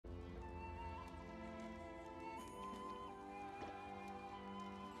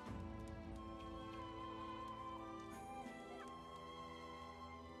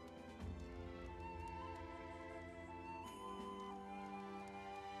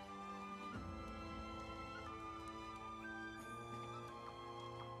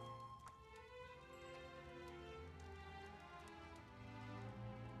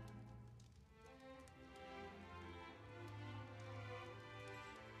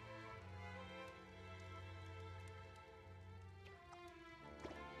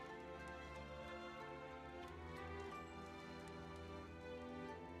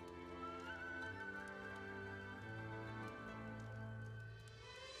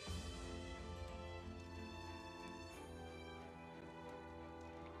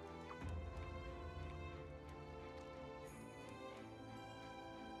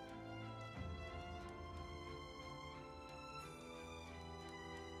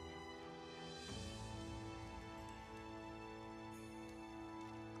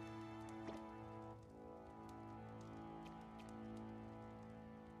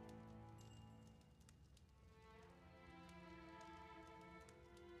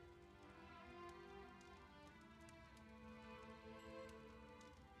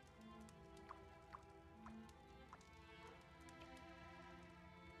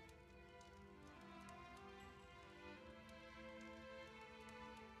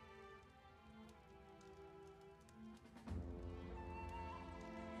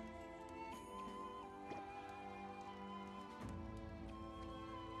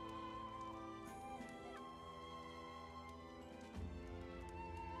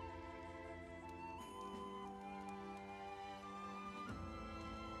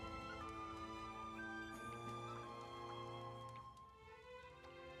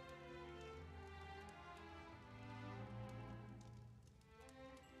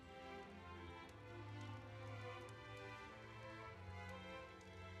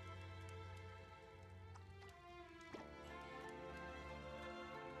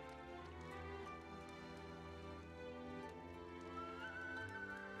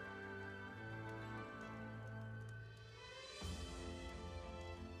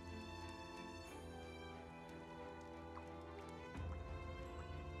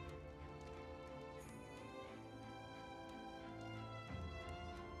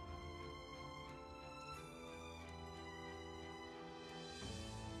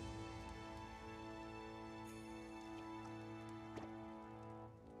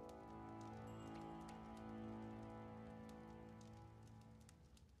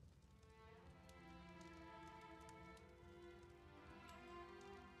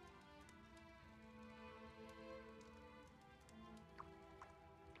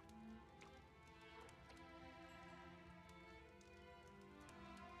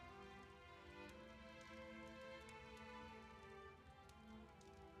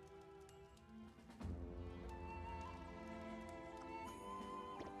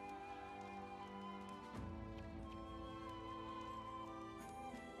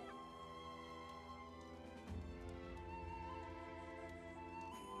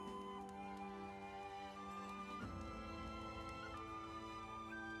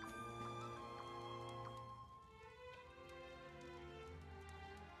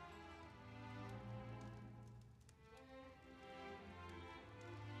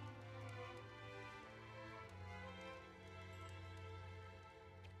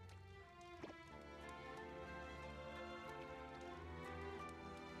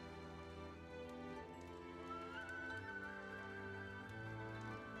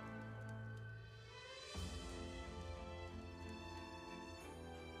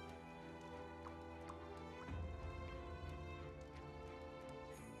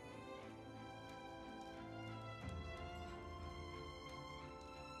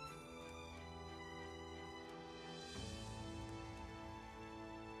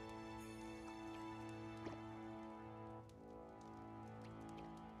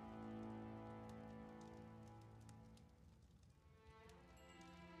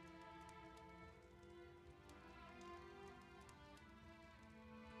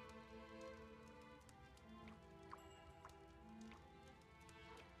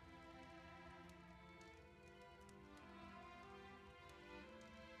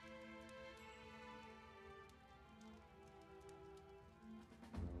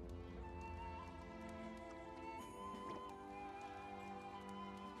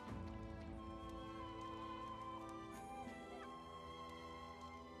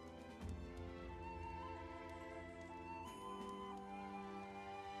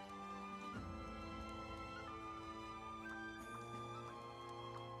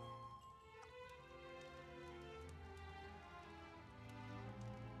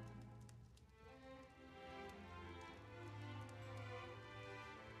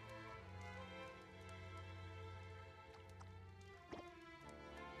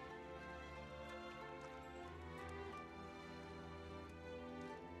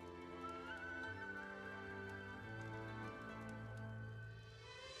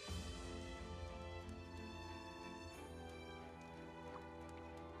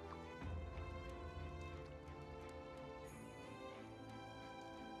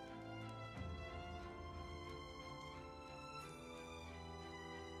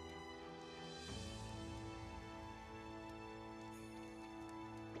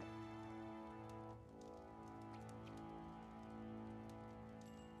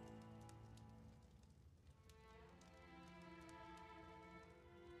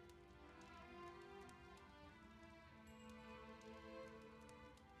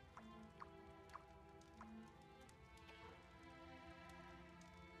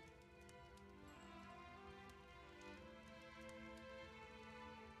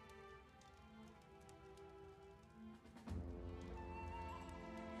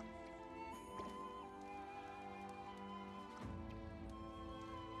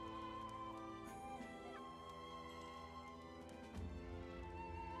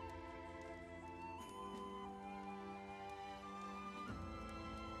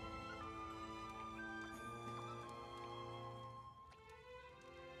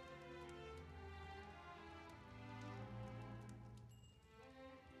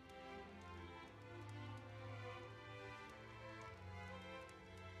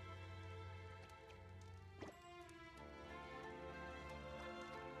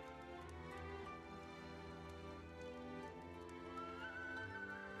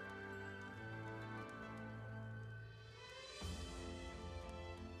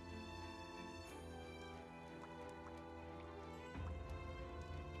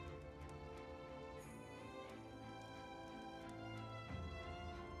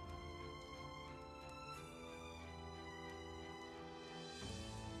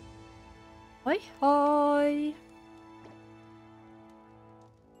Hoi hoi!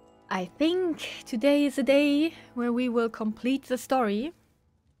 I think today is a day where we will complete the story.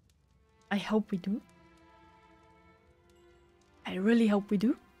 I hope we do. I really hope we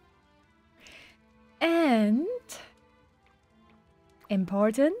do. And...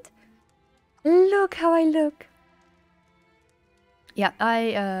 important. Look how I look! Yeah,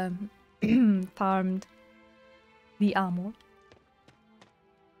 I farmed the armor.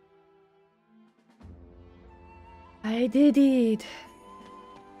 I did it!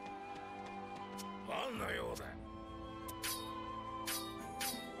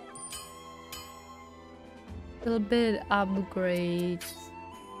 Little bit upgrades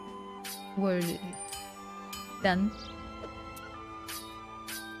were done.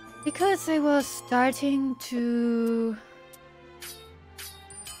 Because I was starting to...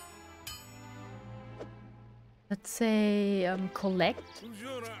 let's say, collect.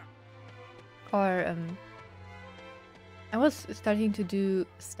 Or, I was starting to do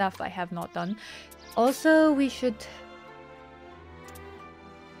stuff I have not done. Also, we should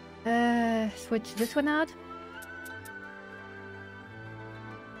switch this one out.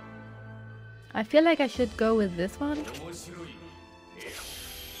 I feel like I should go with this one.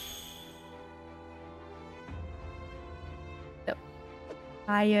 So,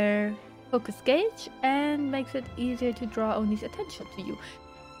 higher focus gauge and makes it easier to draw Oni's attention to you.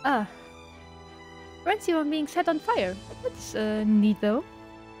 Prevents you from being set on fire. That's neat though.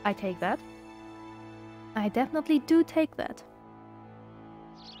 I take that. I definitely do take that.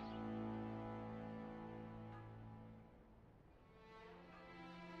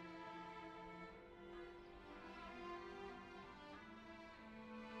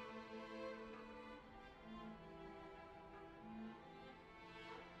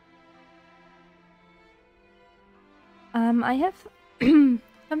 I have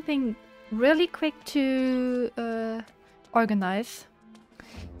something really quick to organize.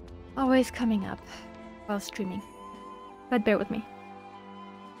 Always coming up while streaming. But bear with me.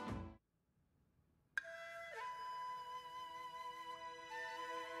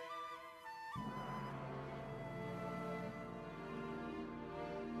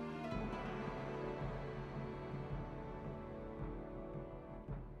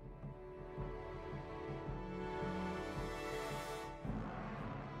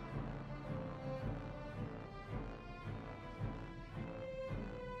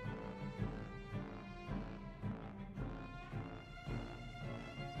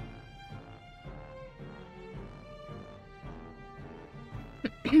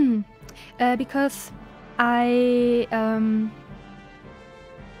 Because I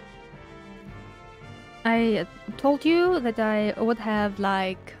told you that I would have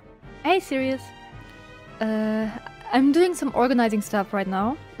like... Hey, serious? I'm doing some organizing stuff right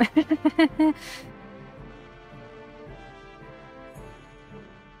now.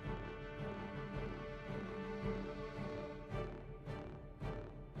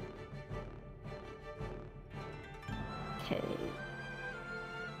 Okay.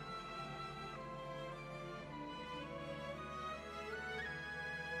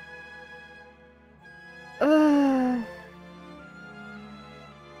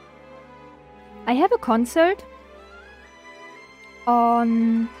 I have a concert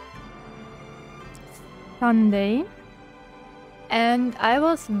on Sunday, and I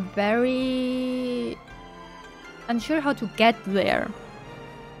was very unsure how to get there.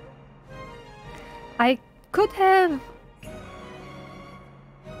 I could have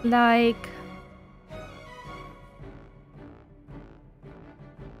like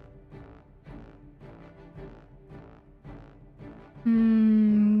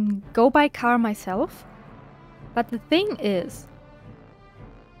go by car myself, but the thing is,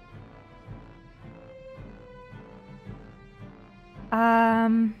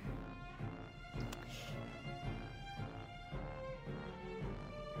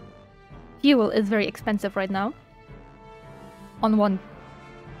 fuel is very expensive right now. On one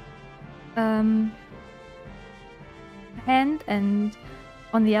hand, and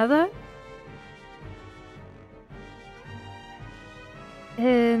on the other,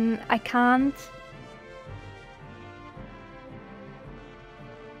 I can't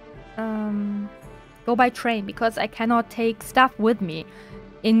go by train because I cannot take stuff with me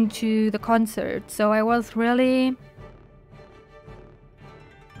into the concert. So I was really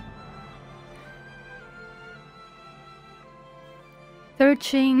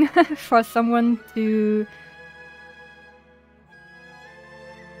searching for someone to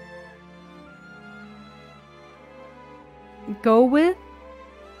go with.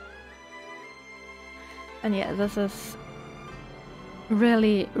 And yeah, this is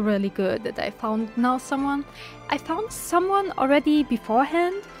really, really good that I found now someone. I found someone already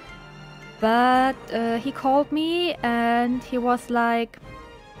beforehand, but he called me and he was like,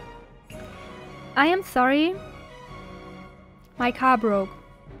 I am sorry, my car broke.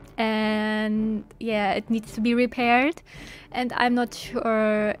 And yeah, it needs to be repaired. And I'm not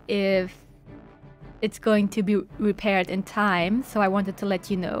sure if it's going to be repaired in time, so I wanted to let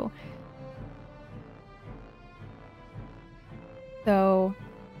you know. So,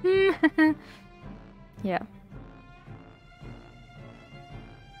 yeah.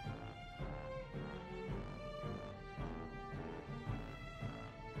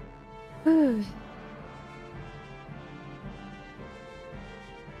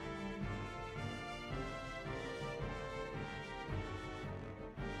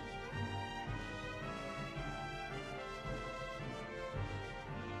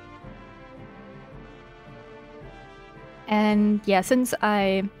 And yeah, since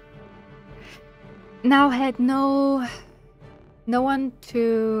I now had no one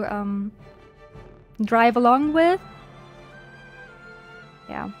to drive along with,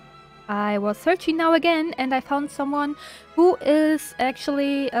 yeah, I was searching now again, and I found someone who is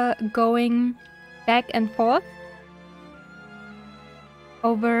actually going back and forth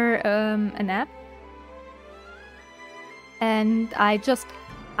over an app. And I just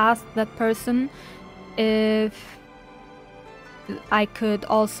asked that person if I could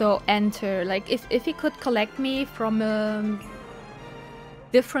also enter, like if he could collect me from a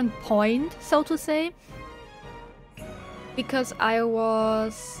different point, so to say, because I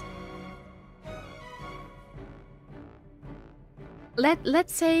was,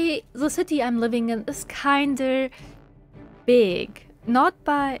 let's say the city I'm living in is kinda big, not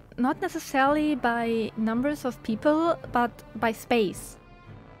necessarily by numbers of people, but by space.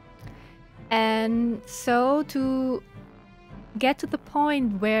 And so to get to the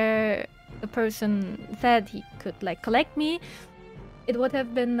point where the person said he could like collect me, it would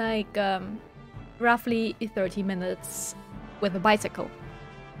have been like roughly 30 minutes with a bicycle.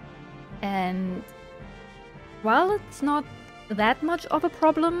 And while it's not that much of a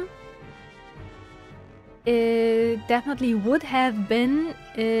problem, it definitely would have been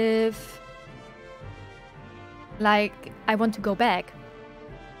if like I want to go back.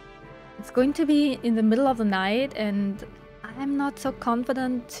 It's going to be in the middle of the night, and I'm not so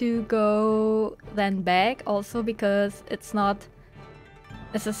confident to go then back, also because it's not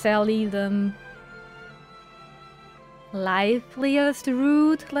necessarily the liveliest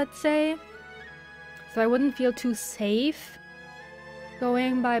route, let's say. So I wouldn't feel too safe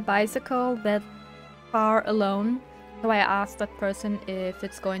going by bicycle that far alone. So I asked that person if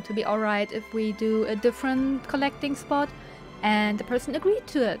it's going to be alright if we do a different collecting spot, and the person agreed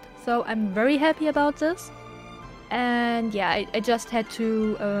to it. So I'm very happy about this. And yeah, I just had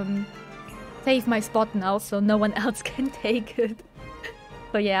to save my spot now so no one else can take it.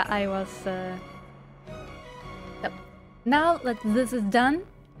 So yeah, I was... So now that this is done...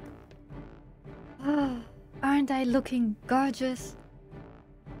 aren't I looking gorgeous?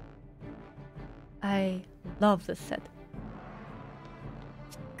 I love this set.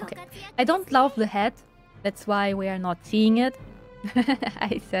 Okay, I don't love the head. That's why we are not seeing it.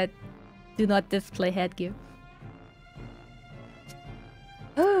 I said, do not display headgear.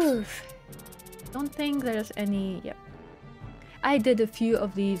 Oh, don't think there's any... Yep. I did a few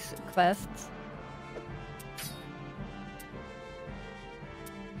of these quests.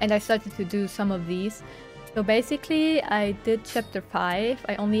 And I started to do some of these. So basically, I did chapter 5.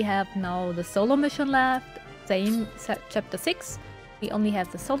 I only have now the solo mission left. Same chapter 6. We only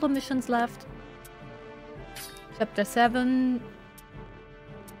have the solo missions left. Chapter 7...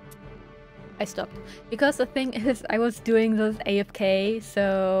 I stopped. Because the thing is, I was doing those AFK,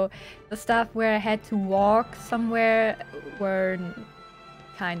 so the stuff where I had to walk somewhere were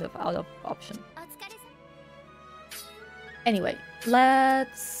kind of out of option. Anyway,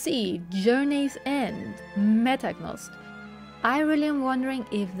 let's see. Journey's End. Metagnost. I really am wondering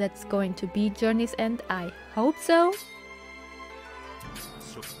if that's going to be Journey's End. I hope so.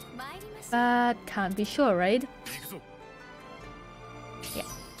 But can't be sure, right? Yeah.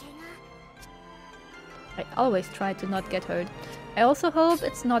 I always try to not get hurt. I also hope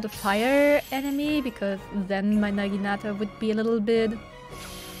it's not a fire enemy, because then my Naginata would be a little bit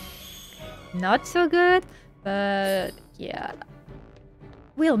not so good. But yeah,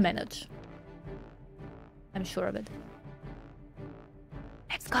 we'll manage. I'm sure of it.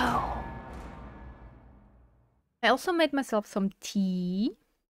 Let's go! I also made myself some tea.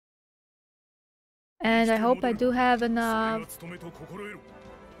 And I hope I do have enough...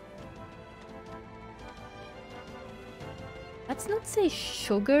 let's not say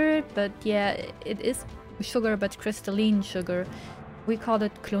sugar, but yeah, it is sugar, but crystalline sugar. We call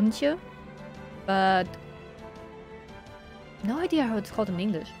it klontje, but no idea how it's called in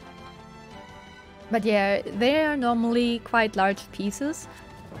English. But yeah, they are normally quite large pieces,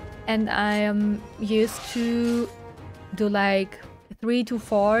 and I am used to do like 3 to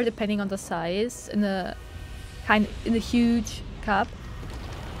 4, depending on the size, in a huge cup.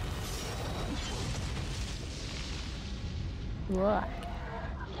 Whoa.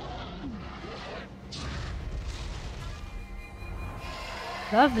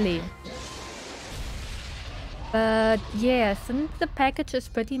 Lovely. But yeah, since the package is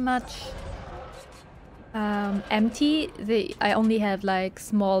pretty much empty, I only have like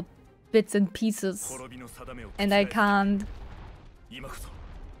small bits and pieces, and I can't. Do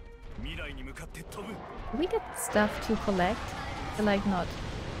we get stuff to collect? I feel like not.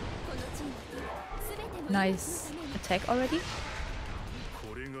 Nice attack already.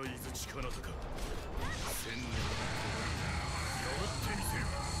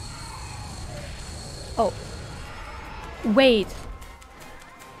 Oh. Wait.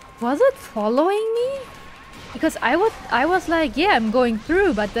 Was it following me? Because I was like, yeah, I'm going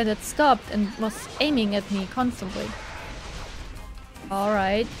through, but then it stopped and was aiming at me constantly.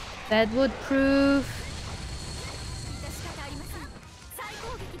 Alright. That would prove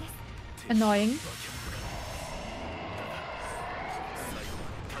annoying.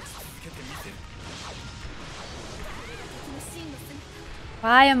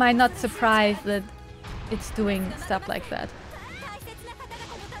 Why am I not surprised that it's doing stuff like that?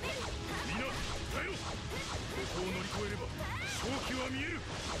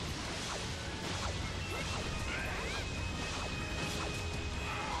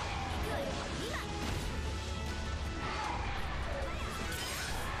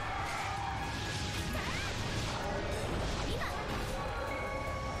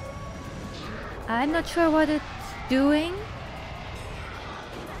 I'm not sure what it's doing.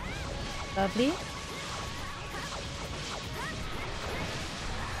 Lovely.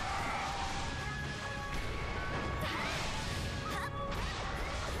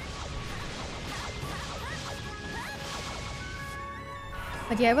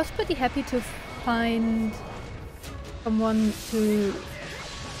 But yeah, I was pretty happy to find someone to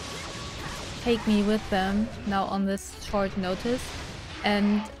take me with them now on this short notice,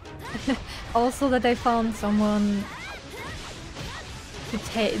 and also that I found someone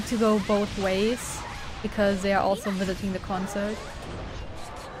to go both ways, because they are also visiting the concert.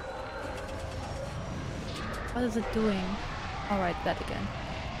 What is it doing? Alright, that again.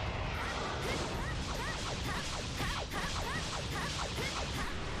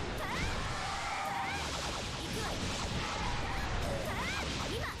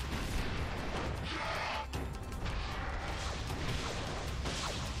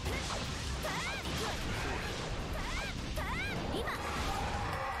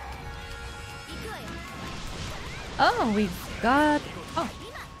 Oh, we got... Oh.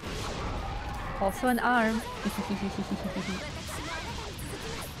 Also an arm.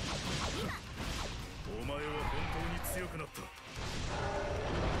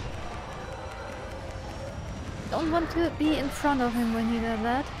 Don't want to be in front of him when he does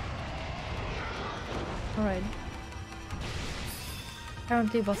that. Alright.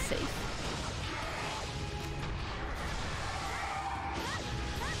 Apparently was safe.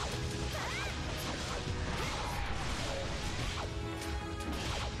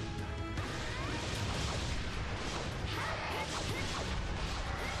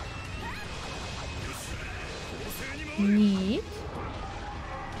 Neat.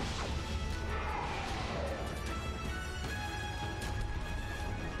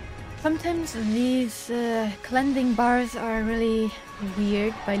 Sometimes these cleansing bars are really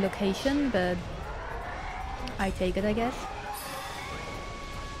weird by location, but I take it, I guess.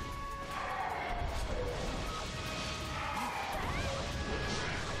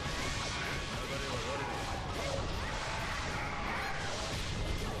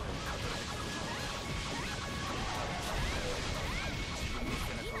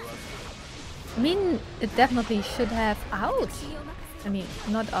 I mean, it definitely should have ouch. I mean,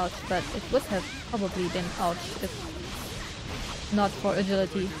 not ouch, but it would have probably been ouch if not for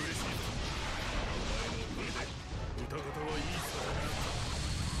agility.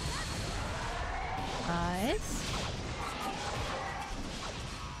 Nice.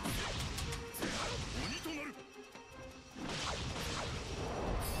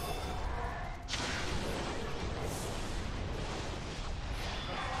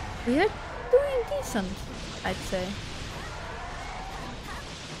 We're doing decent, I'd say.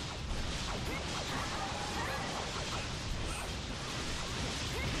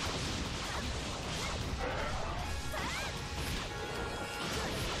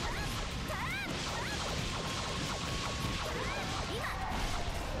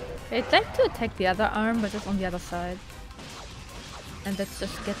 I'd like to attack the other arm, but it's on the other side. And let's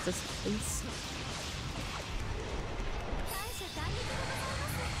just get this piece.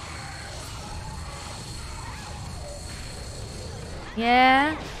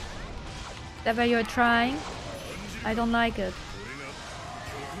 Yeah? Whatever you're trying, I don't like it.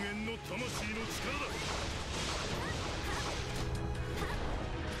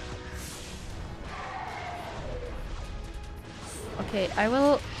 Okay, I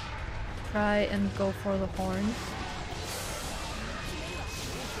will try and go for the horns.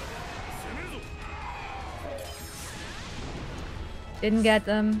 Didn't get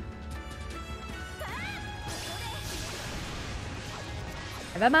them.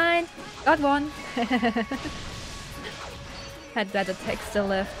 Never mind. Got one. Had that attack still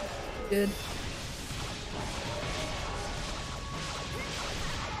left. Good.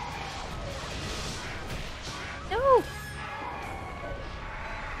 No!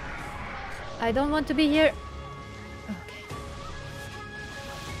 I don't want to be here.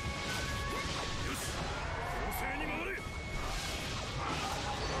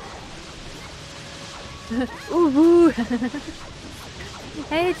 Okay. Ooh!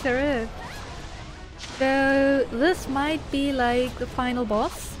 Hey, Sharif. So this might be like the final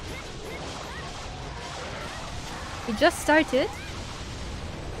boss. We just started,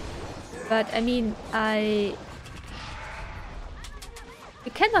 but I mean,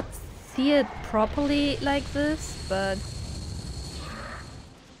 you cannot see it properly like this, but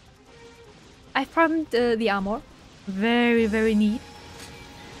I farmed the armor. Very, very neat.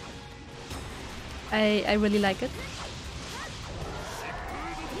 I really like it.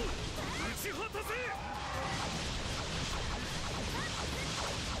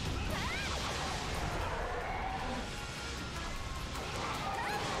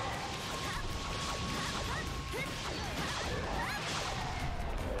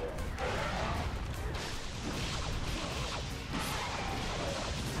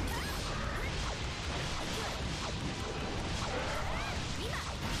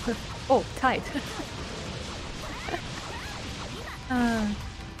 Oh, tight.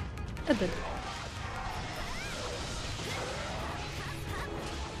 A bit.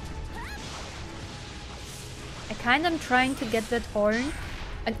 I kind of am trying to get that horn,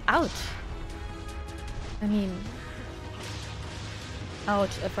 and ouch! I mean,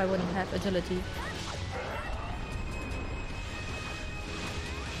 ouch if I wouldn't have agility.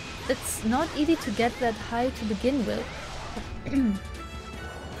 It's not easy to get that high to begin with.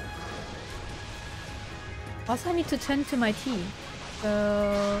 Also, I need to tend to my tea.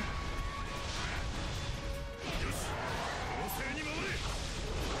 So...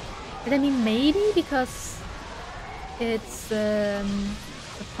 But I mean, maybe because it's the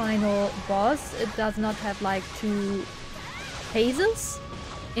final boss, it does not have like 2 phases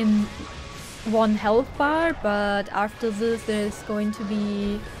in 1 health bar, but after this there's going to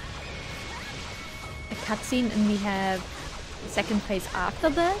be a cutscene and we have the second phase after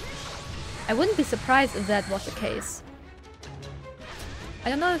that. I wouldn't be surprised if that was the case. I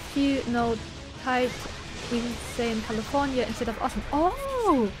don't know if you know type we say in California instead of awesome.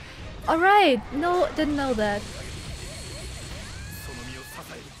 Oh! Alright! No, didn't know that.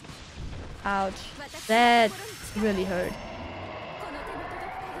 Ouch. That really hurt.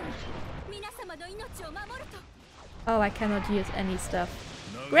 Oh, I cannot use any stuff.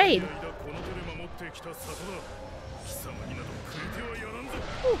 Great!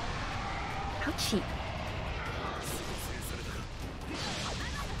 Ooh. Ouchie.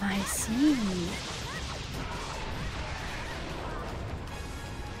 I see.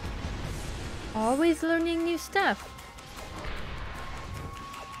 Always learning new stuff.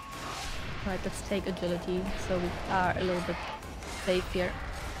 Right, let's take agility so we are a little bit safe here.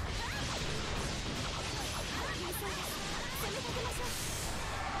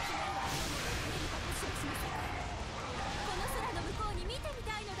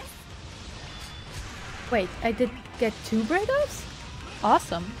 Wait, I did get 2 breakups?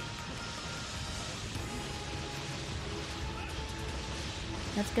 Awesome.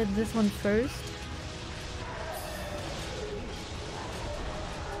 Let's get this one first.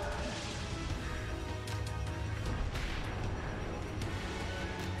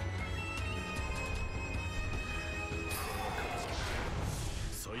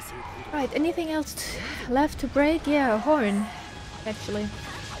 Right, anything else left to break? Yeah, a horn, actually.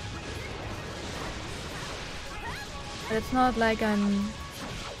 But it's not like I'm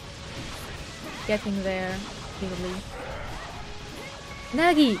getting there easily.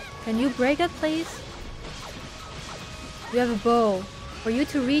 Nagi, can you break it, please? You have a bow. For you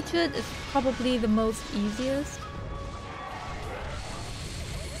to reach it is probably the most easiest.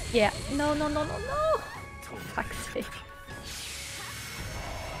 Yeah. No, no, no, no, no! For fuck's sake.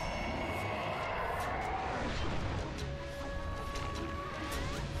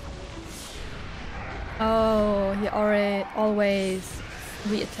 Oh, he already always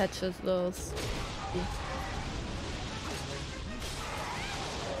reattaches those.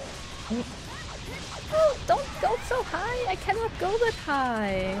 Oh, don't go so high! I cannot go that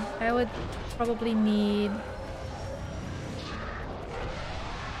high! I would probably need...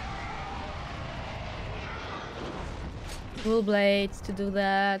 dual blades to do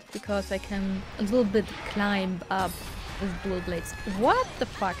that, because I can a little bit climb up with dual blades. What the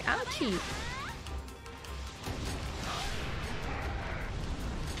fuck? Ouchie!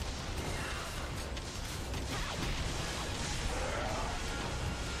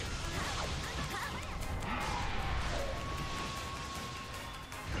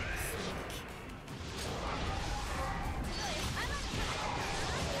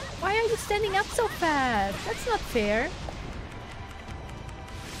 Why are you standing up so fast? That's not fair.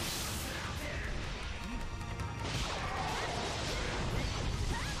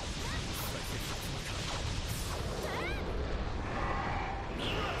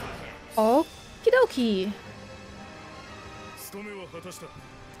 Okie dokie.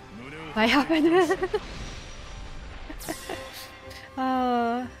 What happened?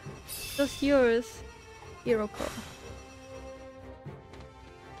 Just yours, Hiroko.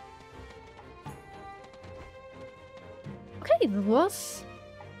 Okay, that was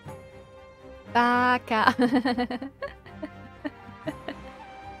Baka.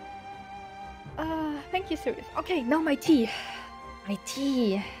 Thank you, Sirius. Okay, now my tea. My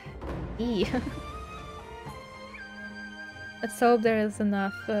tea. Tea. Let's hope there is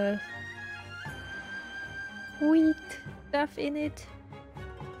enough wheat stuff in it.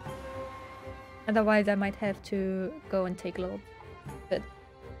 Otherwise, I might have to go and take a little bit.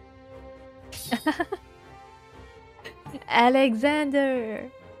 Alexander!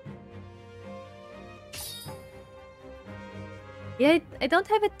 Yeah, I don't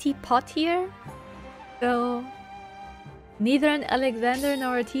have a teapot here, so neither an Alexander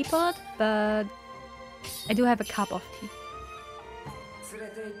nor a teapot, but I do have a cup of tea.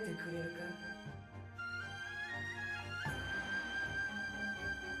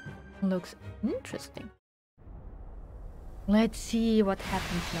 Looks interesting. Let's see what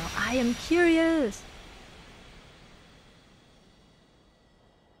happens now. I am curious!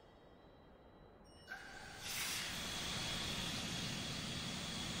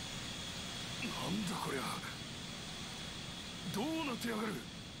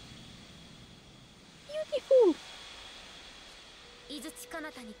 Beautiful!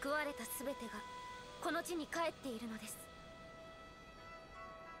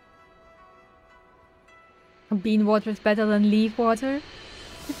 Bean water is better than leaf water?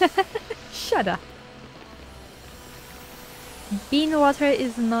 Shut up. Bean water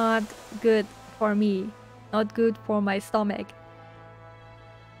is not good for me. Not good for my stomach.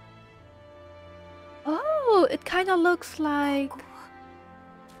 Oh, it kind of looks like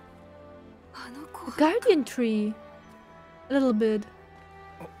a guardian tree. A little bit.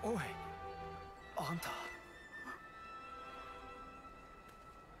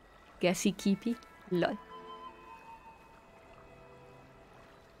 Gassy keepy? Lol.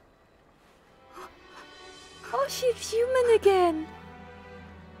 Oh, she's human again!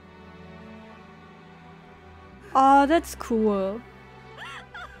 Oh, that's cool.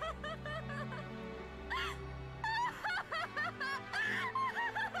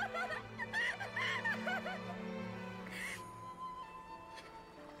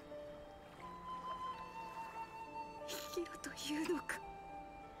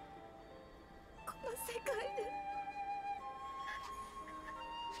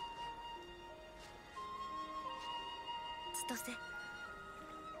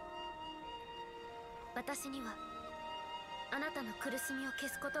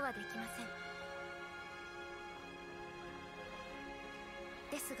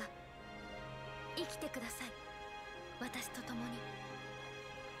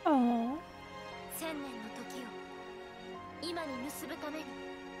 Oh.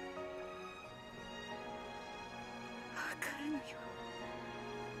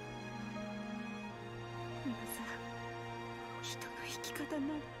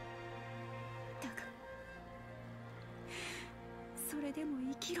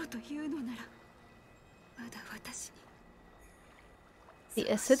 The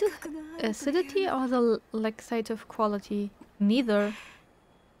acidity or the laxative quality? Neither,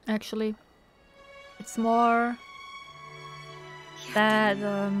 actually. It's more that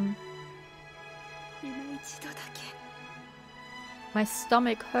My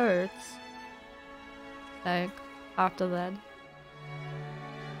stomach hurts. Like, after that.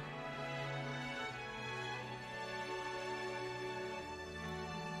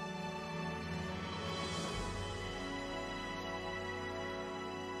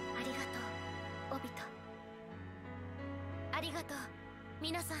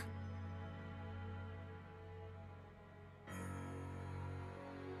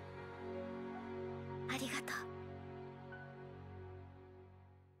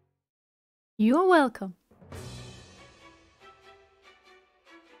 You're welcome.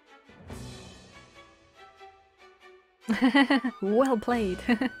 Well played.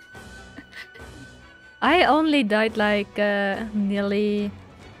 I only died like nearly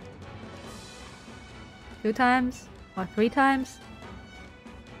 2 times or 3 times.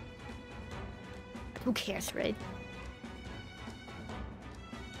 Who cares, right?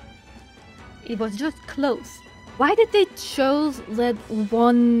 It was just close. Why did they choose that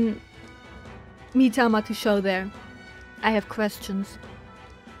one Mitama to show there? I have questions.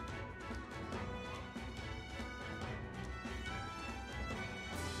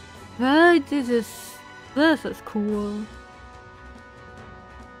 But this is cool.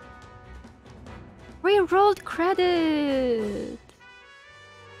 Re-rolled credit.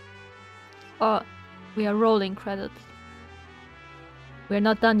 Oh, we are rolling credits. We're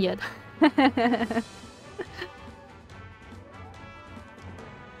not done yet.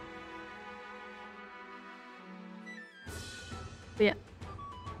 Yeah.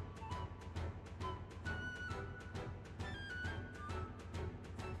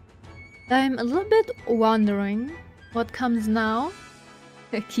 I'm a little bit wondering what comes now.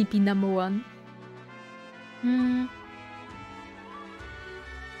 Kipi number 1.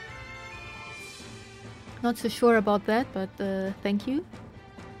 Not so sure about that, but thank you.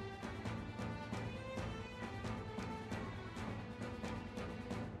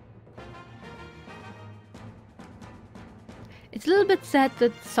 It's a little bit sad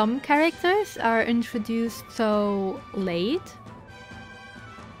that some characters are introduced so late.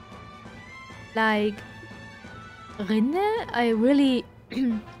 Like Rinne, I really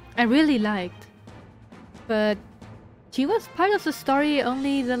liked. But she was part of the story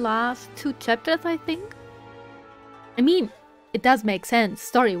only the last 2 chapters, I think. I mean, it does make sense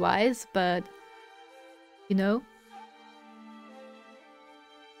story-wise, but you know.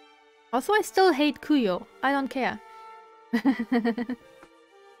 Also, I still hate Kuyo. I don't care.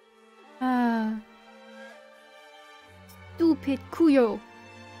 Stupid Kuyo.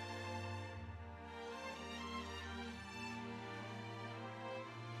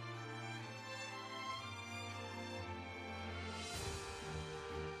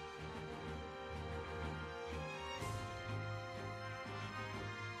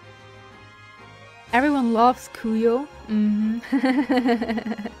 Everyone loves Kuyo.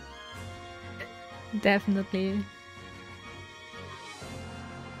 Definitely.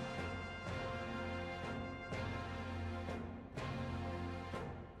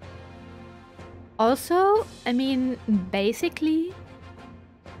 Also, I mean, basically,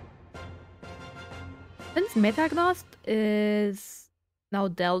 since Metagnost is now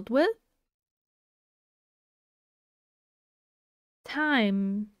dealt with,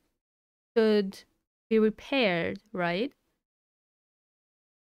 time should be repaired, right?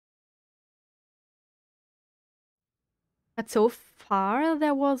 But so far,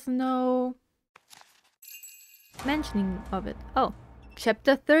 there was no mentioning of it. Oh,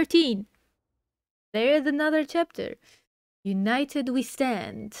 chapter 13. There's another chapter. United we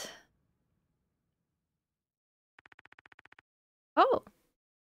stand. Oh.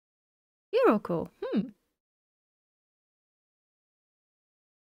 Hiroko.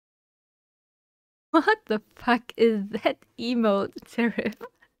 What the fuck is that emote, Serif?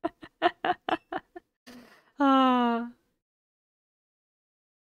 Ah.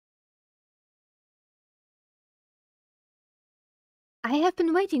 I have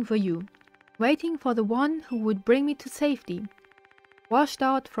been waiting for you. Waiting for the one who would bring me to safety. Washed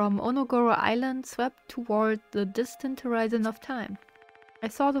out from Onogoro Island, swept toward the distant horizon of time. I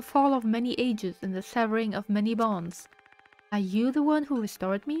saw the fall of many ages and the severing of many bonds. Are you the one who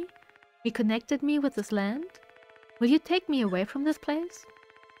restored me? Reconnected me with this land? Will you take me away from this place?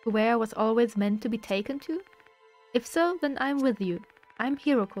 To where I was always meant to be taken to? If so, then I'm with you. I'm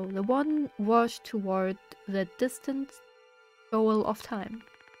Hiroko, the one washed toward the distant goal of time.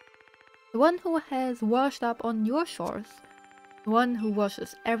 The one who has washed up on your shores. The one who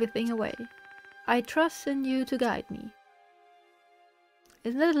washes everything away. I trust in you to guide me.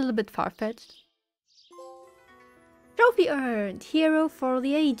 Isn't that a little bit far-fetched? Trophy earned! Hero for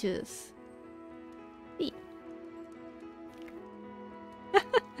the ages.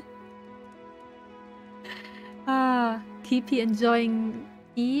 Kipi enjoying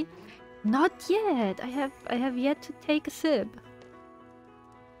tea? Not yet. I have yet to take a sip.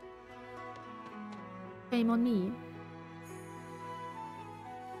 Shame on me.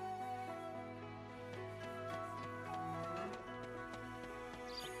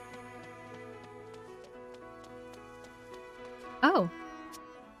 Oh.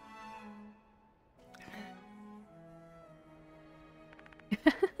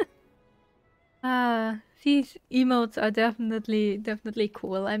 These emotes are definitely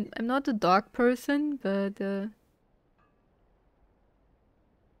cool. I'm not a dog person, but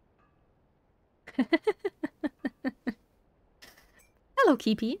hello,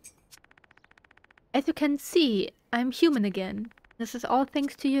 Kipi. As you can see, I'm human again. This is all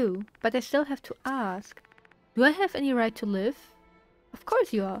thanks to you, but I still have to ask. Do I have any right to live? Of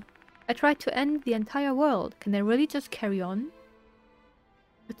course you are. I tried to end the entire world. Can I really just carry on?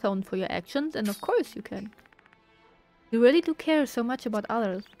 Atone for your actions, and of course you can. You really do care so much about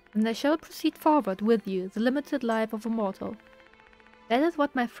others, and I shall proceed forward with you, the limited life of a mortal. That is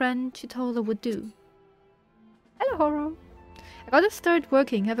what my friend Chitola would do. Hello, Horo. I gotta start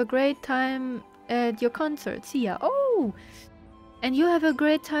working. Have a great time at your concert. See ya. Oh! And you have a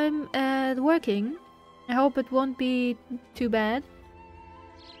great time at working. I hope it won't be too bad.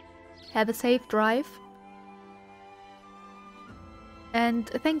 Have a safe drive. And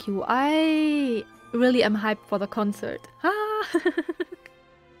thank you. I really am hyped for the concert. Ah!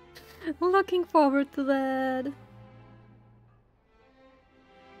 Looking forward to that.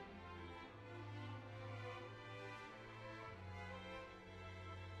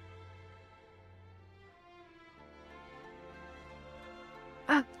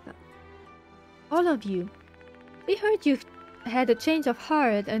 Ah, all of you. We heard you've had a change of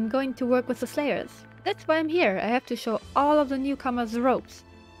heart and going to work with the Slayers. That's why I'm here. I have to show all of the newcomers the ropes.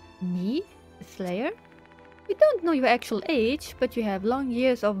 Me? A Slayer? We don't know your actual age, but you have long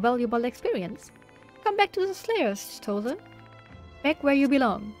years of valuable experience. Come back to the Slayers, Tozen. Back where you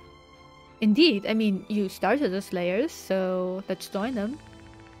belong. Indeed, I mean, you started the Slayers, so let's join them.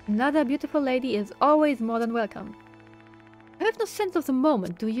 Another beautiful lady is always more than welcome. You have no sense of the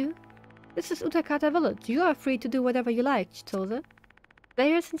moment, do you? This is Utakata village. You are free to do whatever you like, Chitose.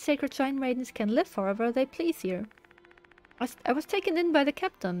 Slayers and sacred shrine maidens can live however they please here. I was taken in by the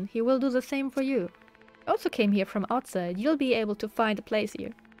captain. He will do the same for you. I also came here from outside. You'll be able to find a place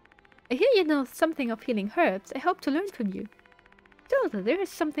here. I hear you know something of healing herbs. I hope to learn from you. Chitose, there is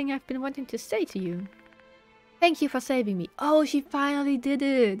something I've been wanting to say to you. Thank you for saving me. Oh, she finally did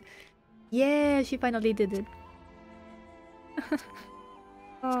it. Yeah, she finally did it.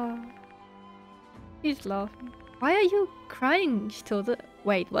 Oh, he's laughing. Why are you crying, Chitose?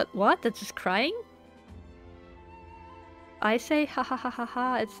 Wait, what? That's just crying? I say ha ha ha ha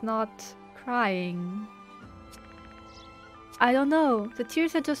ha, it's not crying. I don't know, the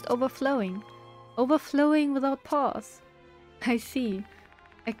tears are just overflowing. Overflowing without pause. I see.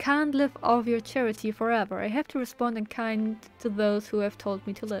 I can't live off your charity forever. I have to respond in kind to those who have told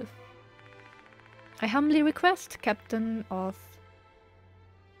me to live. I humbly request, Captain of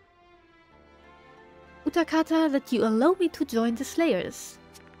Utakata, that you allow me to join the Slayers.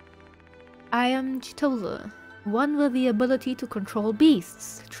 I am Chitose, one with the ability to control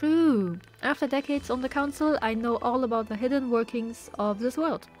beasts. True. After decades on the council, I know all about the hidden workings of this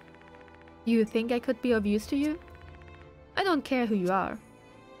world. You think I could be of use to you? I don't care who you are,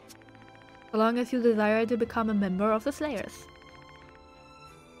 so long as you desire to become a member of the Slayers.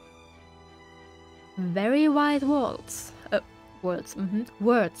 Very wise words. Words.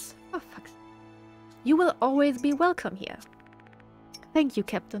 Oh, fuck. You will always be welcome here. Thank you,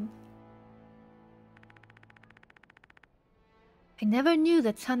 Captain. I never knew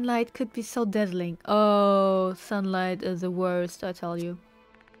that sunlight could be so dazzling. Oh, sunlight is the worst, I tell you.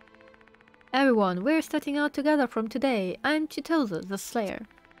 Everyone, we're starting out together from today. I'm Chitose, the Slayer.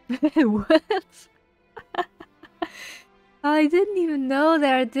 What? I didn't even know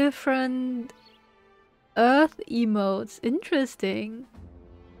there are different Earth emotes. Interesting.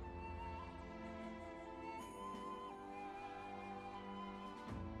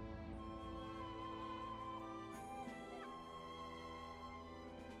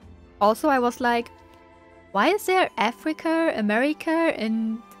 Also, I was like, why is there Africa, America,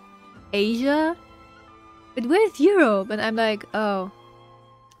 and Asia? But where's Europe? And I'm like, oh,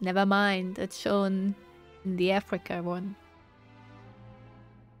 never mind. It's shown in the Africa one.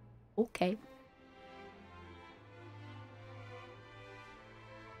 Okay.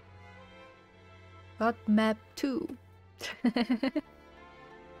 Got map 2.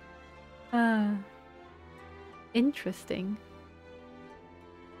 Ah, interesting.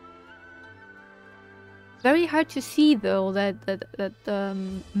 Very hard to see though that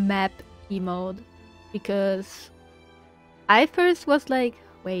map emote, because I first was like,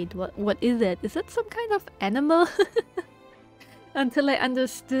 wait, what is it? Is it some kind of animal? Until I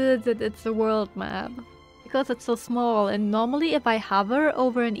understood that it's a world map. Because it's so small, and normally if I hover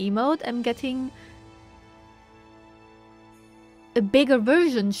over an emote, I'm getting a bigger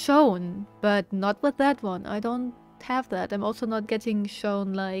version shown, but not with that one. I don't have that. I'm also not getting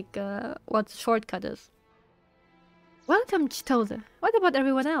shown like what the shortcut is. Welcome, Chitose. What about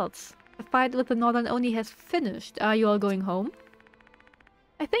everyone else? The fight with the Northern Oni has finished. Are you all going home?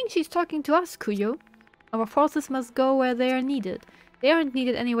 I think she's talking to us, Kuyo. Our forces must go where they are needed. They aren't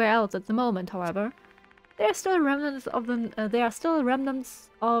needed anywhere else at the moment, however. There are still remnants of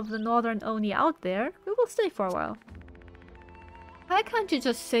the Northern Oni out there. We will stay for a while. Why can't you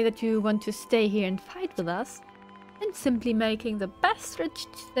just say that you want to stay here and fight with us? And simply making the best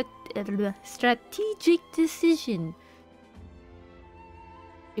strategic decision.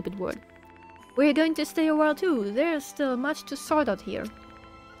 Stupid word. We're going to stay a while too. There's still much to sort out here.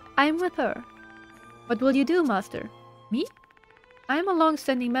 I'm with her. What will you do, Master? Me? I'm a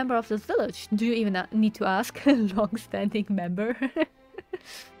long-standing member of this village. Do you even need to ask? Long-standing member?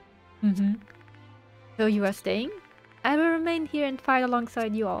 So you are staying? I will remain here and fight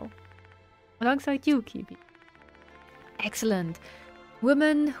alongside you all. Alongside you, Kibi. Excellent.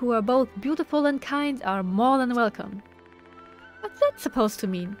 Women who are both beautiful and kind are more than welcome. What's that supposed to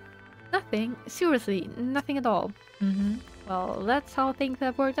mean? Nothing. Seriously, nothing at all. Well, that's how things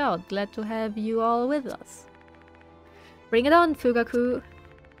have worked out. Glad to have you all with us. Bring it on, Fugaku.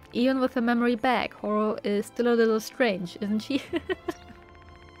 Even with the memory back, Horo is still a little strange, isn't she?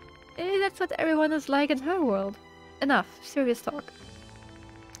 That's what everyone is like in her world. Enough, serious talk.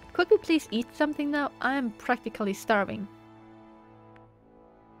 Could we please eat something now? I'm practically starving.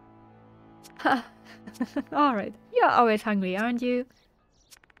 Ha! Alright, you're always hungry, aren't you?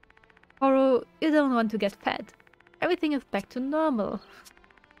 Horo, you don't want to get fat. Everything is back to normal.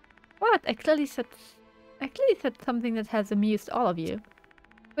 What? I clearly said something that has amused all of you.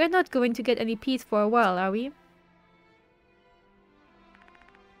 We're not going to get any peace for a while, are we?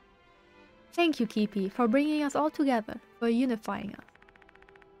 Thank you, Kipi, for bringing us all together, for unifying us.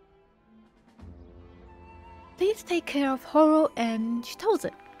 Please take care of Horo and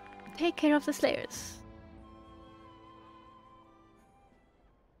Chitose. Take care of the Slayers.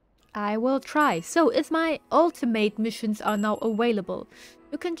 I will try. So, is my ultimate missions are now available.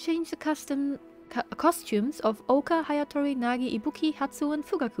 You can change the costumes of Oka, Hayatori, Nagi, Ibuki, Hatsu, and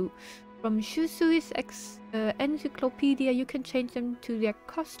Fugaku. From Shusui's encyclopedia, you can change them to their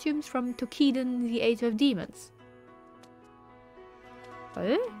costumes from Toukiden, the Age of Demons.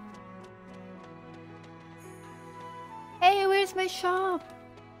 What? Hey, where's my shop?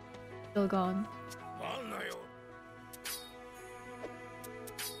 Still gone.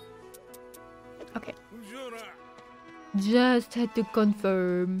 Okay. Just had to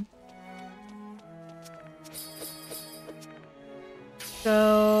confirm.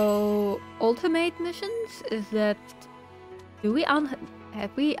 So, ultimate missions is that have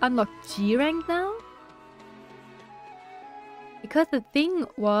we unlocked G rank now? Because the thing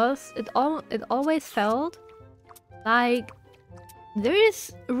was, it always felt like there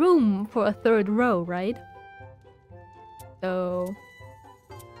is room for a third row, right? So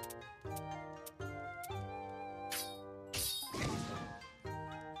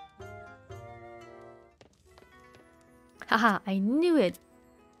haha, I knew it!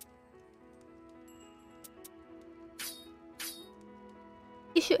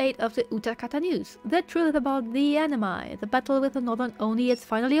 Issue 8 of the Utakata News. The truth about the Animi. The battle with the Northern Oni is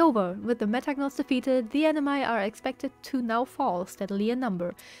finally over. With the Metagnos defeated, the Animi are expected to now fall steadily in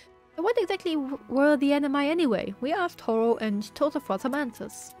number. So what exactly were the Animi anyway? We asked Horo and Chitose for some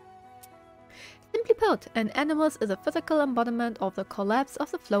answers. Simply put, an animus is a physical embodiment of the collapse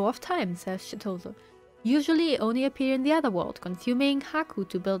of the flow of time, says Chitose. Usually only appear in the other world, consuming Haku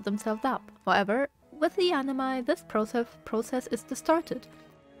to build themselves up. However, with the Animi, this process is distorted.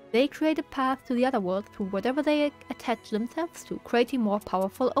 They create a path to the other world through whatever they attach themselves to, creating more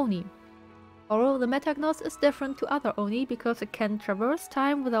powerful Oni. Although the Metagnos is different to other Oni because it can traverse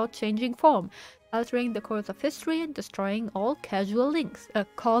time without changing form, altering the course of history and destroying all causal links.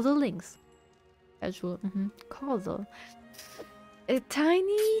 Causal. A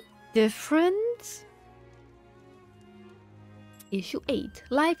tiny difference? Issue 8.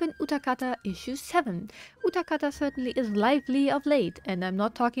 Life in Utakata, Issue 7. Utakata certainly is lively of late, and I'm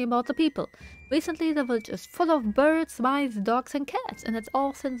not talking about the people. Recently the village is full of birds, mice, dogs and cats, and it's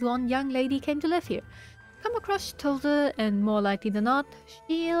all since one young lady came to live here. Come across Chitose, and more likely than not,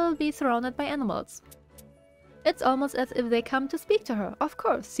 she'll be surrounded by animals. It's almost as if they come to speak to her. Of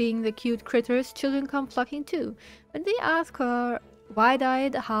course, seeing the cute critters, children come flocking too. When they ask her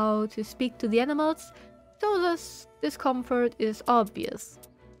wide-eyed how to speak to the animals, Toza's discomfort is obvious.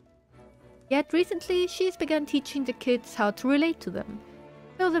 Yet recently, she's begun teaching the kids how to relate to them.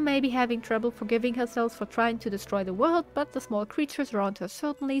 Toza may be having trouble forgiving herself for trying to destroy the world, but the small creatures around her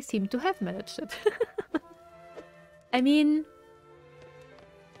certainly seem to have managed it. I mean,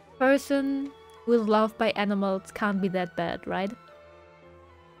 person who is loved by animals can't be that bad, right?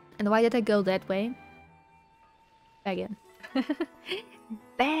 And why did I go that way? Back in.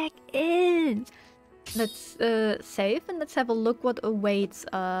 Back in! Let's save and let's have a look what awaits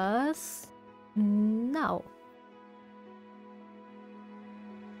us now.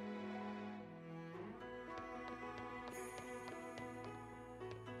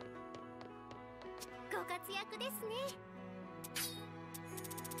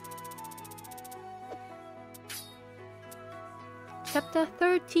 Chapter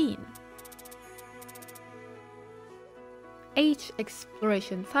 13. Age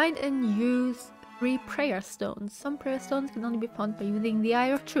exploration. Find and use 3 prayer stones. Some prayer stones can only be found by using the Eye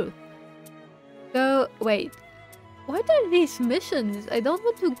of Truth. So, wait. What are these missions? I don't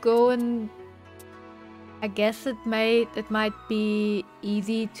want to go and... I guess it might be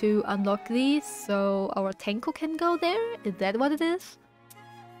easy to unlock these, so our Tenko can go there? Is that what it is?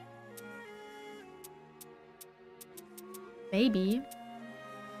 Maybe.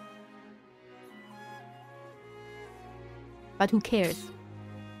 But who cares?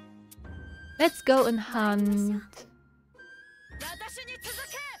 Let's go and hunt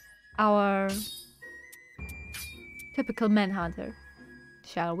our typical manhunter,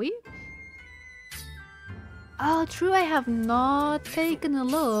 shall we? Oh, true, I have not taken a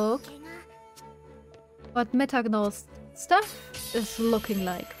look what Metagnol's stuff is looking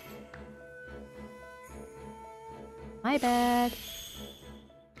like. My bad.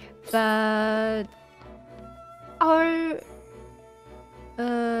 But our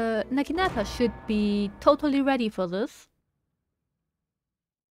Naginata should be totally ready for this.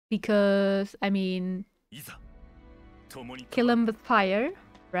 Because, I mean, kill him with fire,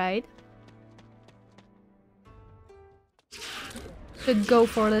 right? Should go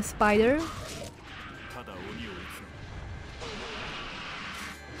for the spider.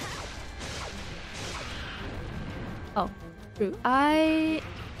 Oh, true. I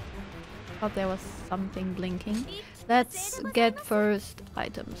thought there was something blinking. Let's get first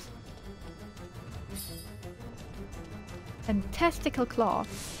items. Fantastical claw.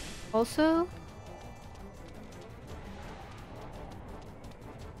 Also,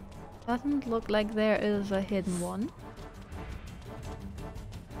 doesn't look like there is a hidden one.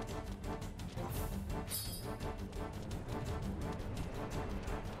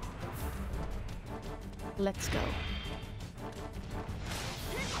 Let's go.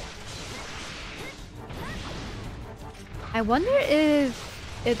 I wonder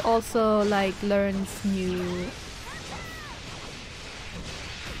if it also like learns new...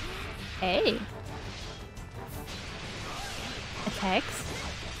 Hey! Attacks?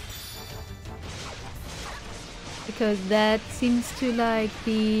 Because that seems to like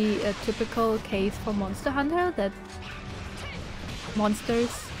be a typical case for Monster Hunter, that monsters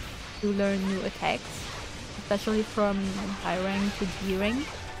do learn new attacks, especially from high rank to D rank.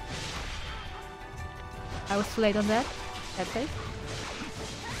 I was too late on that. That's it.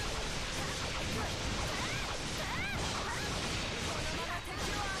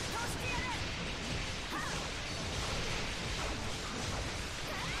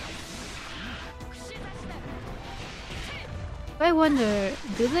 I wonder,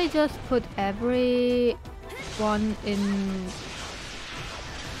 do they just put every one in...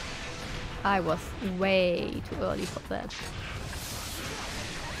 I was way too early for that.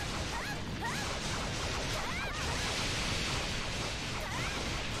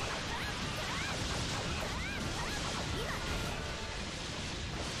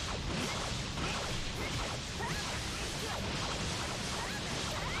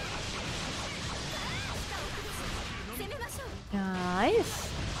 Nice.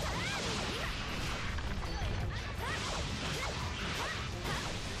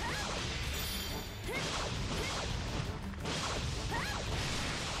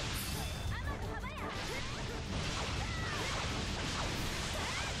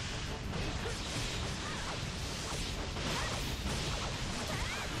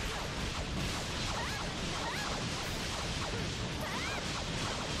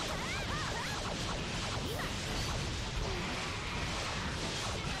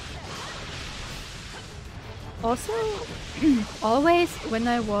 Also, always when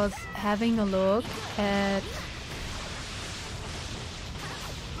I was having a look at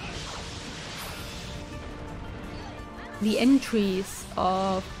the entries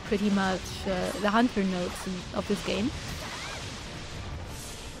of pretty much the hunter nodes of this game.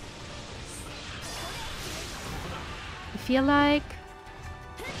 I feel like...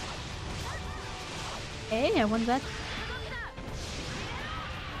 Hey, I want that.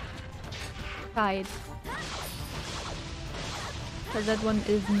 Side. Because that one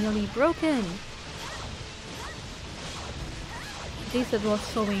is nearly broken. At least it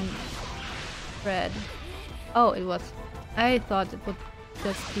was showing red. Oh, it was. I thought it would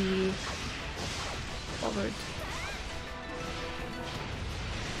just be covered.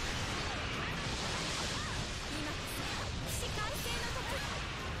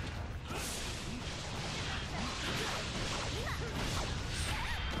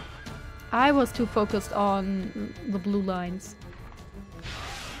 I was too focused on the blue lines.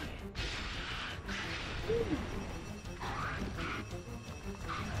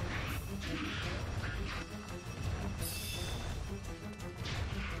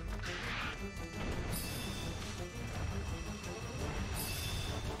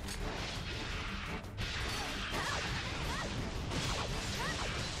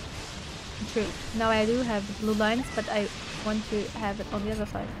 True. Now I do have the blue lines, but I want to have it on the other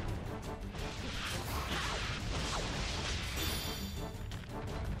side.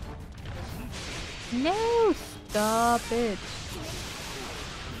 No! Stop it!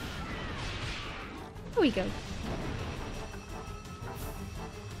 Here we go.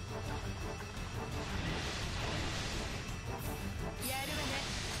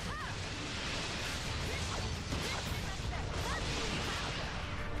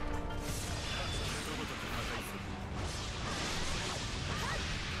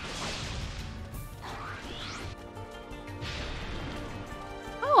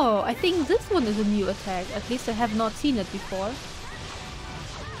 Oh, I think this one is a new attack. At least I have not seen it before.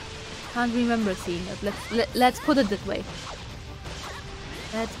 Can't remember seeing it. Let's put it that way.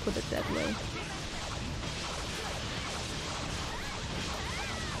 Let's put it that way.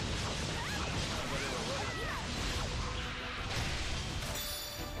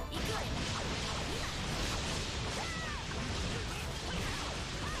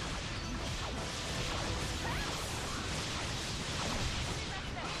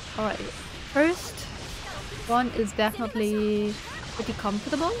 Alright, first one is definitely pretty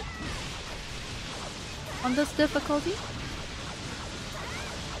comfortable on this difficulty.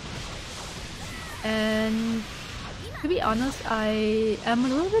 And to be honest, I am a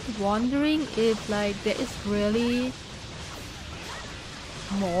little bit wondering if like there is really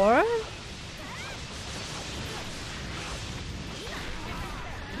more.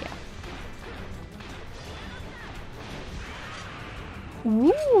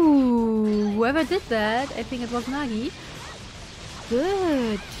 Ooh, whoever did that, I think it was Nagi.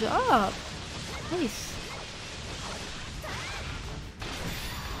 Good job. Nice.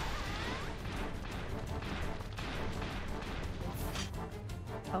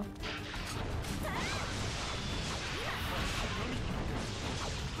 Oh.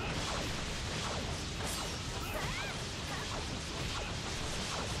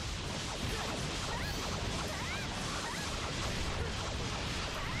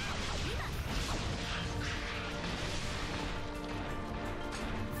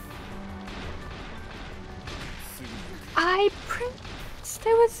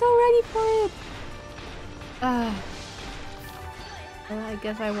 I was so ready for it. Well, I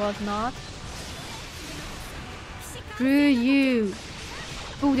guess I was not. Screw you,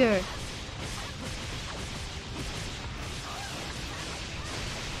 Booter.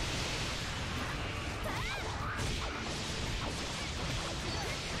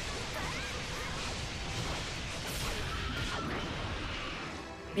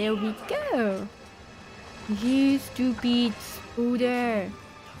 There we go. You stupid Booter.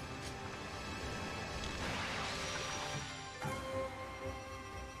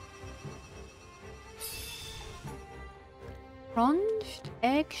 Crunched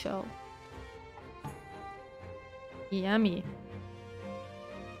eggshell. Yummy.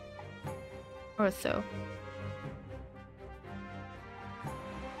 Or so.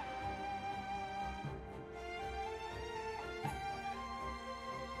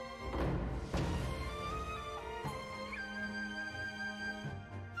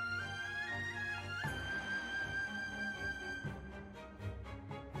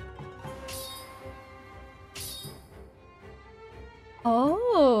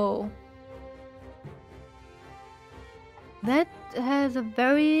 Oh, that has a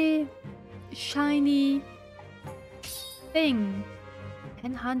very shiny thing.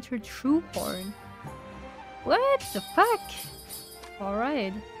 And Hunter Truehorn. What the fuck?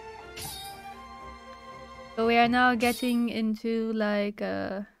 Alright. So we are now getting into like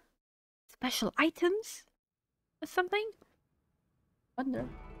special items or something? Wonder.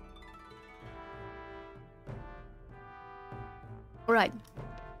 Alright.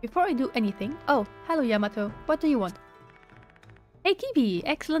 Before I do anything... Oh, hello Yamato. What do you want? Hey Kibi!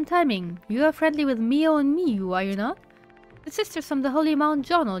 Excellent timing. You are friendly with Mio and Miyu, are you not? The sisters from the Holy Mount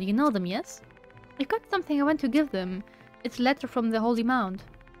Journal, you know them, yes? I've got something I want to give them. It's a letter from the Holy Mount.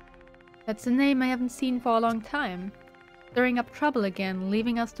 That's a name I haven't seen for a long time. Stirring up trouble again,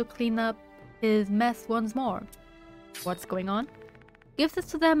 leaving us to clean up his mess once more. What's going on? Give this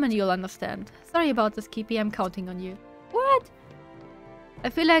to them and you'll understand. Sorry about this, Kibi, I'm counting on you. What? I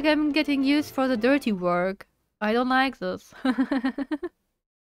feel like I'm getting used for the dirty work. I don't like this.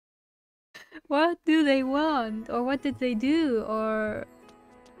 What do they want? Or what did they do? Or...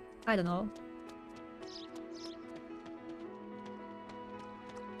 I don't know.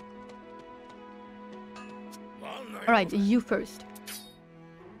 Alright, you first.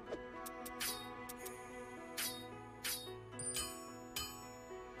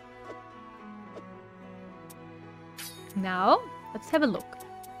 Now, let's have a look.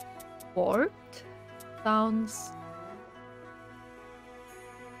 Port sounds...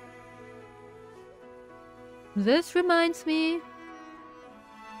 This reminds me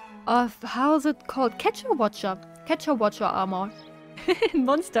of, how's it called? Catcher Watcher. Catcher Watcher armor.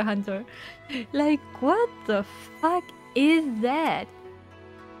 Monster Hunter. Like, what the fuck is that?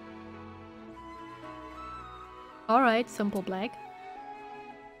 Alright, simple black.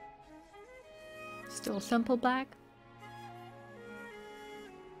 Still simple black.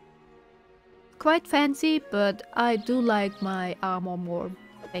 Quite fancy, but I do like my armor more.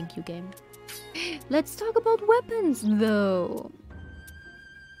 Thank you, game. Let's talk about weapons, though.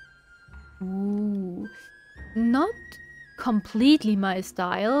 Ooh. Not completely my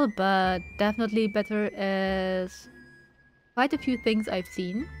style, but definitely better as quite a few things I've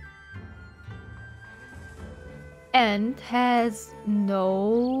seen. And has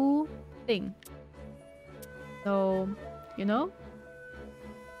no thing. So, you know?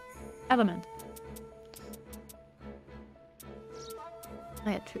 Element.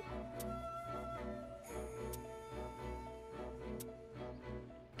 Yeah, true.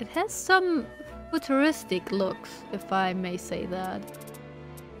 It has some futuristic looks, if I may say that.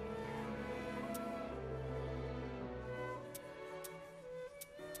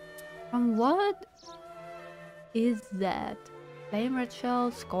 What is that? Flame red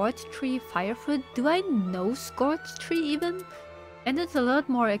shell, scorched tree, firefoot? Do I know scorched tree even? And it's a lot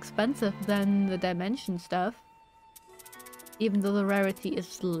more expensive than the dimension stuff. Even though the rarity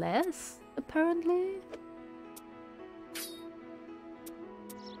is less, apparently.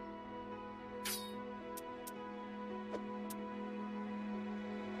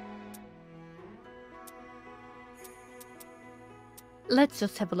 Let's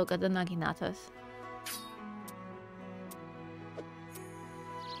just have a look at the Naginatas.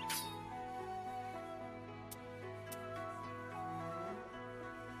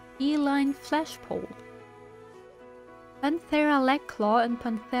 Eline flesh pole. Panthera leg claw and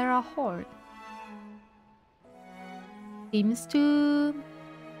Panthera horn. Seems to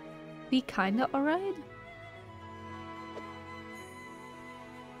be kinda alright.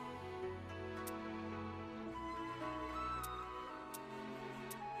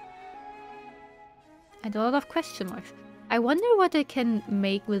 And a lot of question marks. I wonder what I can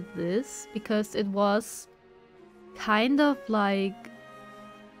make with this, because it was kind of like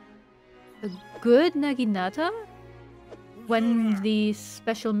a good Naginata when the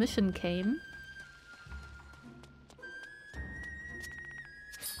special mission came.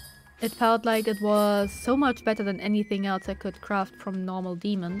 It felt like it was so much better than anything else I could craft from normal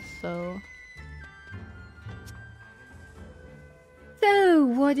demons, so... So,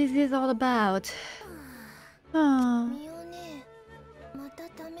 what is this all about? Oh.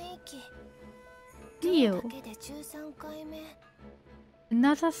 Mio.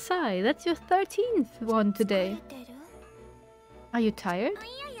 Another sigh. That's your 13th one today. Are you tired?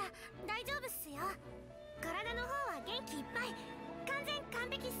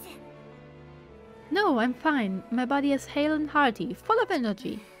 No, I'm fine. My body is hale and hearty, full of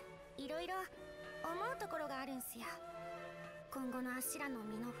energy.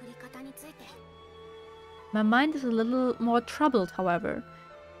 My mind is a little more troubled, however.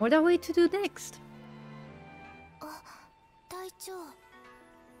 What are we to do next?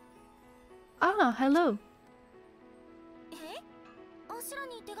 Ah, hello.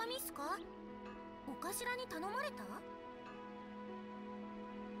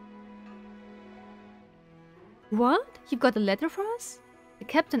 What? You've got a letter for us? The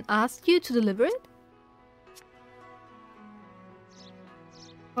captain asked you to deliver it?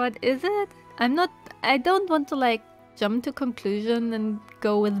 What is it? I don't want to like jump to conclusion and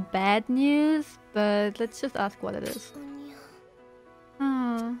go with bad news, but let's just ask what it is.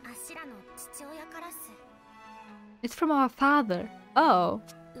 It's from our father. Oh.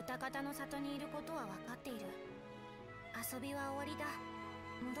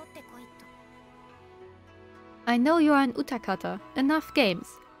 I know you are in Utakata. Enough games.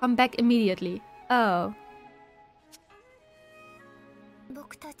 Come back immediately. Oh.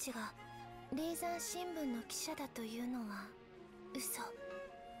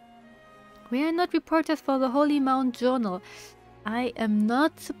 We are not reporters for the Holy Mount Journal. I am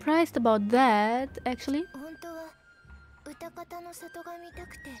not surprised about that, actually.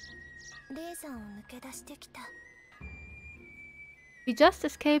 We just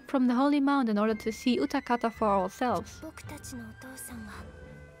escaped from the Holy Mount in order to see Utakata for ourselves.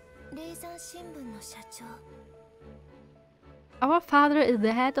 Our father is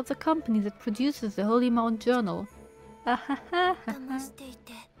the head of the company that produces the Holy Mount Journal.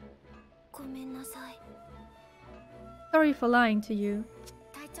 Sorry for lying to you.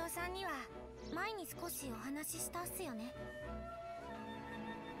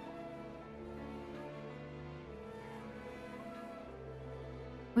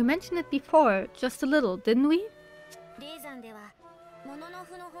 We mentioned it before, just a little, didn't we?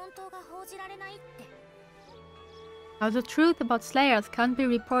 How the truth about Slayers can't be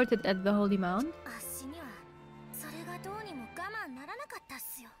reported at the Holy Mount?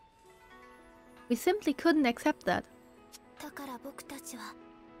 We simply couldn't accept that.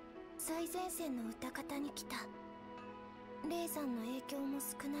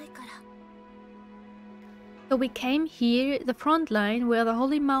 So we came here, the front line, where the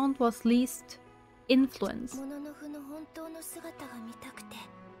Holy Mount was least influenced.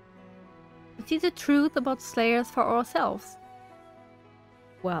 To see the truth about Slayers for ourselves.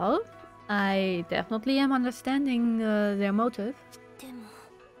 Well, I definitely am understanding their motive.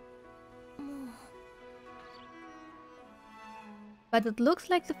 But it looks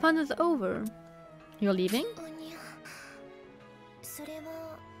like the fun is over. You're leaving?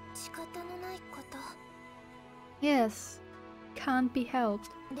 Yes, can't be helped.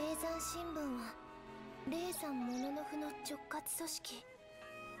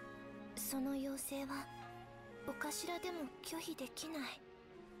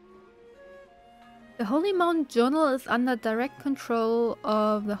 The Holy Mount Journal is under direct control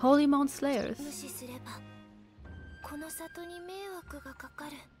of the Holy Mount Slayers.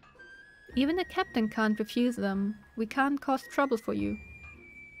 Even the captain can't refuse them. We can't cause trouble for you.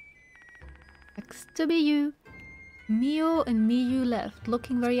 Next to be you. Mio and Miyu left,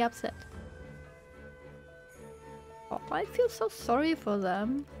 looking very upset. Oh, I feel so sorry for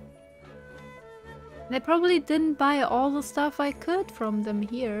them. They probably didn't buy all the stuff I could from them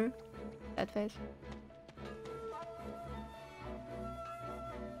here. That face.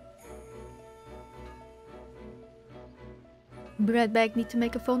 Be right back, need to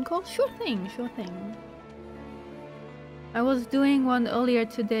make a phone call? Sure thing, sure thing. I was doing one earlier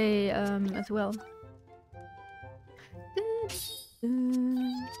today as well.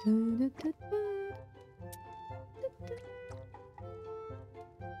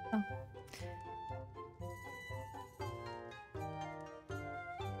 Oh.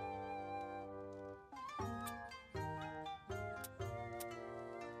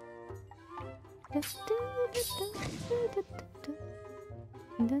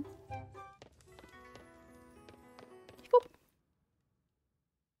 And then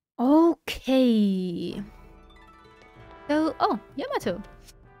okay. So, oh, Yamato.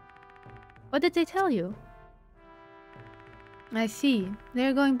 What did they tell you? I see.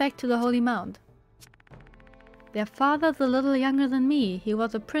 They're going back to the Holy Mount. Their father's a little younger than me. He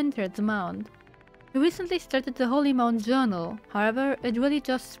was a printer at the Mount. He recently started the Holy Mount Journal. However, it really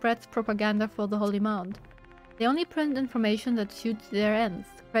just spreads propaganda for the Holy Mount. They only print information that suits their ends,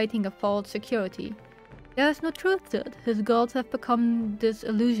 creating a false security. There is no truth to it. His goals have become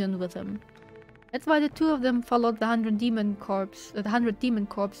disillusioned with him. That's why the two of them followed the 100 Demon Corps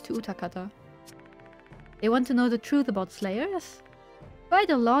to Utakata. They want to know the truth about Slayers? Quite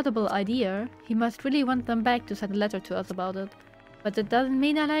a laudable idea. He must really want them back to send a letter to us about it. But that doesn't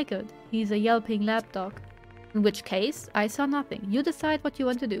mean I like it. He's a yelping lapdog. In which case, I saw nothing. You decide what you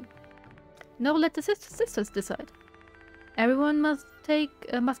want to do. No, let the sisters decide. Everyone must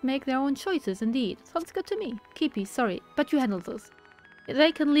make their own choices, indeed. Sounds good to me. Kipi, sorry, but you handle this.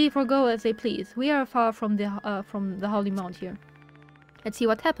 They can leave or go as they please. We are far from the Holy Mount here. Let's see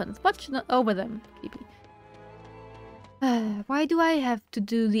what happens. Watch over them, Kipi. Why do I have to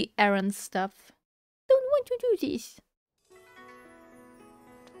do the errand stuff? Don't want to do this.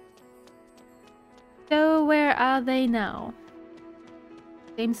 So where are they now?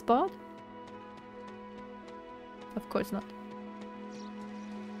 Same spot? Of course not.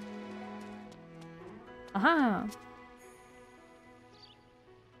 Aha!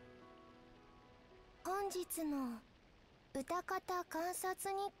 本日の歌方観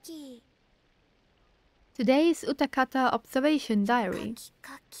察日記 Today's Utakata observation diary. 書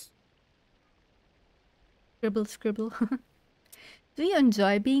き Scribble, scribble. Do you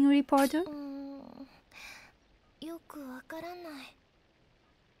enjoy being a reporter? よくわからない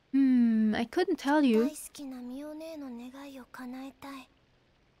I couldn't tell you. 大好きなミオ姉の願いを叶えたい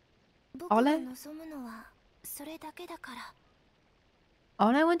僕が望むのはそれだけだから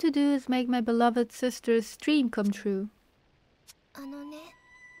All I want to do is make my beloved sister's dream come true. あのね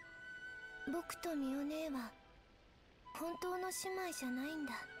僕とミオ姉は本当の姉妹じゃないん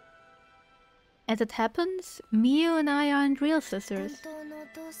だ As it happens, Mio and I aren't real 本 sisters. 当のお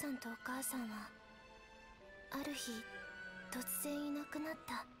父さんとお母さんはある日突然いなくなっ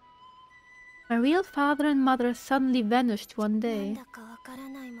た My real father and mother suddenly vanished one なん day. だかわから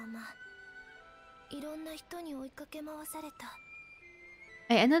ないままいろんな人に追いかけ回された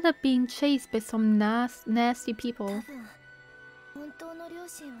I ended up being chased by some nasty 多 people. 分本当の両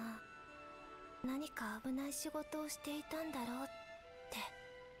親は何か危ない仕事をしていたんだろうって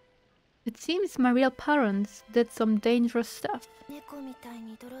It seems my real parents did some dangerous stuff. 猫みたい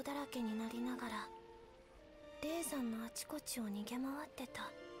に泥だらけになりながら霊山のあちこちを逃げ回ってた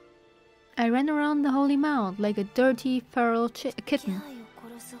I ran around the holy mount like a dirty, feral 気 kitten. 配を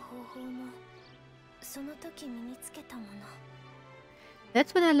殺す方法もその時身につけたもの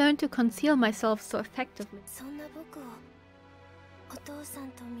That's when I learned to conceal myself so effectively. そんな僕をお父さん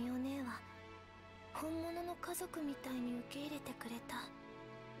とミオ姉は本物の家族みたいに受け入れてくれた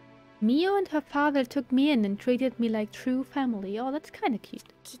Mio and her father took me in and treated me like true family. Oh, that's kind of cute.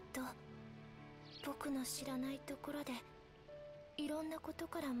 きっと僕の知らないところでいろんなこと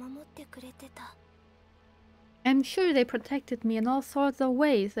から守ってくれてた I'm sure they protected me in all sorts of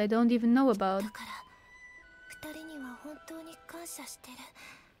ways I don't even know about. だから二人には本当に感謝してる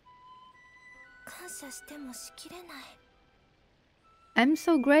感謝してもしきれない I'm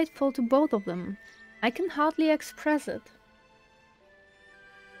so grateful to both of them. I can hardly express it.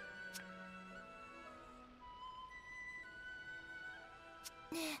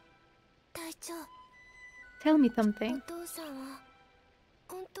 ねえ隊長 Tell me お something. 父さんは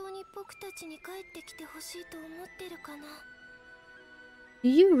本当に僕たちに帰ってきてほしいと思ってるかな Do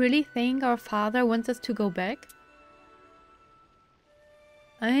you really think our father wants us to go back?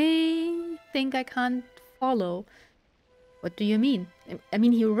 I think I can't follow. What do you mean? I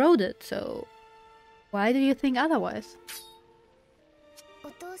mean, he wrote it, so why do you think otherwise? お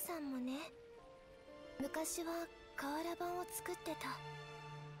父さんもね昔は瓦版を作ってた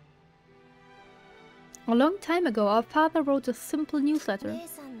A long time ago, our father wrote a simple newsletter. 姉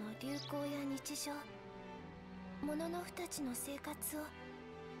さんの流行や日常物のふたちの生活を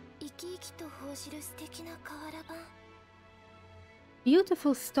生き生きと報じる素敵な瓦版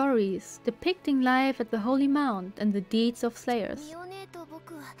Beautiful stories depicting life at the Holy Mount and the deeds of slayers. ミオ姉と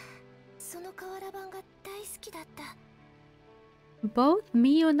僕はその瓦版が大好きだった Both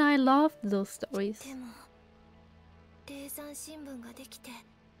Mio and I loved those stories. でも霊山新聞ができて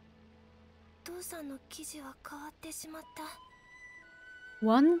父さんの記事は変わってしまった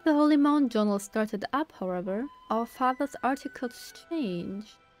Once the Holy Mount journal started up, however, our father's articles changed.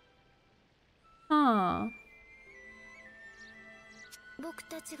 Huh. 僕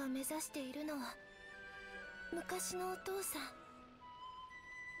たちが目指しているのは昔のお父さん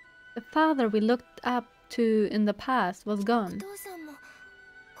The father we looked up to in the past was お gone. 父さんも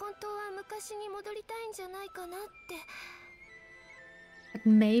本当は昔に戻りたいんじゃないかなって But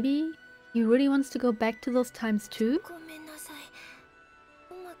maybe he really wants to go back to those times too? ごめんなさい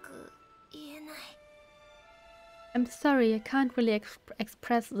うまく言えない I'm sorry, I can't really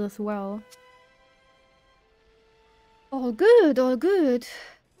express this well. All good, all good.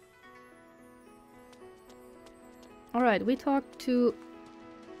 Alright, we talked to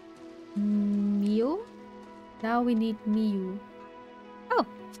Mio. Now we need Miu. Oh!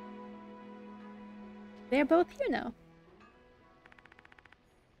 They're both here now.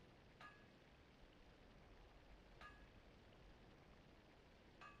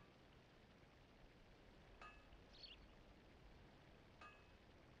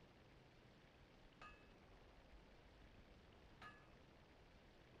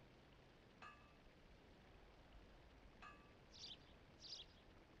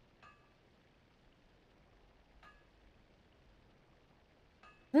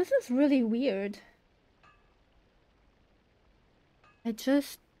 This is really weird. I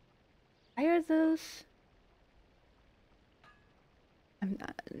just Why are those? I'm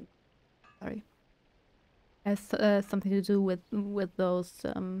sorry. Has something to do with those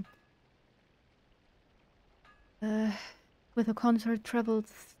with the concert travel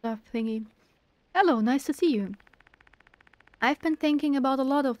stuff thingy. Hello, nice to see you. I've been thinking about a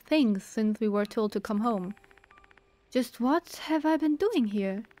lot of things since we were told to come home. Just what have I been doing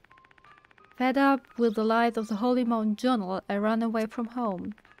here? Fed up with the lies of the Holy Mountain Journal, I ran away from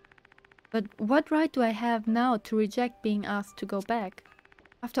home. But what right do I have now to reject being asked to go back?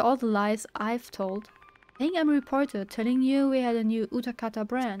 After all the lies I've told, saying I'm a reporter, telling you we had a new Utakata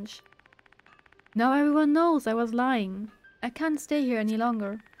branch. Now everyone knows I was lying. I can't stay here any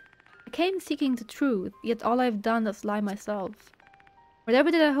longer. I came seeking the truth, yet all I've done is lie myself.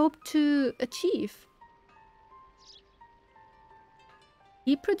 Whatever did I hope to achieve?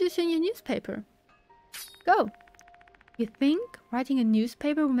 Keep producing your newspaper. Go. You think writing a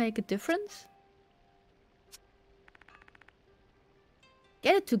newspaper will make a difference?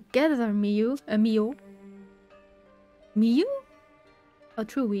 Get it together, Miyu. Miyu? Miyu? Oh,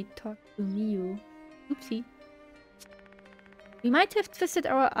 true, we talked to Miyu. Oopsie. We might have twisted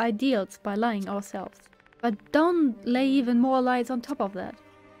our ideals by lying ourselves. But don't lay even more lies on top of that.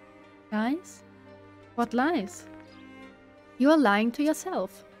 Lies? What lies? You're lying to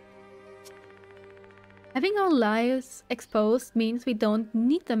yourself. Having our lies exposed means we don't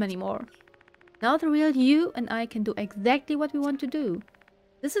need them anymore. Now the real you and I can do exactly what we want to do.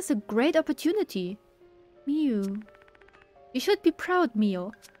 This is a great opportunity. Miyu. You should be proud,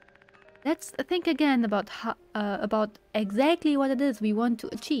 Mio. Let's think again about exactly what it is we want to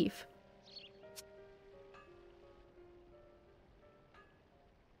achieve.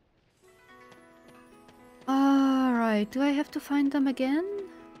 Alright, do I have to find them again?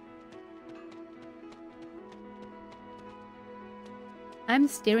 I'm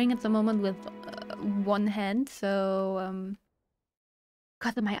staring at the moment with one hand, so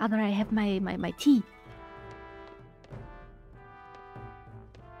because in my other I have my tea.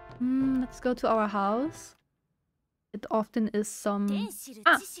 Let's go to our house. It often is some...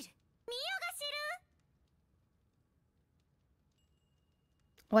 Ah!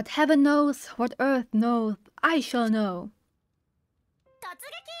 What heaven knows, what earth knows, I shall know.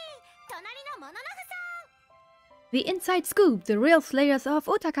 The inside scoop, the real slayers of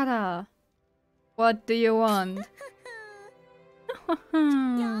Utakata. What do you want?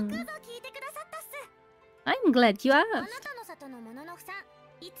 I'm glad you asked.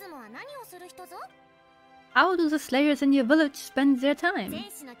 How do the slayers in your village spend their time?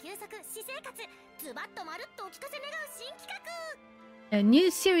 A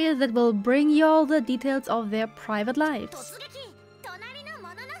new series that will bring you all the details of their private lives.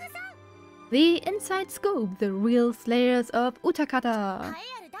 The inside scoop, the real slayers of Utakata.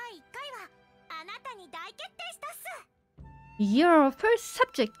 You're our first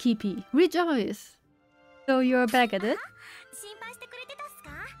subject, Kipi. Rejoice. So you're back at it?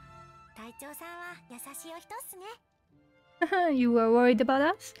 You were worried about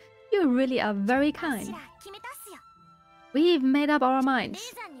us? You really are very kind. We've made up our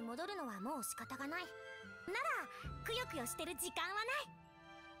minds.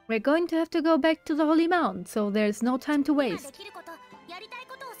 We're going to have to go back to the Holy Mound, so there's no time to waste.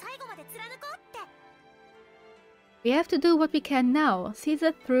 We have to do what we can now, see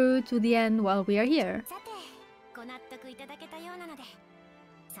it through to the end while we are here.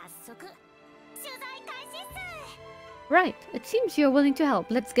 Right, it seems you're willing to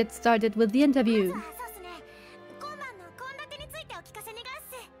help. Let's get started with the interview.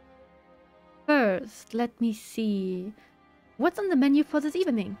 First, let me see. What's on the menu for this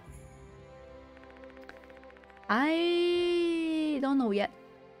evening? I don't know yet.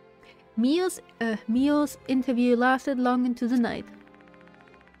 Mio's interview lasted long into the night.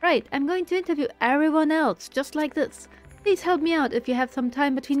 Right, I'm going to interview everyone else, just like this. Please help me out if you have some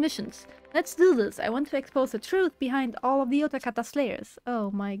time between missions. Let's do this. I want to expose the truth behind all of the Utakata slayers.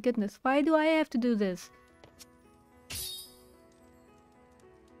 Oh my goodness, why do I have to do this?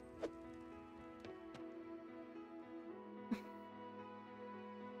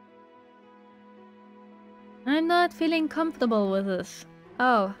 I'm not feeling comfortable with this.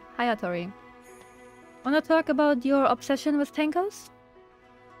 Oh, hi Hattori. Wanna talk about your obsession with Tenkos?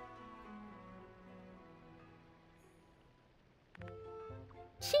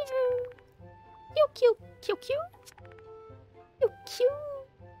 Cute, cute, cute, cute,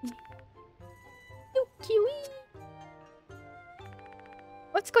 cute, cute.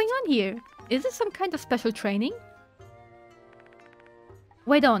 What's going on here? Is this some kind of special training?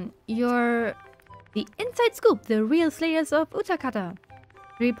 Wait on, you're the inside scoop, the real slayers of Utakata.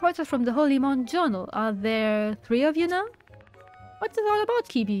 Reporters from the Holy Mount Journal. Are there 3 of you now? What's it all about,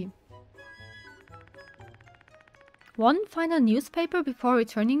 Kibi? One final newspaper before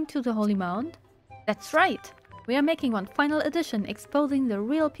returning to the Holy Mount? That's right! We are making one final edition exposing the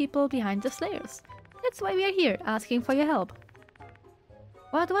real people behind the Slayers. That's why we are here, asking for your help.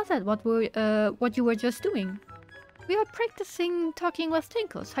 What was it? What you were just doing? We are practicing talking with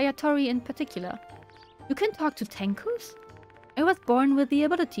Tenkus, Hayatori in particular. You can talk to Tenkus? I was born with the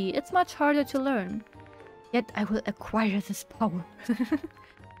ability. It's much harder to learn. Yet I will acquire this power.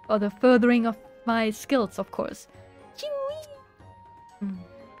 For the furthering of my skills, of course.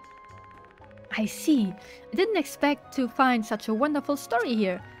 I see. I didn't expect to find such a wonderful story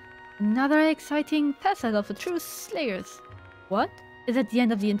here. Another exciting facet of the true Slayers. What? Is that the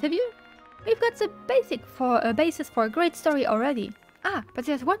end of the interview? We've got the basis for a great story already. Ah, but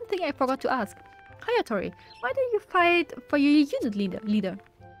there's one thing I forgot to ask. Hayatori, why did you fight for your unit leader?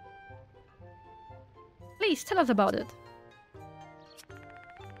 Please tell us about it.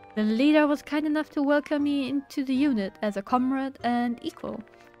 The leader was kind enough to welcome me into the unit as a comrade and equal.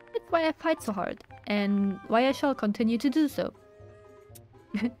 That's why I fight so hard, and why I shall continue to do so.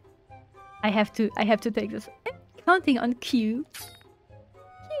 I have to take this. I'm counting on Q.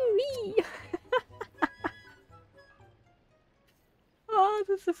 Kiwi. Oh,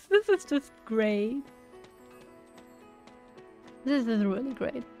 this is just great. This is really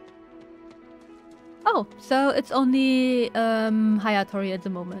great. Oh, so it's only Hayatori at the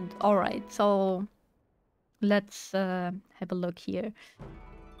moment. Alright, so let's have a look here.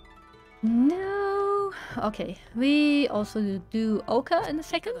 No. Okay, we also do Oka in a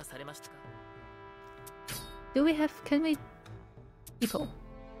second. Do we have... can we... people?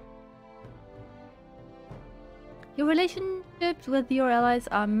 Your relationships with your allies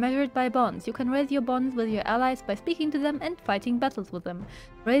are measured by bonds. You can raise your bonds with your allies by speaking to them and fighting battles with them.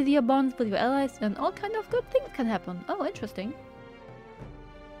 Raise your bonds with your allies and all kind of good things can happen. Oh, interesting.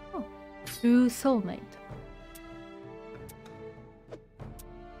 Oh. True soulmate.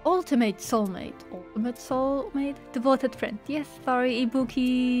 Ultimate soulmate. Ultimate soulmate? Devoted friend. Yes, sorry,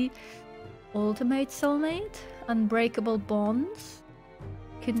 Ibuki. Ultimate soulmate. Unbreakable bonds.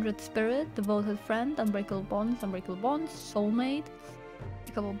 Kindred spirit. Devoted friend. Unbreakable bonds. Unbreakable bonds. Soulmate.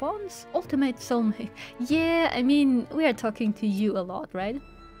 Unbreakable bonds. Ultimate soulmate. Yeah, I mean, we are talking to you a lot, right?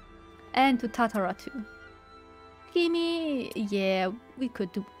 And to Tatara too. Kimi. Yeah, we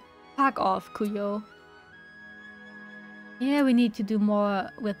could do... Fuck off, Kuyo. Yeah, we need to do more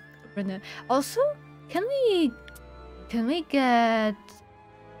with Renu. Also, can we get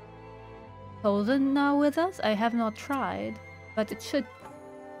Chosen now with us? I have not tried, but it should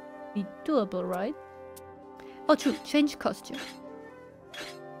be doable, right? Oh, true. Change costume.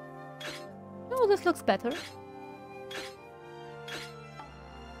 No, this looks better.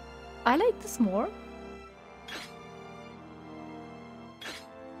 I like this more.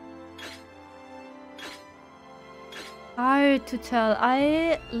 Hard to tell.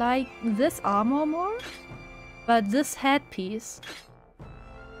 I like this armor more, but this headpiece.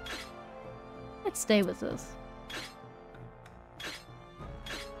 Let's stay with this.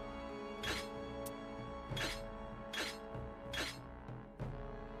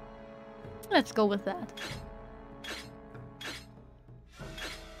 Let's go with that.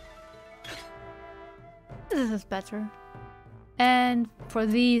 This is better. And for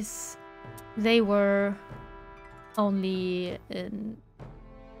these, they were only in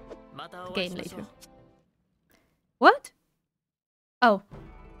the game later. What? Oh.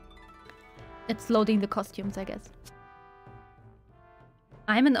 It's loading the costumes, I guess.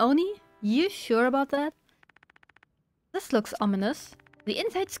 I'm an Oni? You sure about that? This looks ominous. The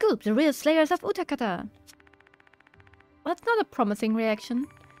inside scoop, the real slayers of Utakata. That's not a promising reaction.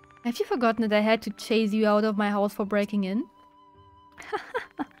 Have you forgotten that I had to chase you out of my house for breaking in?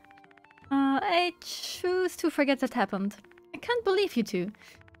 I choose to forget that happened. I can't believe you two.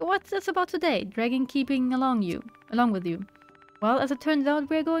 What's this about today? Dragon keeping along with you. Well, as it turns out,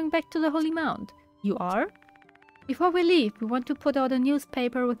 we're going back to the Holy Mount. You are? Before we leave, we want to put out a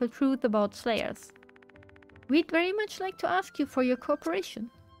newspaper with the truth about Slayers. We'd very much like to ask you for your cooperation.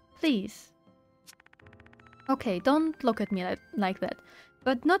 Please. Okay, don't look at me like that.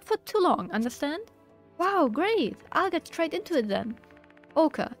 But not for too long, understand? Wow, great! I'll get straight into it then.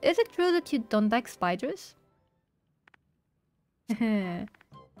 Oka, is it true that you don't like spiders?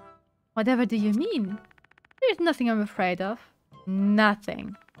 Whatever do you mean? There's nothing I'm afraid of.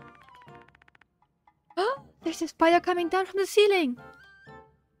 Nothing. There's a spider coming down from the ceiling!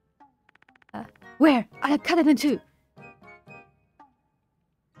 Where? I'll cut it in two!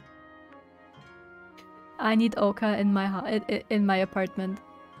 I need Oka in my apartment.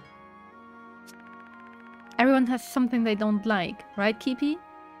 Everyone has something they don't like, right, Kipi?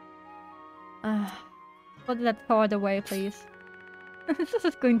 Put that thought away, please. This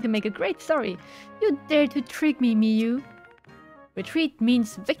is going to make a great story. You dare to trick me, Miyu. Retreat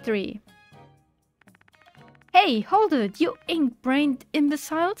means victory. Hey, hold it, you ink-brained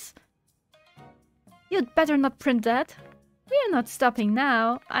imbeciles! You'd better not print that. We're not stopping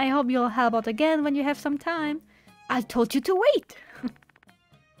now. I hope you'll help out again when you have some time. I told you to wait!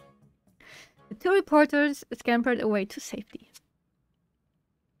 The two reporters scampered away to safety.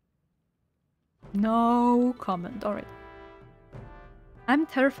 No comment, alright. I'm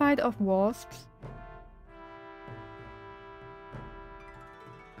terrified of wasps.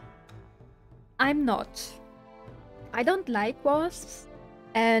 I'm not. I don't like wasps,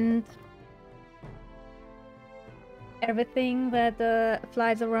 and everything that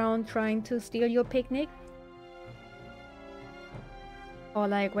flies around trying to steal your picnic. Or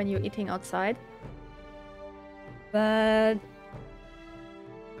like when you're eating outside. But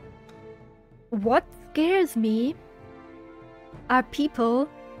what scares me are people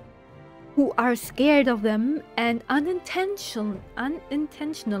who are scared of them and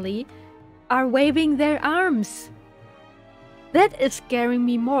unintentionally are waving their arms. That is scaring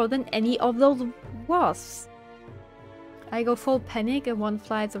me more than any of those wasps. I go full panic and one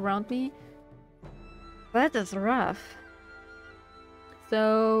flies around me. That is rough.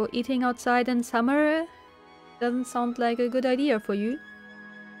 So eating outside in summer doesn't sound like a good idea for you.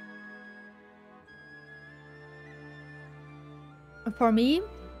 For me,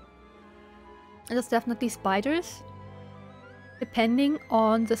 it is definitely spiders, depending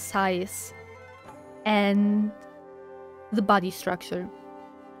on the size and the body structure.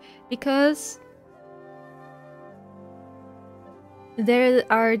 Because there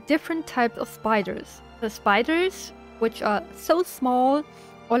are different types of spiders. The spiders which are so small,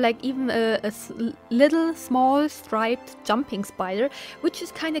 or like even a little small striped jumping spider, which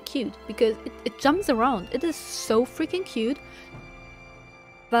is kind of cute because it jumps around. It is so freaking cute.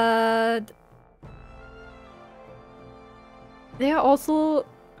 But there are also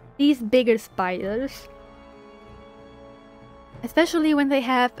these bigger spiders, especially when they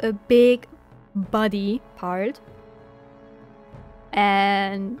have a big body part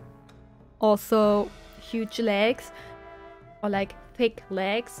and also huge legs, or like thick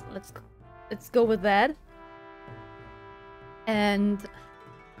legs. Let's go with that. And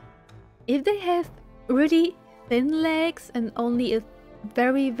if they have really thin legs and only a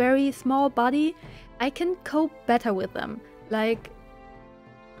very, very small body, I can cope better with them. Like,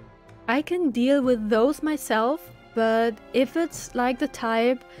 I can deal with those myself, but if it's like the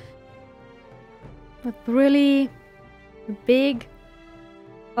type with really big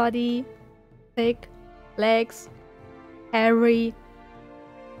body, thick legs, hairy,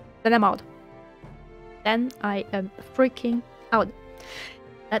 then I'm out. Then I am freaking out.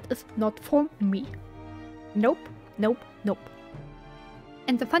 That is not for me. Nope, nope, nope.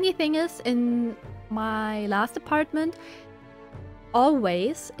 And the funny thing is, in my last apartment,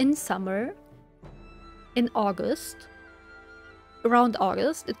 always in summer, in August, around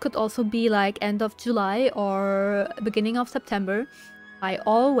August, it could also be like end of July or beginning of September, I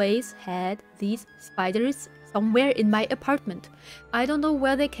always had these spiders somewhere in my apartment. I don't know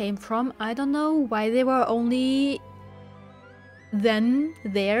where they came from. I don't know why they were only then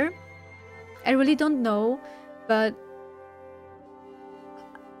there. I really don't know, but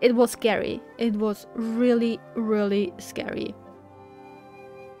it was scary. It was really, really scary.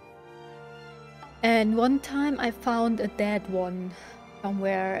 And one time I found a dead one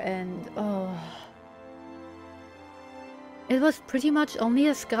somewhere, and oh, it was pretty much only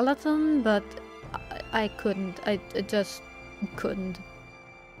a skeleton, but I couldn't. I just couldn't.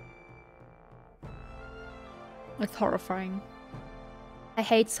 It's horrifying. I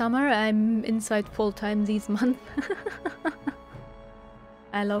hate summer. I'm inside full time these months.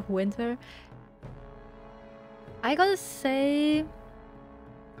 I love winter. I gotta say,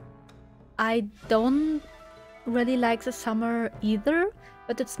 I don't really like the summer either,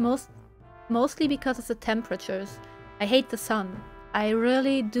 but it's mostly because of the temperatures. I hate the sun. I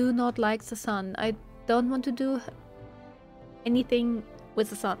really do not like the sun. I don't want to do anything with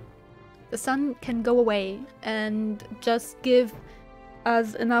the sun. The sun can go away and just give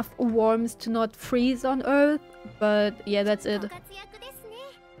us enough warmth to not freeze on Earth, but yeah, that's it.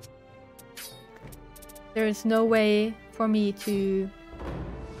 There is no way for me to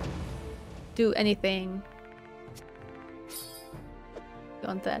do anything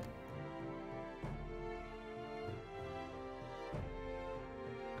beyond that.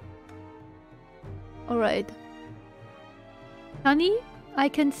 Alright. Honey, I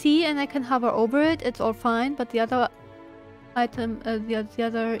can see and I can hover over it, it's all fine, but the other item, the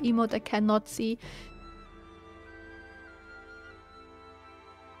other emote I cannot see.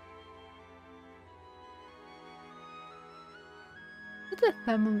 Is it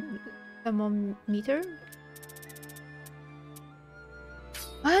a thermometer?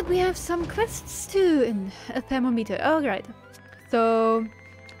 But we have some quests too in a thermometer. Oh, right. So,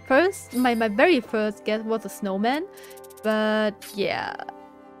 first, my very first guess was a snowman. But yeah,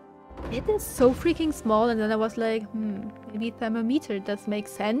 it is so freaking small. And then I was like, maybe thermometer does make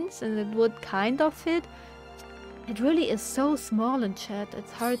sense and it would kind of fit. It really is so small in chat.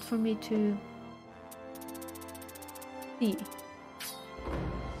 It's hard for me to see.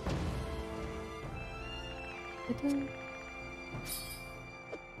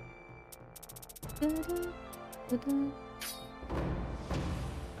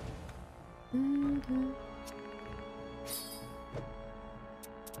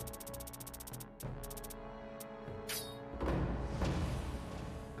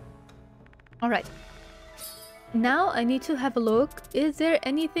 Alright. Now I need to have a look. Is there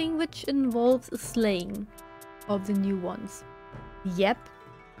anything which involves slaying of the new ones? Yep.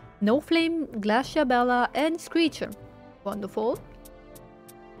 No Flame, Glacier Bella, and Screecher. Wonderful.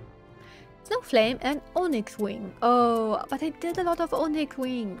 Snow Flame and Onyx Wing. Oh, but I did a lot of Onyx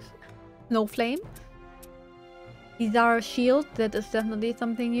Wings. Snow Flame. Bizarre Shield, that is definitely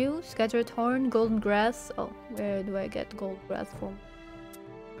something new. Scattered Horn, Golden Grass. Oh, where do I get Golden Grass from?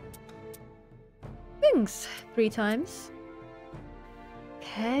 Wings, 3 times.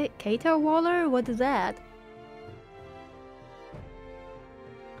 Caterwaller? What is that?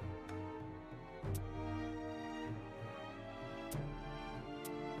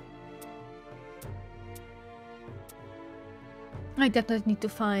 I definitely need to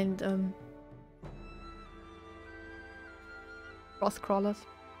find frost crawlers.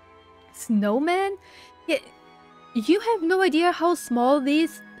 Snowman? Yeah, you have no idea how small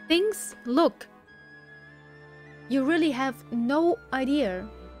these things look. You really have no idea.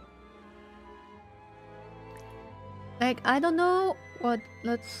 Like, I don't know what.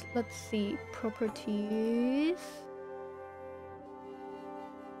 Let's see. Properties.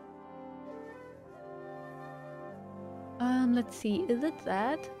 Let's see. Is it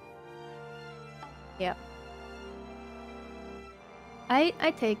that? Yeah. I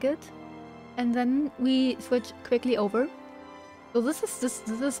take it, and then we switch quickly over. So this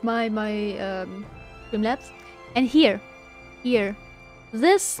is my Streamlabs, and here,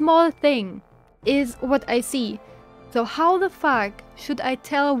 this small thing is what I see. So how the fuck should I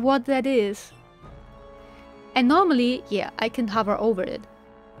tell what that is? And normally, yeah, I can hover over it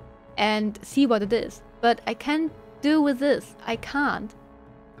and see what it is, but I can't do with this. I can't.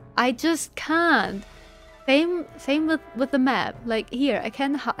 I just can't. Same with the map. Like here, I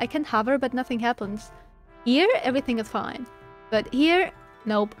can hover, but nothing happens. Here, everything is fine, but here,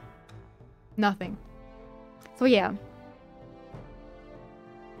 nope, nothing. So yeah,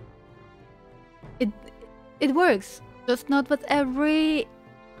 it works, just not with every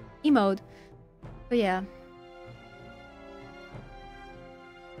emote. So yeah,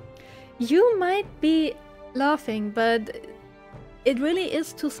 you might be laughing, but it really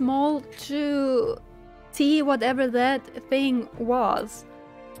is too small to see whatever that thing was.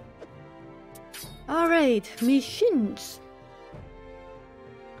 Alright, machines.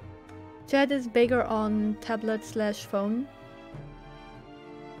 Chat is bigger on tablet/phone.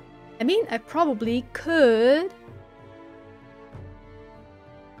 I mean, I probably could.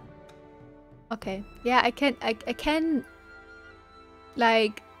 Okay, yeah, I can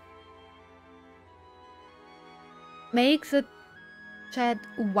like make the chat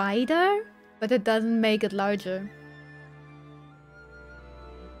wider, but it doesn't make it larger.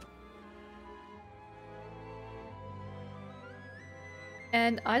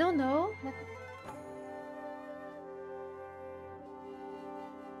 And I don't know.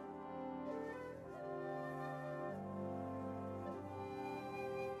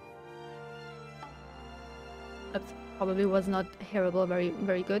 That probably was not hearable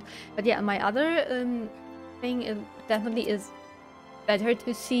very good. But yeah, my other thing is definitely is better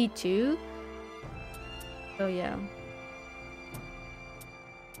to see too. So yeah.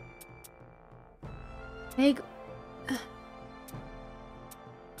 Make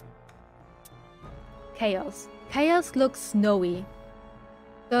Chaos. Chaos looks snowy.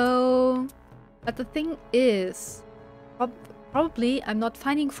 So, but the thing is, probably I'm not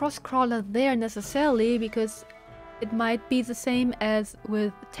finding Frostcrawler there necessarily because it might be the same as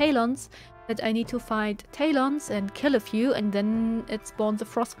with Talons, that I need to find Talons and kill a few and then it spawns a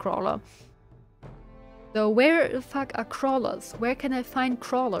Frostcrawler. So where the fuck are crawlers? Where can I find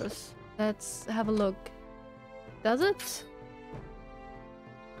crawlers? Let's have a look. Does it?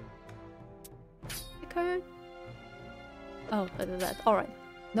 Okay. Oh, that. Alright.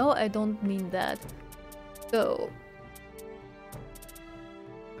 No, I don't mean that. So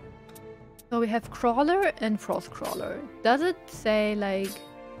we have crawler and frost crawler. Does it say like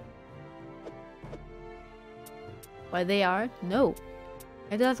where they are? No,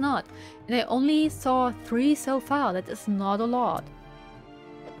 it does not. And I only saw 3 so far. That is not a lot.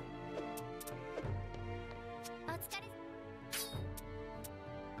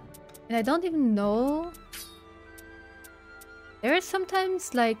 And I don't even know. There are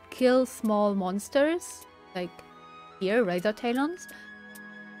sometimes like kill small monsters, like here, razor talons,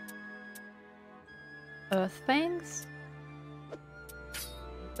 earth fangs.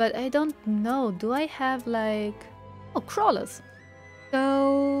 But I don't know. Do I have like crawlers?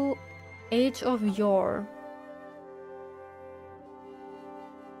 So Age of Yore.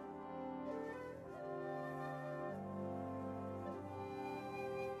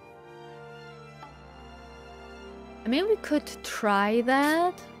 I mean, we could try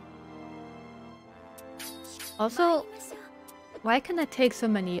that. Also, why can I take so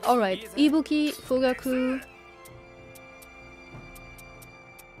many? Alright, Ibuki, Fugaku,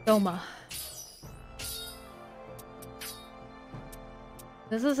 Doma.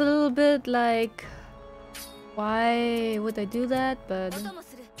 This is a little bit like, why would I do that? But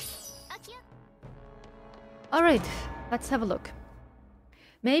alright, let's have a look.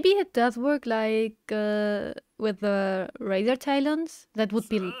 Maybe it does work like with the razor talons. That would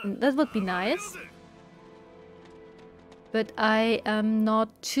be nice. But I am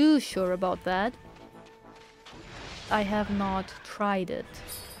not too sure about that. I have not tried it.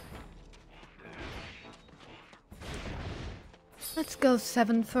 Let's go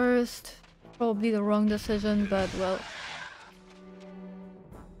 7 first. Probably the wrong decision, but well.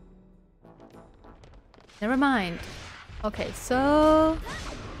 Never mind. Okay, so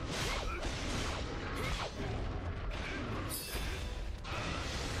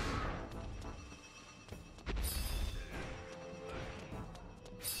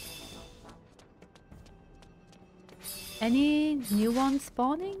any new ones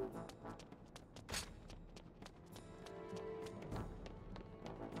spawning?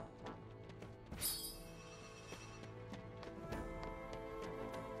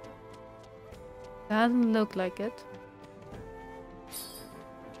 Doesn't look like it.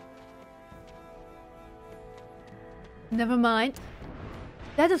 Never mind.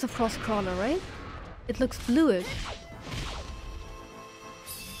 That is a frost crawler, right? It looks bluish.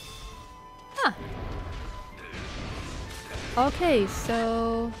 Huh. Okay,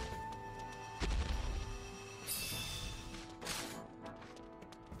 so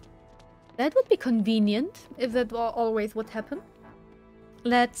that would be convenient if that always would happen.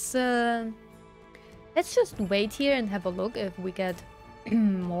 Let's just wait here and have a look if we get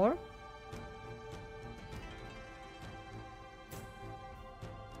more.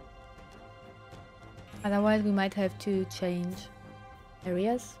 Otherwise, we might have to change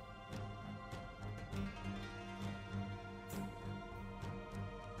areas.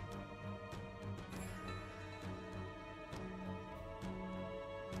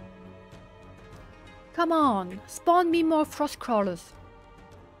 Come on, spawn me more frost crawlers.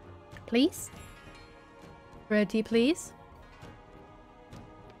 Please? Pretty please?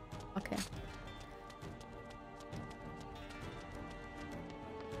 Okay.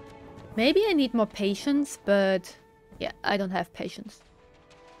 Maybe I need more patience, but yeah, I don't have patience.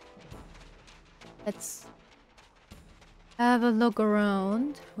 Let's have a look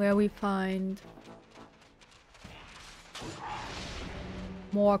around where we find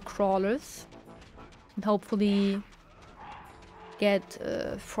more crawlers. And hopefully get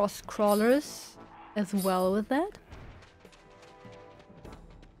frost crawlers as well with that.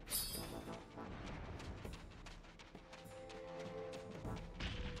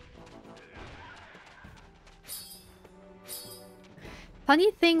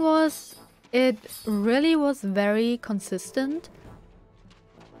 Funny thing was, it really was very consistent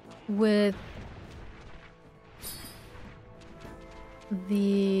with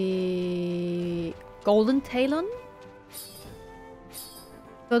the golden talon.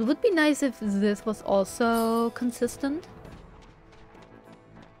 So it would be nice if this was also consistent.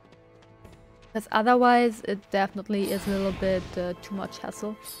 Because otherwise it definitely is a little bit too much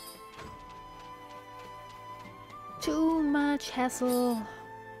hassle. Too much hassle.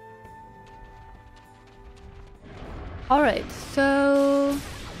 Alright, so...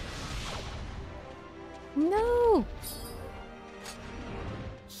 No!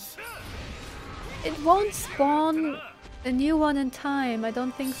 It won't spawn a new one in time. I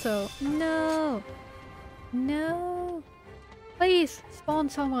don't think so. No. No. Please, spawn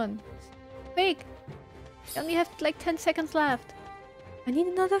someone. Quick. You only have like 10 seconds left. I need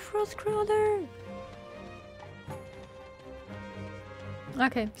another frost crawler.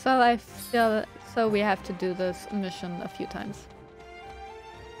 Okay, so we have to do this mission a few times.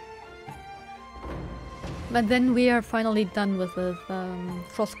 But then we are finally done with the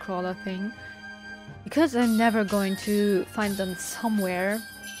frost crawler thing. Because I'm never going to find them somewhere.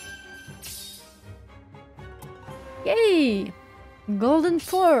 Yay! Golden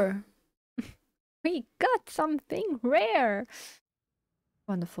 4! We got something rare!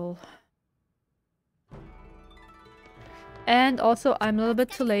 Wonderful. And also, I'm a little bit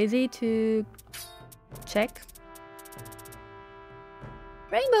too lazy to check.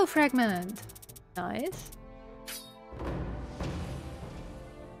 Rainbow fragment! Nice.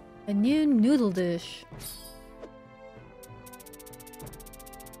 A new noodle dish.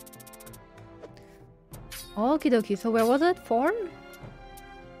 Okie dokie, so where was it? 4?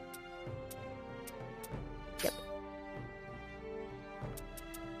 Yep.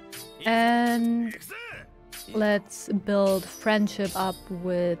 And let's build friendship up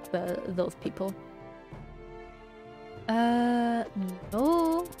with those people.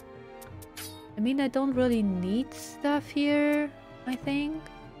 No. I mean, I don't really need stuff here, I think.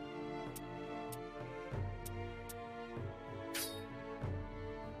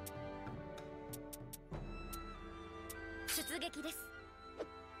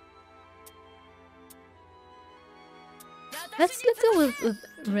 Let's go with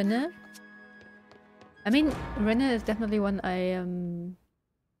Rinne. I mean, Rinne is definitely one I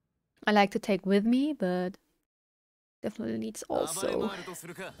like to take with me, but definitely needs also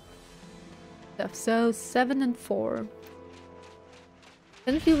stuff. So 7 and 4.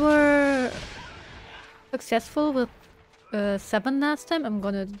 Since we were successful with 7 last time, I'm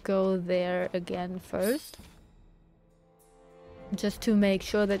gonna go there again first. Just to make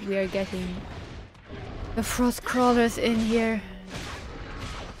sure that we are getting the frost crawlers in here.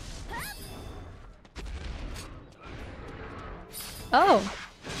 Oh!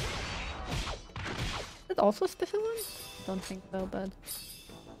 Is it also a special one? Don't think so, but...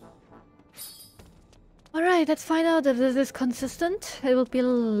 Alright, let's find out if this is consistent. It would be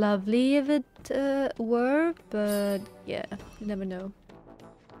lovely if it were, but yeah, you never know.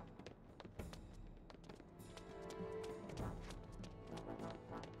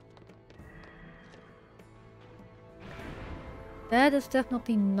 That is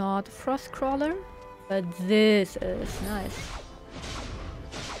definitely not frost crawler, but this is nice.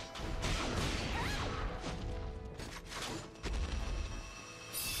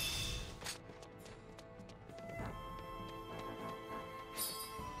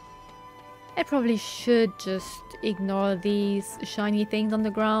 I probably should just ignore these shiny things on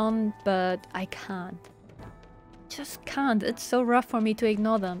the ground, but I can't. Just can't. It's so rough for me to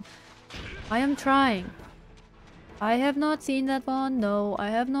ignore them. I am trying. I have not seen that one. No, I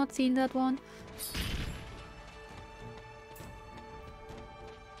have not seen that one.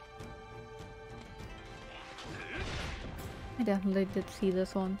 I definitely did see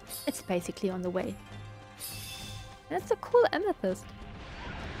this one. It's basically on the way. And it's a cool amethyst.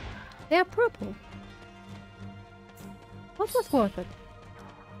 They are purple. What was worth it?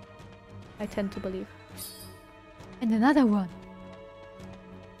 I tend to believe. And another one.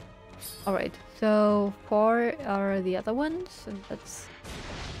 Alright, so 4 are the other ones, and that's...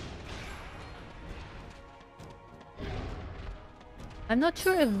 I'm not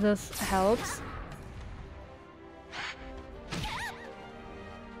sure if this helps.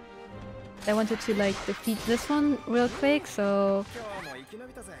 I wanted to like defeat this one real quick, so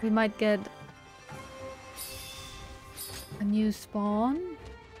we might get a new spawn.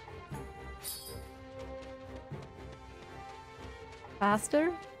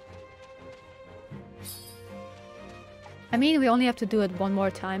 Faster. I mean, we only have to do it one more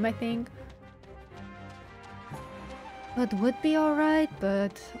time, I think. It would be alright,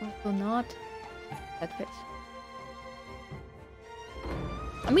 but also not. That fits.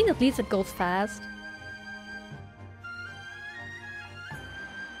 I mean, at least it goes fast.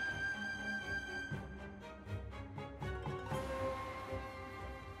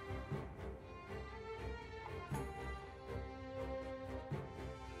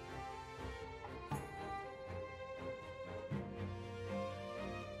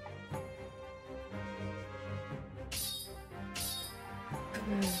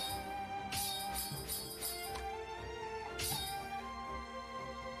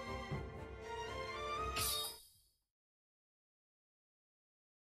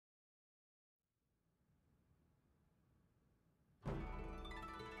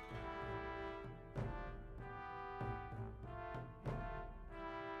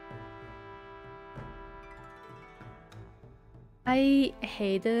 I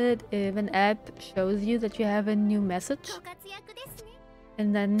hate it if an app shows you that you have a new message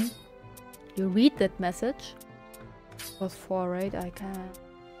and then you read that message. It was 4, right? I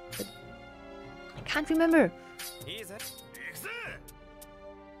can't remember.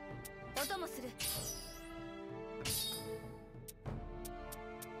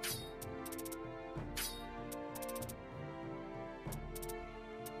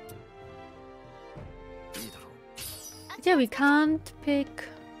 Yeah, we can't pick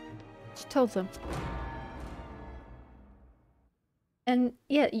Totem. And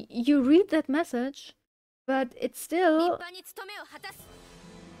yeah, you read that message, but it's still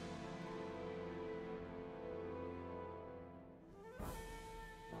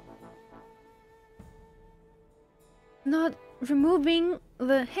not removing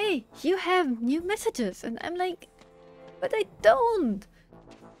the hey, you have new messages, and I'm like, but I don't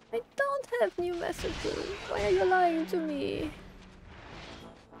have new messages. Why are you lying to me?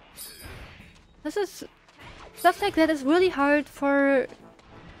 This is stuff like that is really hard for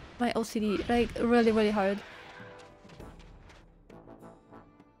my OCD, like really hard.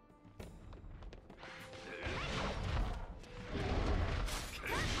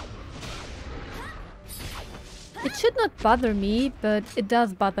 It should not bother me, but it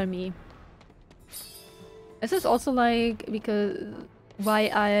does bother me. This is also like because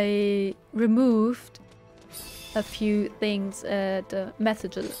why I removed a few things at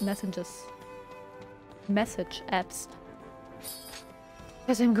message apps.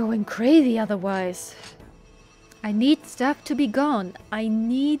 Because I'm going crazy otherwise. I need stuff to be gone. I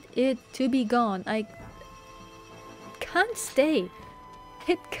need it to be gone. I can't stay.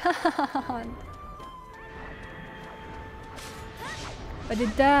 It can't. But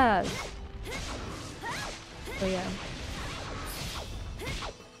it does. So yeah.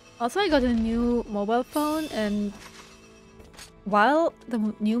 Also, I got a new mobile phone, and while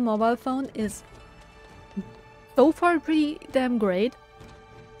the new mobile phone is so far pretty damn great,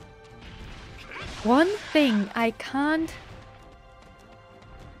 one thing I can't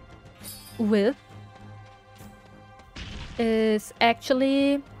with is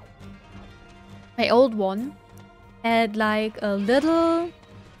actually my old one had like a little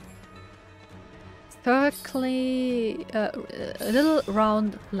circly, a little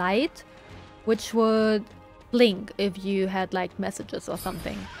round light which would blink if you had like messages or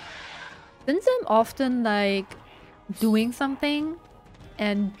something. Since I'm often like doing something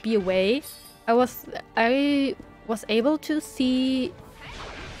and be away, I was able to see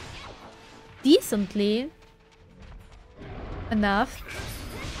decently enough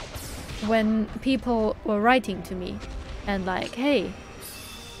when people were writing to me and like, hey,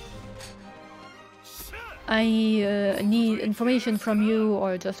 I need information from you,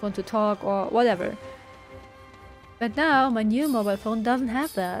 or just want to talk, or whatever. But now my new mobile phone doesn't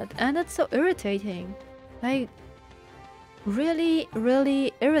have that, and it's so irritating. Like, really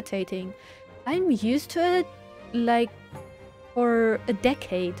irritating. I'm used to it like for a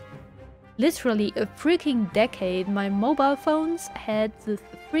decade. Literally a freaking decade. My mobile phones had this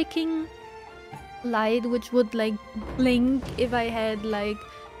freaking light which would like blink if I had like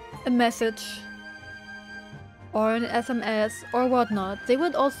a message or an SMS or whatnot. They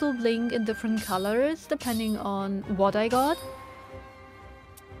would also blink in different colors depending on what I got.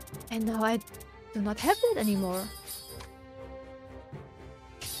 And now I do not have that anymore.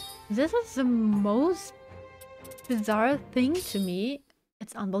 This is the most bizarre thing to me.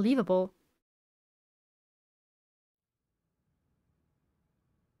 It's unbelievable.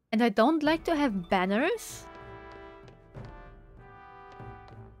 And I don't like to have banners.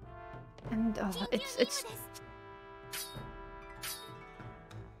 And it's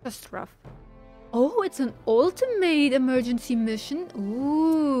just rough. Oh, it's an ultimate emergency mission.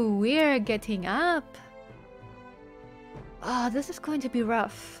 Ooh, we're getting up. Ah, this is going to be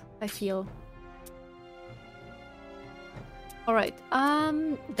rough, I feel. Alright,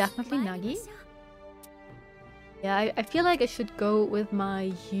 definitely Nagi. Yeah, I feel like I should go with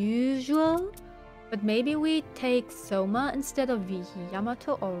my usual, but maybe we take Soma instead of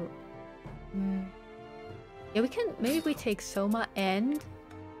Yamato, or... yeah, we can... maybe we take Soma and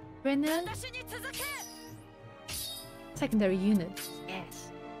Renan. Secondary unit,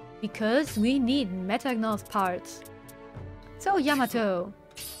 yes. Because we need Metagnol's parts. So, Yamato,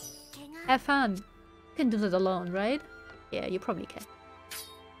 have fun. You can do that alone, right? Yeah, you probably can.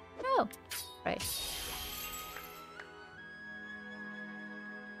 Oh, right.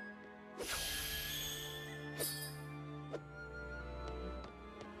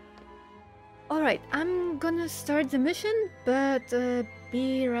 Alright, I'm gonna start the mission, but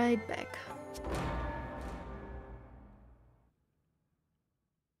be right back.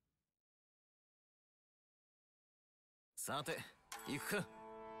 さて行くか。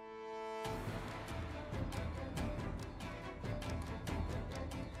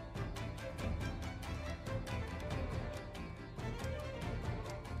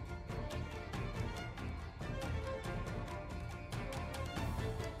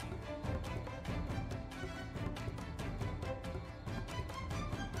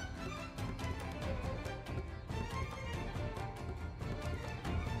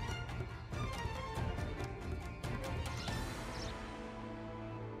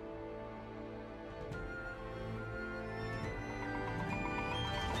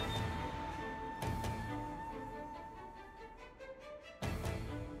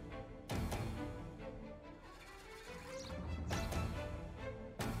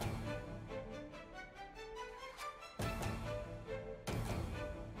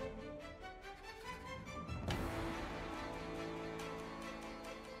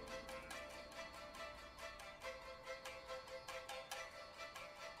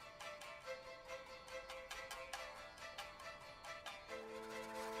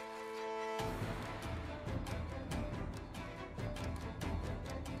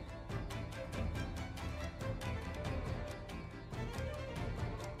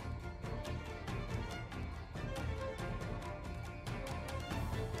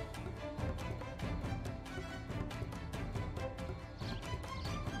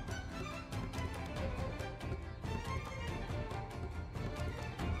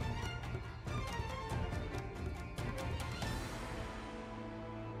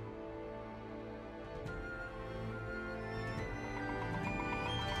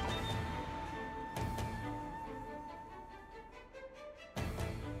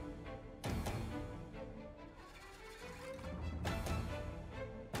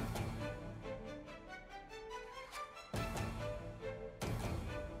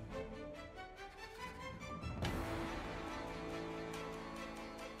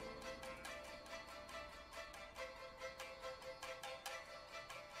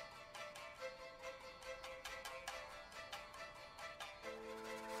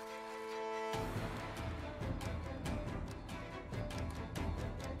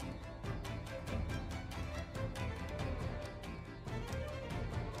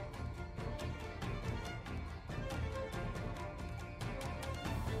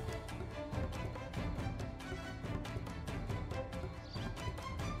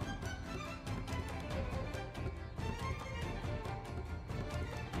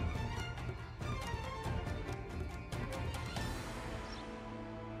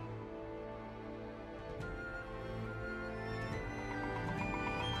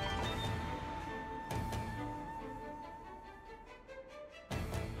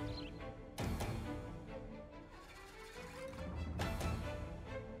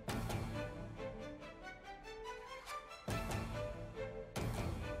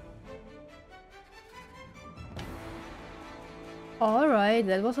Alright,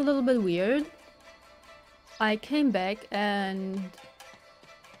 that was a little bit weird. I came back and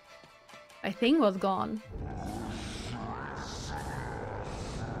my thing was gone.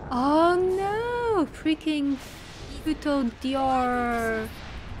 Oh no! Freaking Futo Dior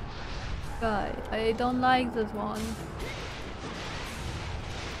guy. I don't like this one.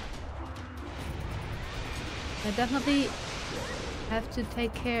 I definitely have to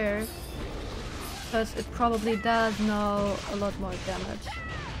take care, because it probably does know a lot more damage.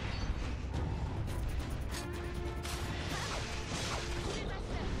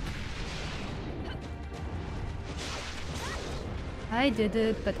 I did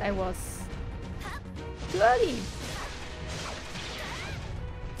it, but I was too early.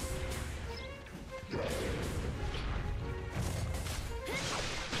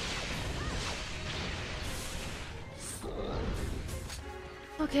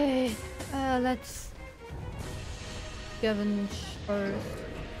 Okay, let's scavenge first.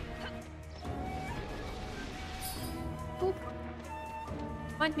 Oop.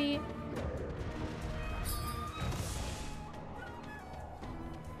 Find me.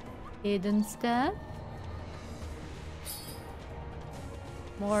 Hidden stuff.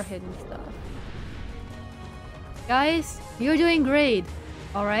 More hidden stuff. Guys, you're doing great.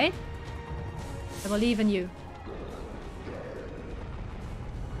 Alright? I believe in you.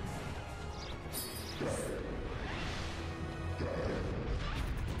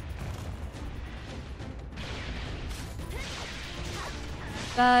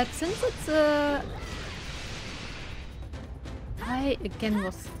 But since it's I again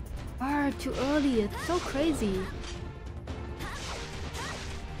was far too early, it's so crazy.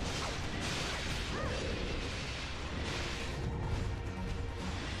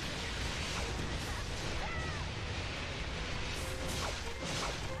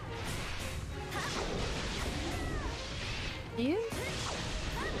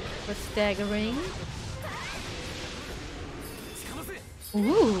 for staggering.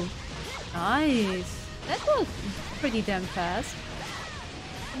 Ooh, nice. That was pretty damn fast.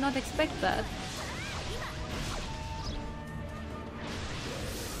 Did not expect that.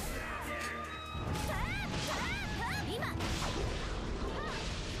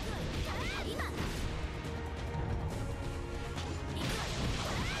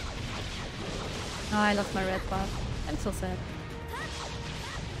 Oh, I lost my red buff. I'm so sad.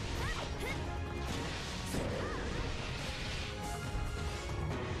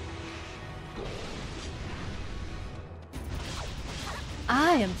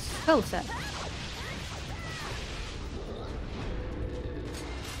 I am so sad.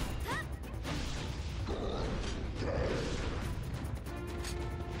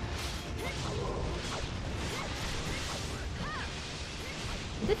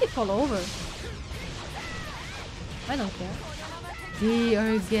 Did he fall over? I don't care. We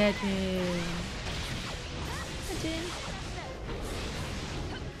are getting...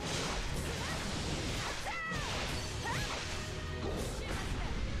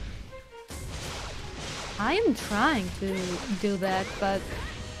 I am trying to do that, but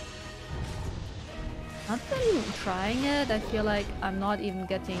not been trying it. I feel like I'm not even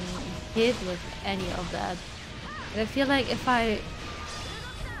getting hit with any of that. And I feel like if I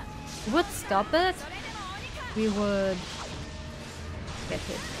would stop it, we would get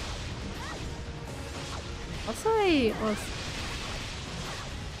hit. Also, I was...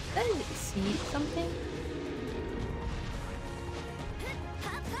 Did I see something?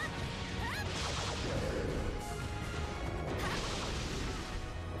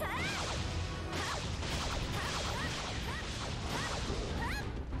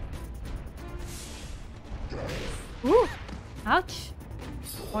 Ooh! Ouch!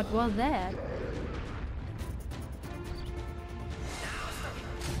 What was that?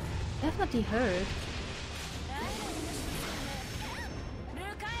 Definitely hurt.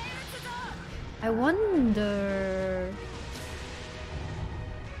 I wonder...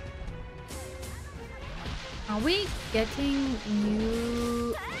 Are we getting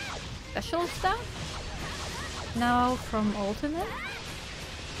new special stuff now from Ultimate?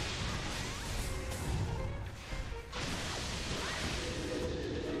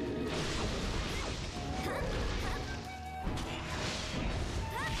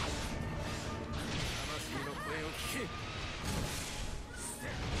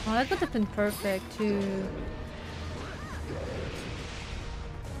 Oh, that would have been perfect to...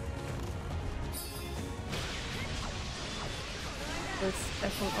 this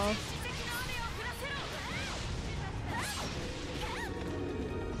special off.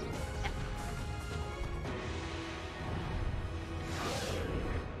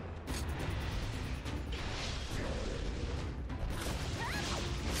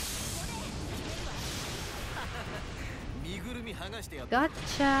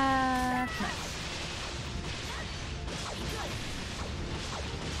 Gotcha! Nice.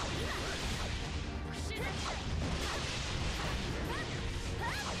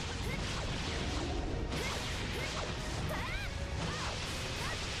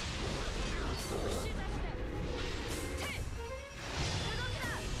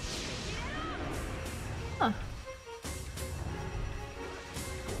 Huh.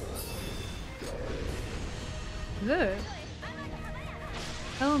 Good.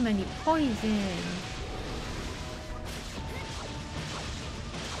 So many poison.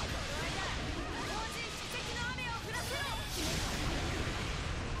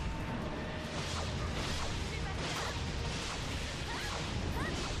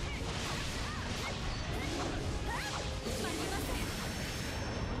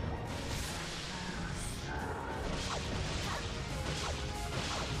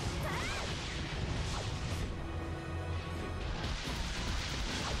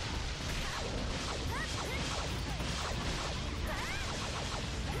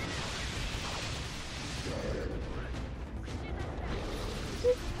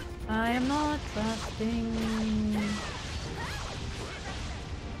 I am not trusting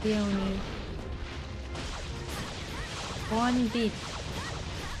the only one beat.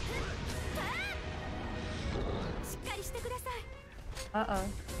 Uh-oh.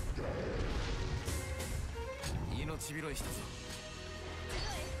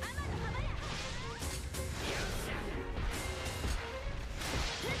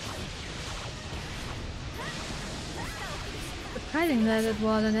 Surprising that it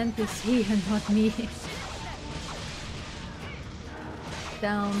was an NPC and not me.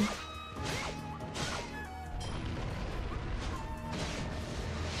 Down.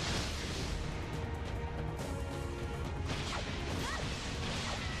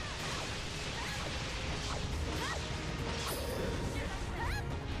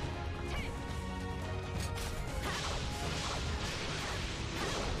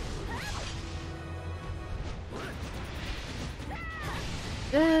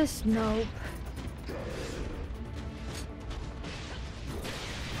 Yes, nope.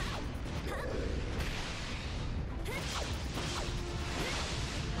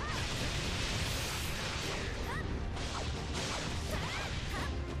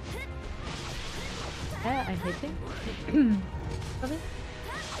 Yeah, I'm hitting. Probably.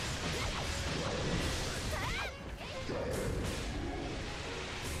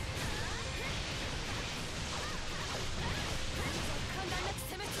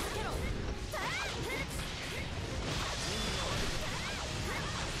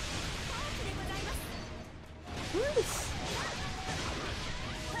 What?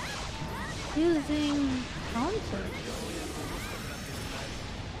 Using counter.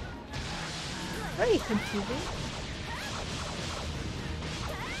 Very confusing.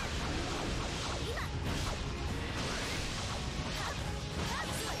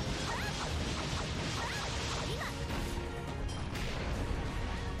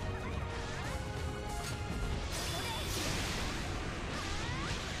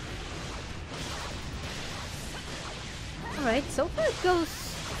 Alright, so far it goes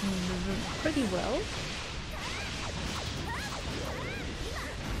pretty well.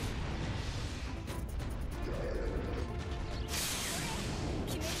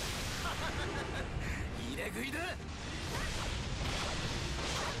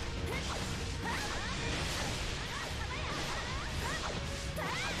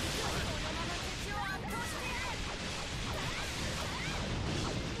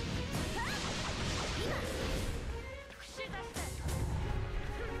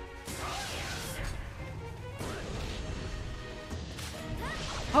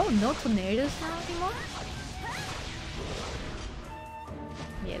 Oh, no tornadoes now anymore?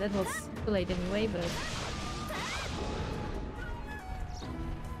 Yeah, that was too late anyway, but...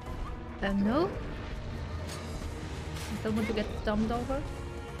 no? I don't want to get dumped over.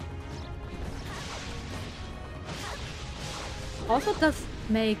 Also,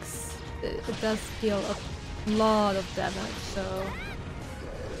 it does deal a lot of damage, so...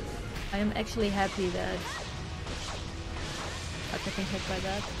 I am actually happy that I'm getting hit by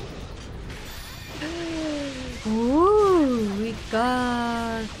that. Ooh, we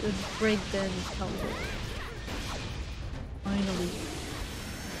got a breakdance counter. Finally.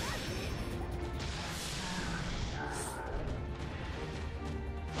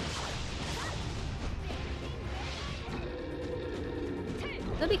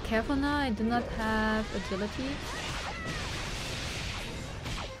 Gotta be careful now, I do not have agility.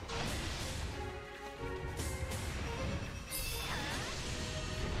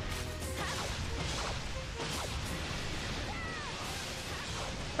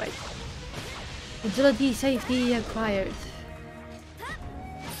 Right. Agility safety acquired.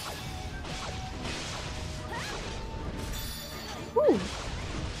 Woo!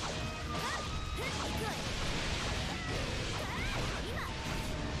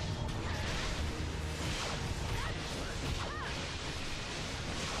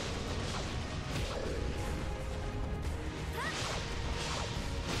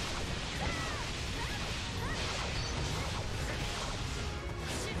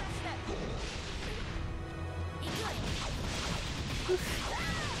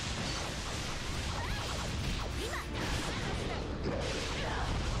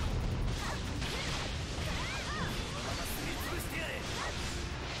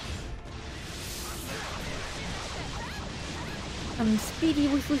 Speedy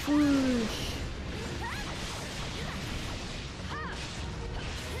whoosh whoosh whoosh.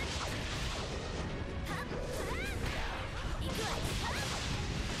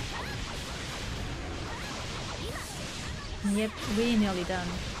 Yep, we're nearly done.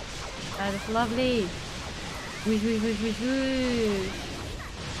 That is lovely. Whoosh whoosh whoosh whoosh whoosh.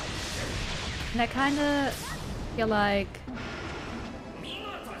 And I kinda feel like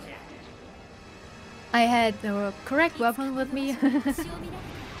I had the correct weapon with me.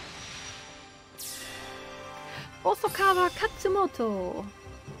 Osokawa Katsumoto!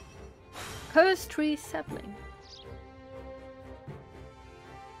 Curse Tree Sapling.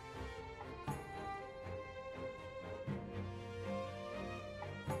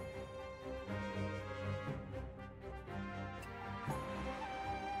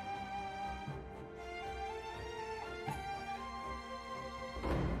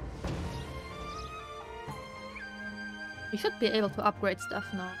 We should be able to upgrade stuff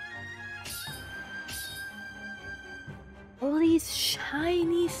now. All these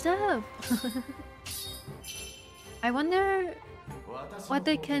shiny stuff! I wonder what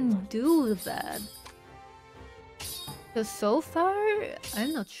they can do with that. Because so far,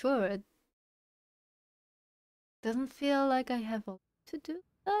 I'm not sure. It doesn't feel like I have a lot to do.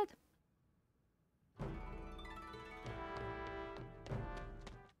 But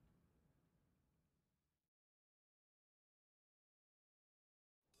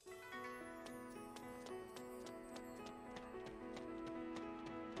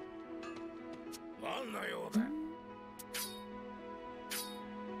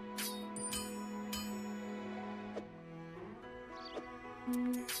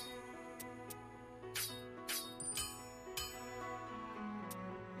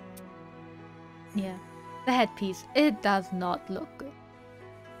yeah, the headpiece, it does not look good.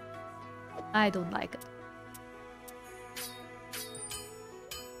 I don't like it.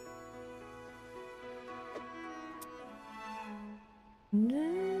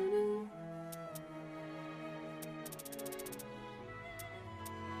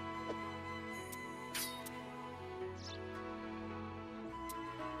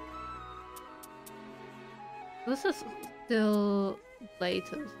 This is still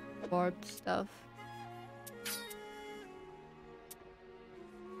latest warp stuff.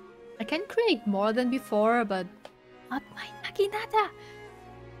 I can create more than before, but not my Naginata!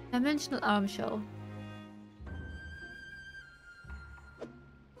 Dimensional arm shell.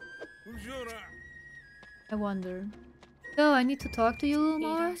 I wonder. So I need to talk to you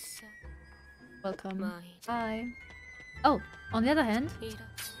more? Welcome. Bye. Oh, on the other hand...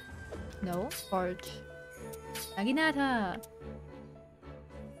 No, Forge. Naginata!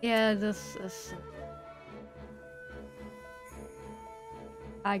 Yeah, this is...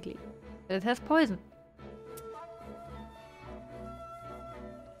 ugly. But it has poison.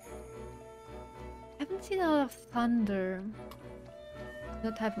 I haven't seen a lot of thunder.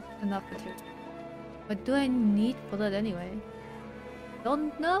 Not have enough material. What do I need for that anyway?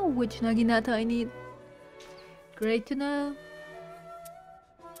 Don't know which Naginata I need. Great to know.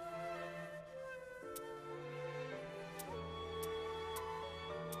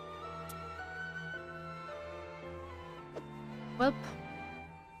 Welp.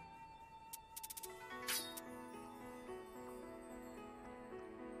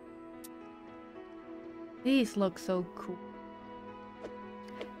 These look so cool.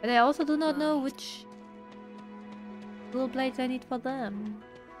 But I also do not know which dual blades I need for them.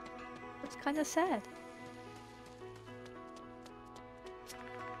 That's kind of sad.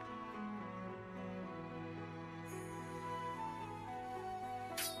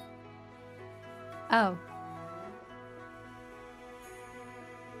 Oh.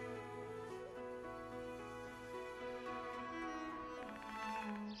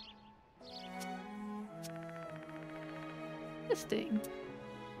 Interesting.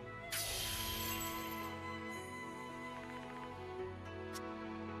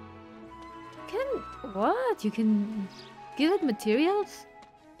 What? You can give it materials?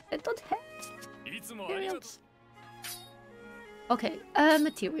 I don't have materials. Okay,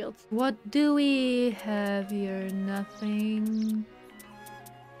 materials. What do we have here? Nothing.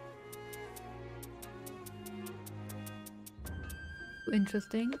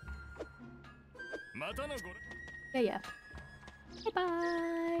 Interesting. Yeah.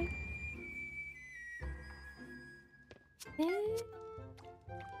 Bye-bye.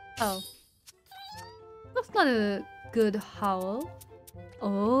 Oh. That's not a good howl.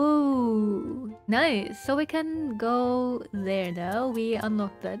 Oh, nice. So we can go there now. We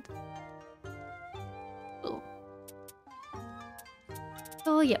unlocked that. Oh.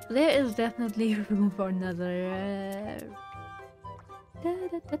 So yeah, there is definitely room for another...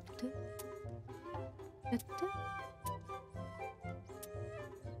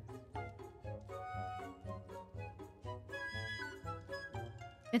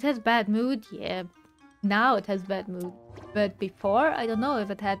 It has bad mood, yeah. Now it has bad mood. But before, I don't know if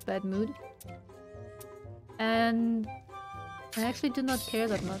it had bad mood. And I actually do not care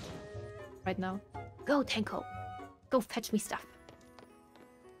that much right now. Go, Tenko! Go fetch me stuff.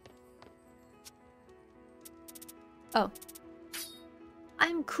 Oh.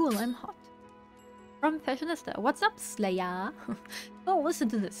 I'm cool, I'm hot. From Fashionista. What's up, Slayer? Oh, listen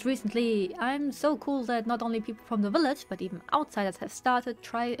to this. Recently, I'm so cool that not only people from the village, but even outsiders have started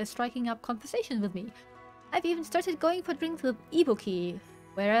striking up conversations with me. I've even started going for drinks with Ibuki.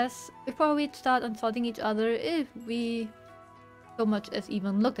 Whereas, before we'd start insulting each other if we so much as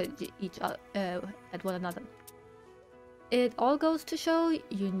even looked at at one another. It all goes to show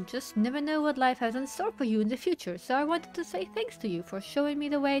you just never know what life has in store for you in the future, so I wanted to say thanks to you for showing me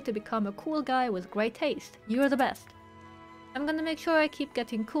the way to become a cool guy with great taste. You're the best. I'm gonna make sure I keep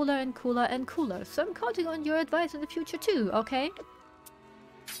getting cooler and cooler and cooler, so I'm counting on your advice in the future too, okay?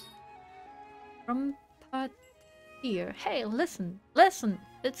 From part here. Hey, listen!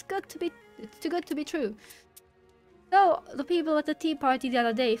 It's too good to be true. So, the people at the tea party the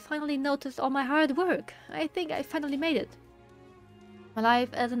other day finally noticed all my hard work. I think I finally made it. My life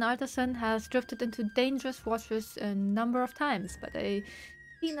as an artisan has drifted into dangerous waters a number of times, but I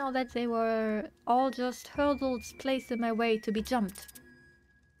see now that they were all just hurdles placed in my way to be jumped.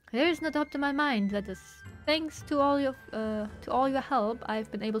 There is no doubt in my mind that is thanks to all your help, I've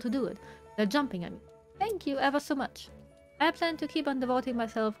been able to do it. The jumping, I mean. Thank you ever so much. I plan to keep on devoting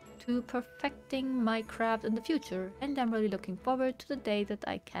myself to perfecting my craft in the future, and I'm really looking forward to the day that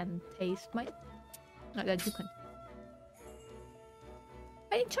I can taste my... No, that you can.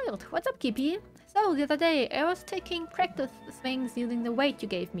 Hey child, what's up, Kippy? So, the other day, I was taking practice swings using the weight you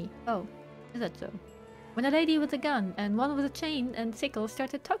gave me. Oh, is that so? When a lady with a gun and one with a chain and sickle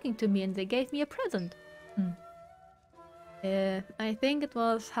started talking to me and they gave me a present. I think it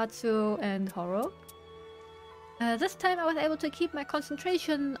was Hatsu and Horo. This time I was able to keep my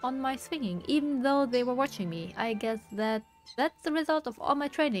concentration on my swinging, even though they were watching me. I guess that's the result of all my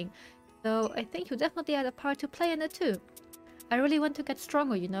training. So I think you definitely had a part to play in it too. I really want to get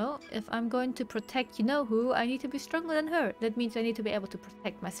stronger, you know? If I'm going to protect you-know-who, I need to be stronger than her. That means I need to be able to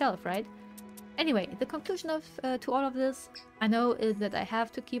protect myself, right? Anyway, the conclusion to all of this, I know, is that I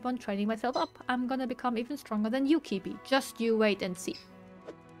have to keep on training myself up. I'm gonna become even stronger than you, Kippy. Just you wait and see.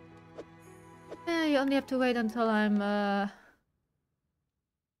 You only have to wait until I'm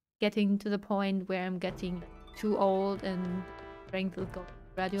getting to the point where I'm getting too old and strength will go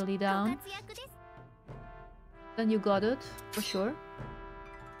gradually down. Then you got it, for sure.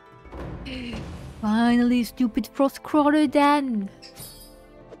 Finally, stupid frost crawler then!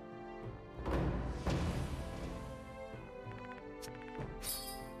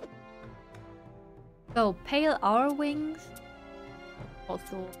 So, pale our wings.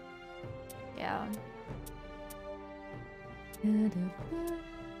 Also, yeah.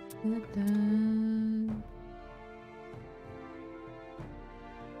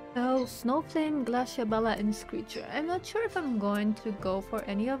 So, Snowflame, Glacier Bella, and Screecher. I'm not sure if I'm going to go for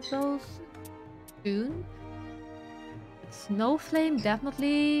any of those soon. Snowflame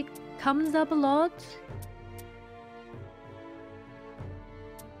definitely comes up a lot.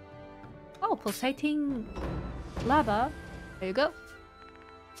 Oh, pulsating lava. There you go.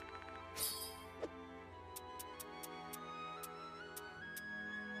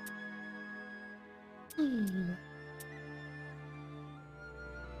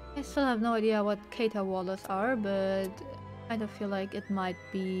 I still have no idea what Keita Wallers are, but I kind of feel like it might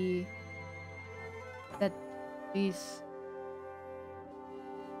be that these...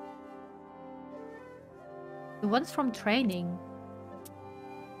 The ones from training.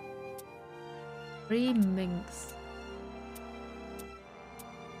 3 minks.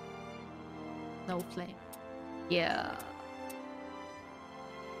 Snowflame. Yeah.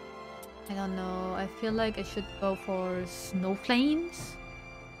 I don't know. I feel like I should go for Snowflames.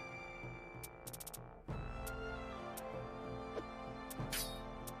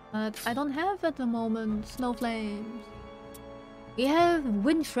 But I don't have at the moment Snowflames. We have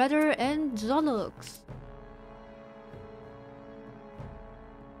Wind Shredder and Zolux.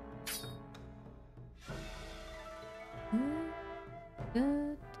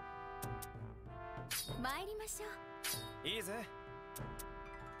 Good.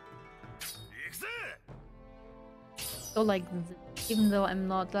 So like, even though I'm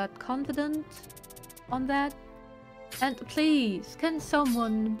not that confident on that. And please, can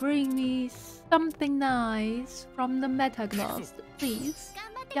someone bring me something nice from the Metagloss, please?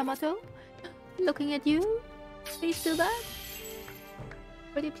 Yamato, looking at you. Please do that.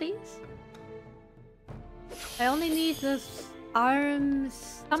 Pretty please. I only need this arm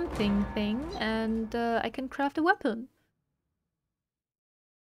something thing and I can craft a weapon.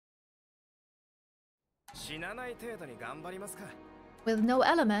 With no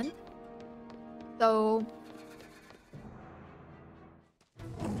element. So...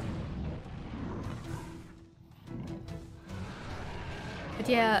 But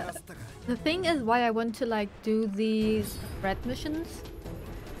yeah, the thing is why I want to like do these red missions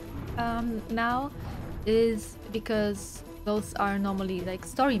now is because those are normally like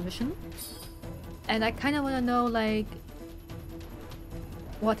story missions, and I kind of want to know like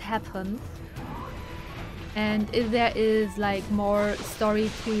what happens and if there is like more story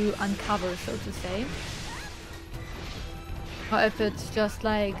to uncover, so to say, or if it's just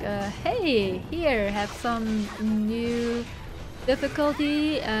like hey, here, have some new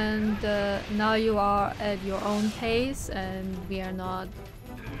difficulty and now you are at your own pace and we are not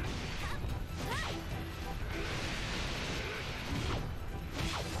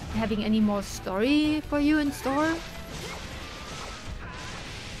having any more story for you in store.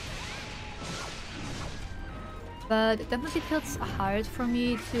 but it definitely feels hard for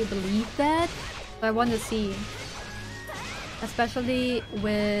me to believe that. So I want to see, especially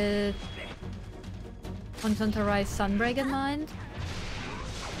with Horizon Rise Sunbreak in mind.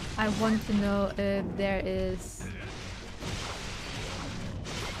 I want to know if there is...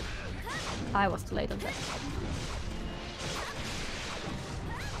 I was too late on that.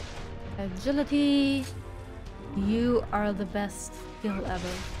 Agility. You are the best skill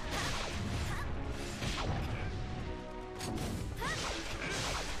ever.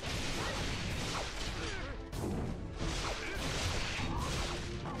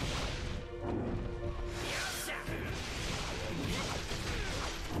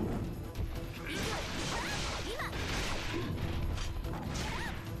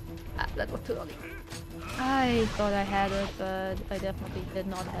 Ah, that was too early. I thought I had it, but I definitely did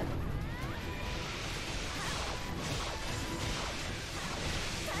not have it.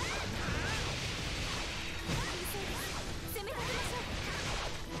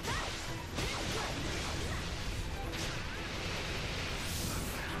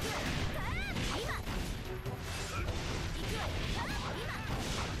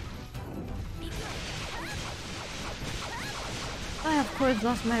 I of course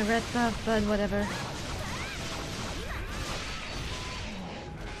lost my red buff, but whatever.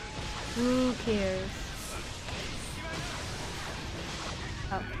 Who cares?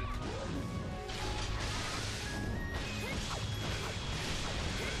 Oh.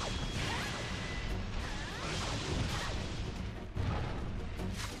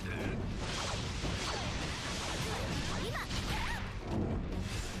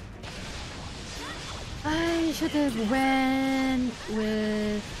 I should have went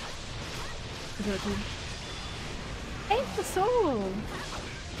with Goku. Hey, the soul!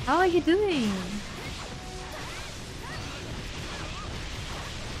 How are you doing?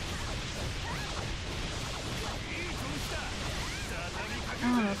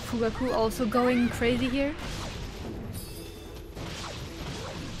 Oh, Fugaku also going crazy here.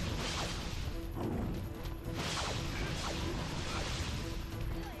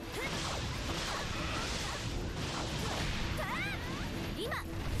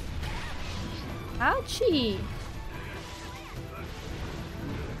 Ouchie!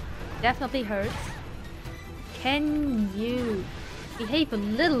 Definitely hurts. Can you behave a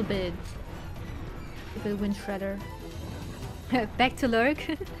little bit? Stupid Wind Shredder. Back to lurk?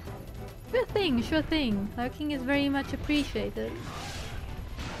 Sure thing, sure thing. Lurking is very much appreciated.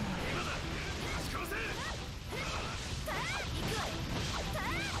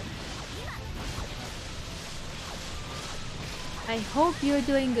 I hope you're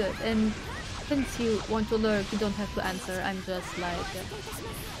doing good, and since you want to lurk, you don't have to answer. I'm just like...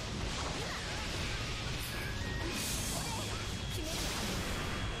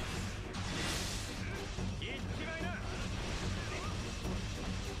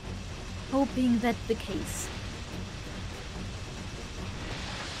 hoping that's the case.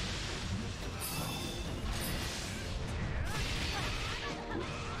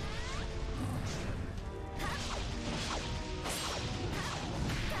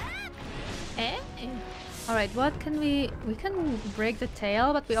 Alright, what can we can break the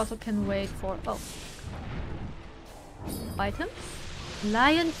tail, but we also can wait for... oh. Item?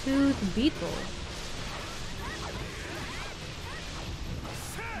 Lion Tooth Beetle.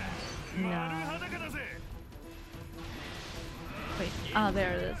 No. Wait,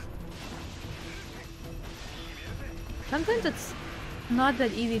 there it is. Sometimes it's not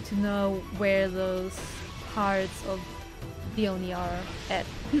that easy to know where those parts of the Oni are at.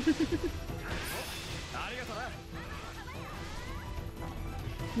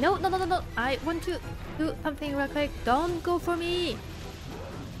 No, no, no, no, no! I want to do something real quick. Don't go for me!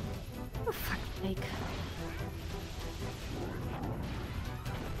 For fuck's sake.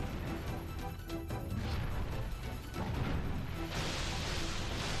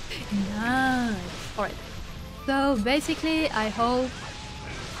 Nice! Alright. So basically, I hope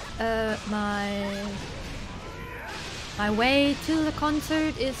my way to the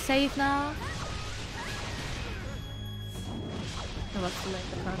concert is safe now. No, that's too late.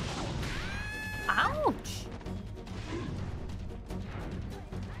 Ouch!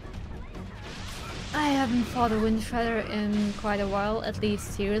 I haven't fought a Wind Shredder in quite a while, at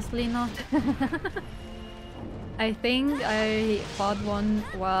least seriously not. I think I fought one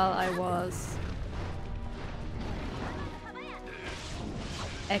while I was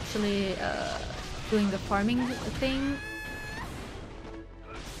actually doing the farming thing.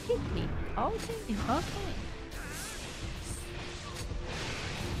 Hit me. Okay, okay.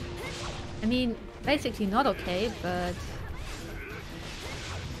 I mean, basically not okay, but...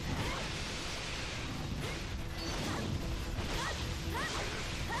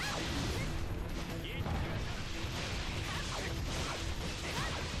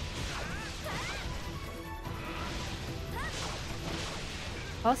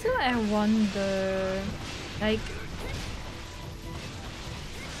 Also, I wonder, like,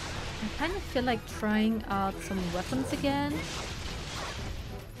 I kind of feel like trying out some weapons again.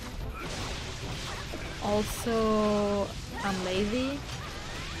 Also, I'm lazy.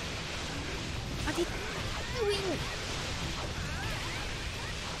 What are you doing?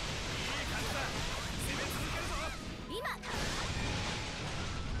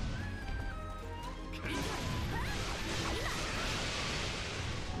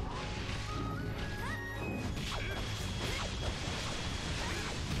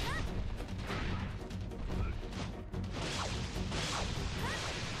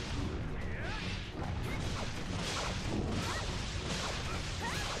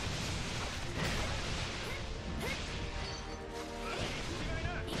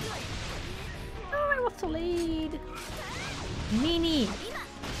 Oh, I was too late. Nini.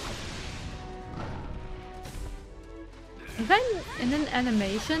 If I'm in an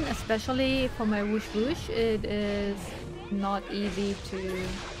animation, especially for my whoosh whoosh, it is not easy to...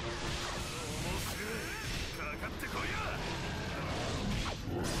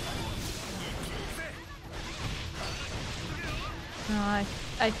 No,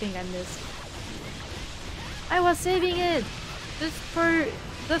 I think I missed. I was saving it just for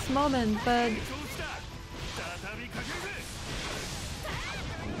this moment, but...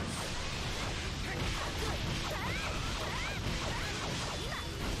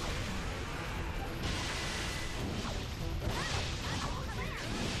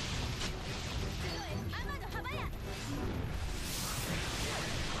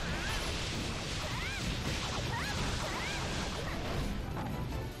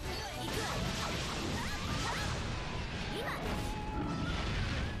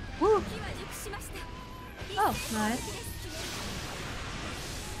 Woo. Oh, nice.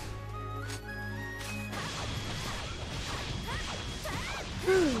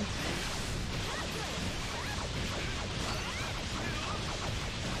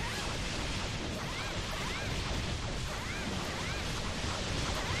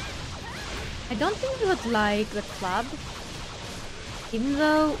 I don't think we would like the club, even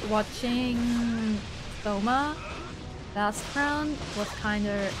though watching Soma last round was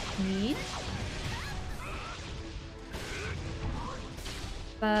kinda neat.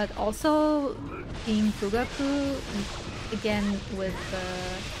 But also seeing Fugaku again with the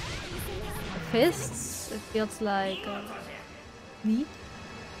fists, it feels like neat.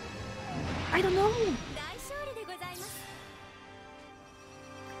 I don't know.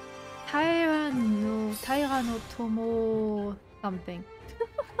 Taira no Tomo something.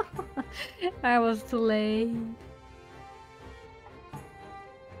 I was too late.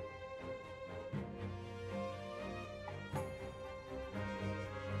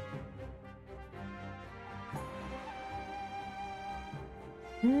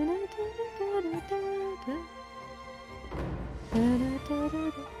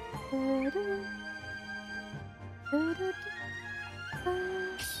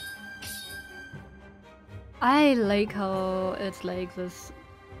 I like how it's like this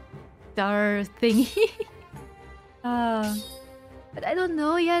star thingy. But I don't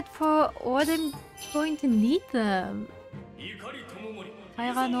know yet for what I'm going to need them.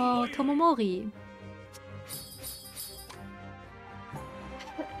 Taira no Tomomori.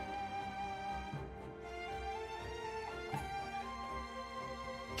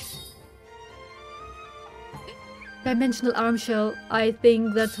 Dimensional arm shell. I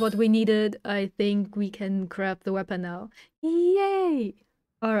think that's what we needed. I think we can grab the weapon now. Yay!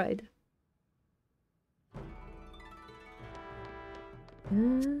 Alright.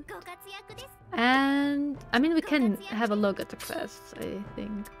 And I mean, we can have a look at the quests, I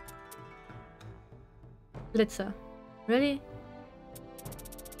think. Blitzer. Ready?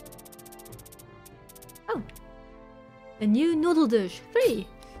 Oh! A new noodle dish. 3!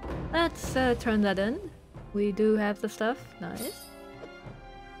 Let's turn that in. We do have the stuff. Nice.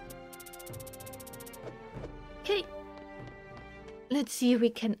 Okay. Let's see if we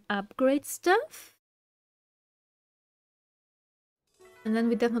can upgrade stuff. And then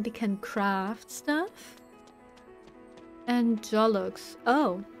we definitely can craft stuff. And Jolux.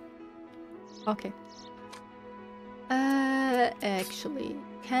 Oh. Okay. Actually,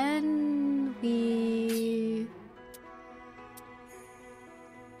 can we...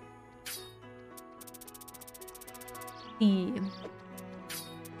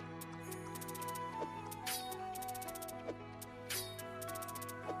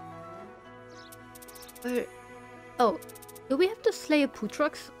 Where... Oh, do we have to slay a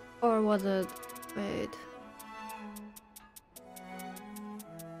Putrox? Or was it... Wait...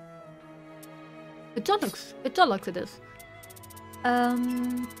 A Jolux! A Jolux it is!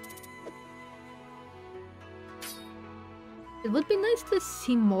 Um, it would be nice to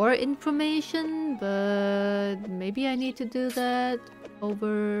see more information, but maybe I need to do that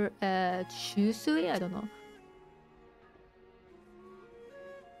over at Shusui? I don't know.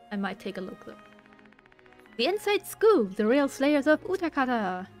 I might take a look though. The inside scoop! The real slayers of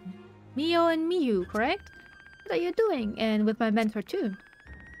Utakata! Mio and Miyu, correct? What are you doing? And with my mentor too.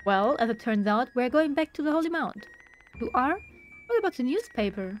 Well, as it turns out, we're going back to the Holy Mount. You are? What about the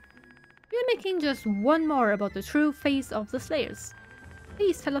newspaper? You're making just one more about the true face of the Slayers.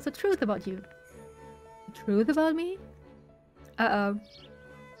 Please tell us the truth about you. The truth about me? Uh-oh.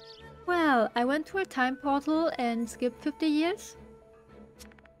 Well, I went to a time portal and skipped 50 years?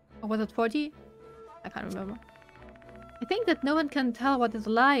 Or was it 40? I can't remember. I think that no one can tell what is a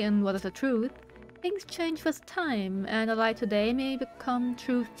lie and what is the truth. Things change with time, and a lie today may become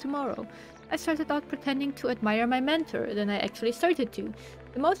truth tomorrow. I started out pretending to admire my mentor, then I actually started to.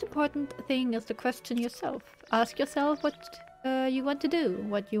 The most important thing is to question yourself. Ask yourself what you want to do,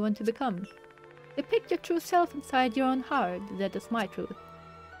 what you want to become. Depict your true self inside your own heart. That is my truth.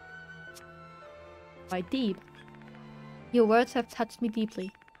 Quite deep. Your words have touched me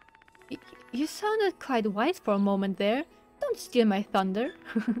deeply. You sounded quite wise for a moment there. Don't steal my thunder.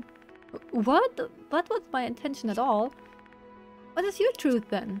 What? That was my intention at all. What is your truth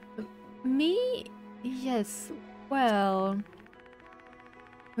then? Me? Yes, well...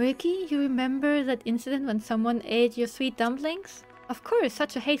 Ricky, you remember that incident when someone ate your sweet dumplings? Of course,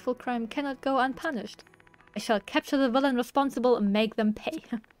 such a hateful crime cannot go unpunished. I shall capture the villain responsible and make them pay.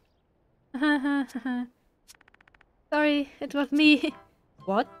 Sorry, it was me.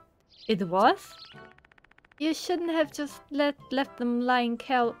 What? It was? You shouldn't have just left them lying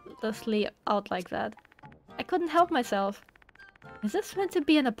carelessly out like that. I couldn't help myself. Is this meant to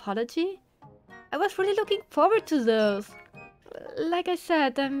be an apology? I was really looking forward to those. Like I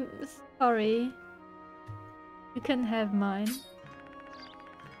said, I'm sorry. You can have mine.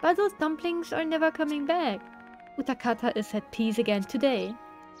 But those dumplings are never coming back. Utakata is at peace again today.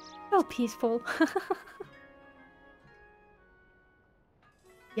 So peaceful.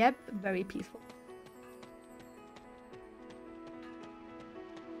 Yep, very peaceful.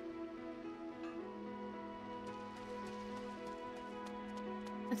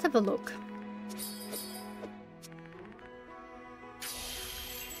 Let's have a look.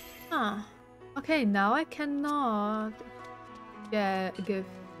 Ah, okay, now I cannot give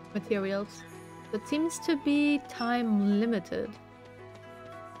materials. It seems to be time limited.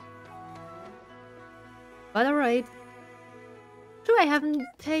 But alright. True, I haven't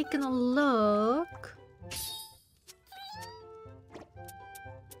taken a look.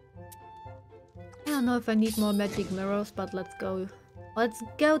 I don't know if I need more magic mirrors, but let's go. Let's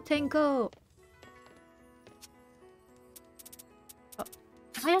go, Tenko! Oh,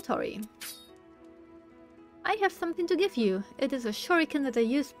 Hayatori. I have something to give you. It is a shuriken that I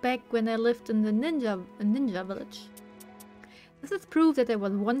used back when I lived in the ninja village. This is proof that I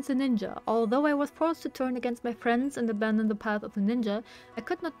was once a ninja. Although I was forced to turn against my friends and abandon the path of the ninja, I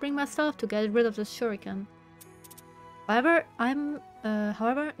could not bring myself to get rid of this shuriken. However,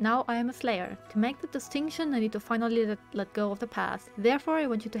 now I am a slayer. To make the distinction, I need to finally let go of the past. Therefore, I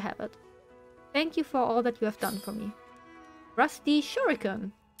want you to have it. Thank you for all that you have done for me. Rusty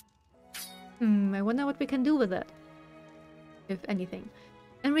shuriken! I wonder what we can do with it. If anything.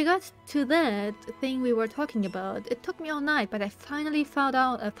 In regards to that thing we were talking about, it took me all night, but I finally found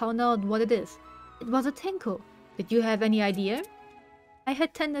out what it is. It was a Tenko. Did you have any idea? I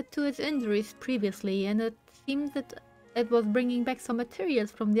had tended to its injuries previously, and it seemed that it was bringing back some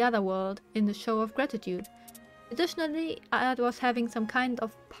materials from the other world in the show of gratitude. Additionally, I was having some kind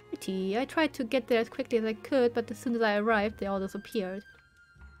of party. I tried to get there as quickly as I could, but as soon as I arrived, they all disappeared.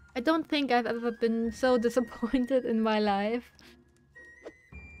 I don't think I've ever been so disappointed in my life.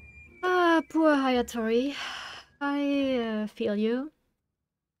 Ah, poor Hayatori. I feel you.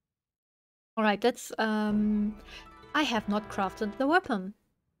 Alright, that's I have not crafted the weapon.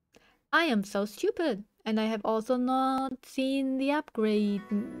 I am so stupid. And I have also not seen the upgrade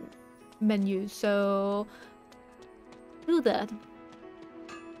menu, so... do that.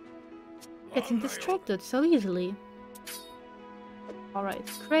 Getting distracted so easily. Alright,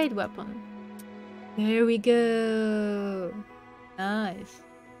 create weapon. There we go. Nice.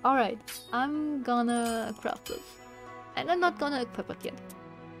 Alright, I'm gonna craft this. And I'm not gonna equip it yet.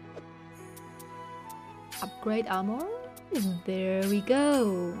 Upgrade armor. There we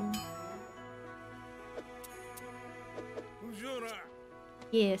go.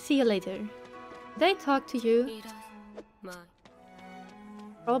 Yeah, see you later. Did I talk to you?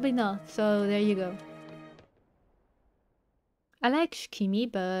 Probably not, so there you go. I like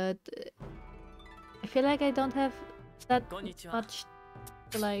Shikimi, but I feel like I don't have that much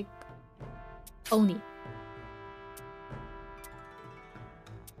to like Oni.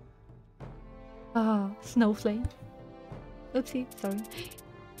 Oh, Snowflake. Oopsie, sorry.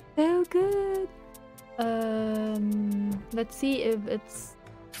 So good. Let's see if it's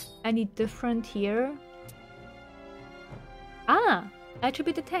any different here. Ah,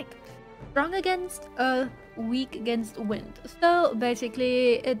 attribute attack. Strong against earth, weak against wind. So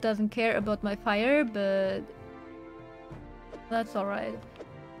basically it doesn't care about my fire, but that's alright.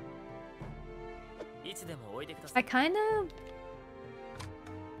 I kinda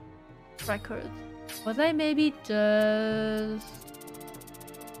record. Was I maybe just...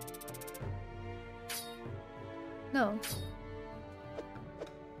 No.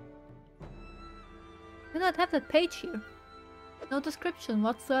 Do not have that page here. No description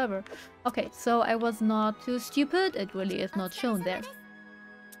whatsoever. Okay, so I was not too stupid. It really is not shown there.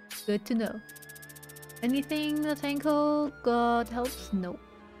 Good to know. Anything that Ankle God helps? No.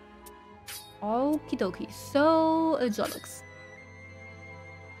 Okie dokie. So, Jolix.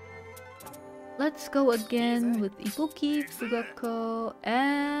 Let's go again with Ibuki, Fugako,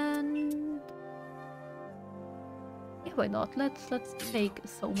 and... yeah, why not? Let's take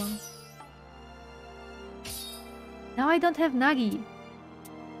Soma. Now I don't have Nagi.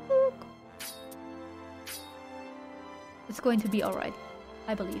 It's going to be alright,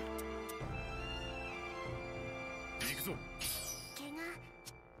 I believe.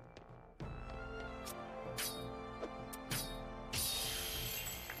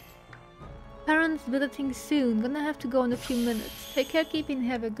 Parents visiting soon. Gonna have to go in a few minutes. Take care, keeping,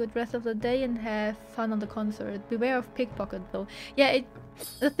 have a good rest of the day and have fun on the concert. Beware of pickpocket though. Yeah,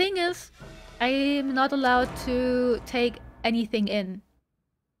 the thing is, I'm not allowed to take anything in.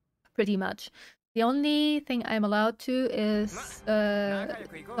 Pretty much. The only thing I'm allowed to is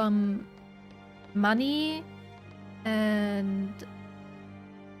some money and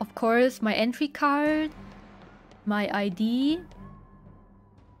of course my entry card, my ID.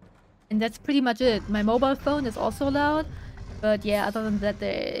 And that's pretty much it. My mobile phone is also allowed, but yeah, other than that,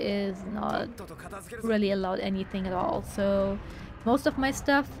 there is not really allowed anything at all. So most of my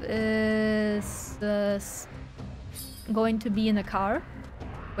stuff is going to be in a car,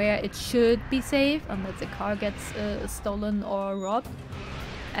 where it should be safe unless the car gets stolen or robbed.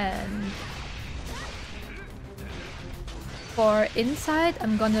 And for inside,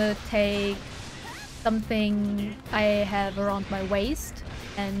 I'm gonna take something I have around my waist.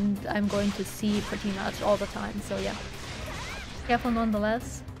 And I'm going to see pretty much all the time, so yeah. Careful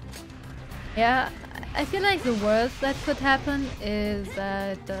nonetheless. Yeah, I feel like the worst that could happen is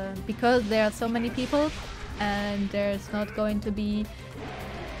that because there are so many people and there's not going to be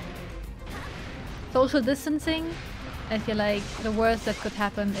social distancing, I feel like the worst that could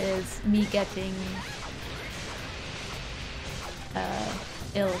happen is me getting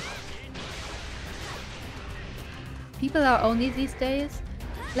ill. People are only these days.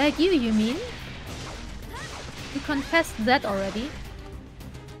 Like you mean? You confessed that already.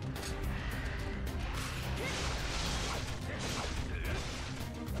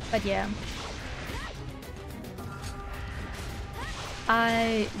 But yeah.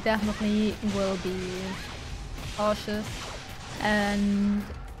 I definitely will be cautious. And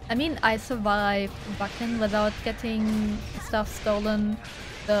I mean, I survived Bakken without getting stuff stolen,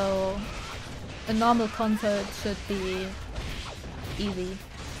 so a normal concert should be easy.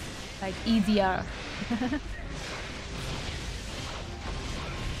 Like, easier.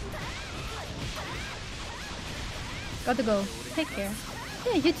 Gotta go. Take care.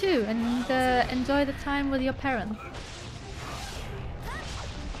 Yeah, you too, and enjoy the time with your parents.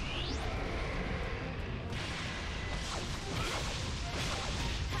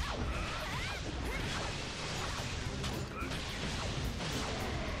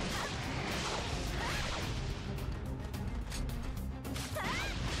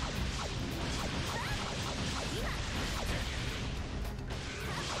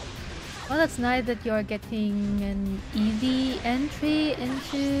 Well, that's nice that you're getting an easy entry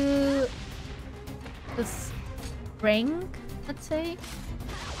into this rank, let's say.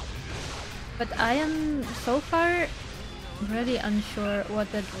 But I am so far really unsure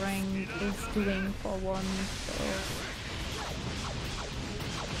what that rank is doing for one, so...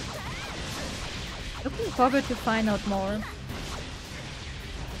 looking forward to find out more.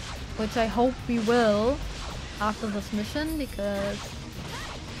 Which I hope we will after this mission, because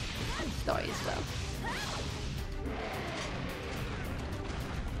story stuff.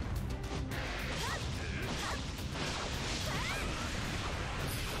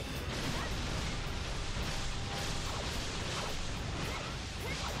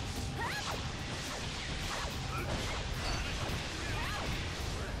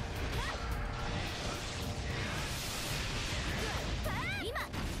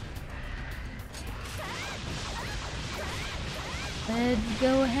 Let's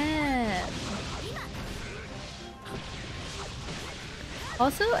go ham.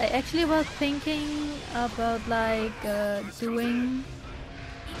 Also, I actually was thinking about like doing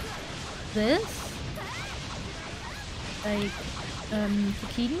this, like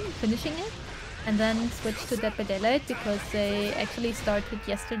Toukiden, finishing it, and then switch to Dead by Daylight because they actually started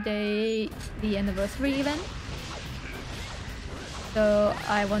yesterday the anniversary event. So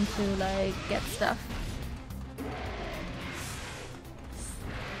I want to like get stuff.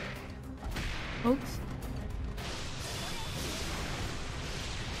 Oops.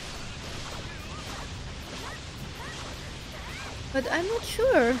 But I'm not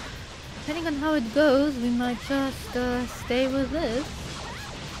sure. Depending on how it goes, we might just stay with this.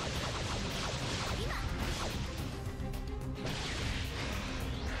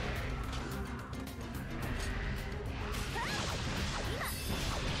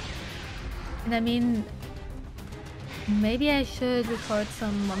 And I mean, maybe I should record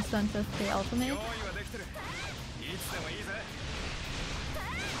some Monster Hunter 3 Ultimate.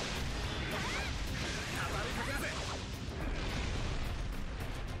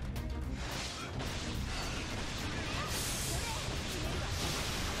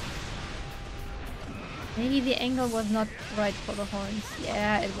 Maybe the angle was not right for the horns.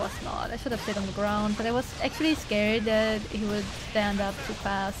 Yeah, it was not. I should have stayed on the ground, but I was actually scared that he would stand up too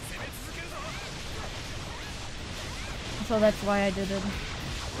fast. So that's why I did it.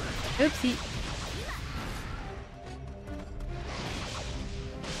 Oopsie.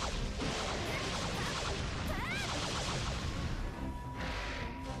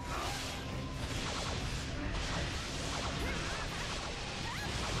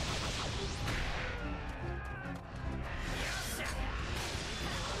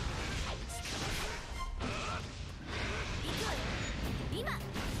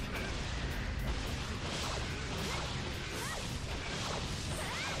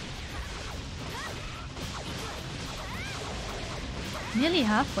 Nearly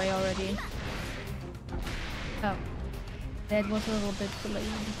halfway already. Oh, that was a little bit delayed.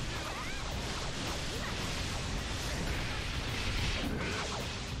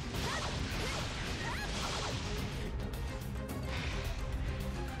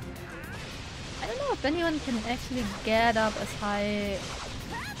 I don't know if anyone can actually get up as high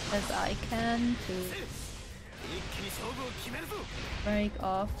as I can to break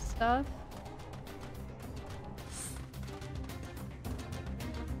off stuff.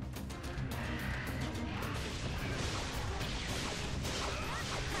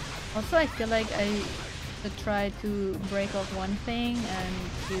 Also, I feel like I should try to break off one thing and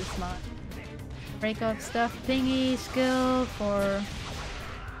use my break off stuff thingy skill for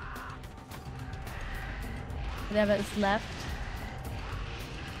whatever is left.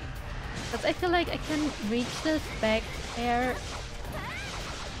 But I feel like I can reach this back air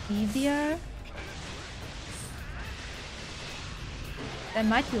easier. I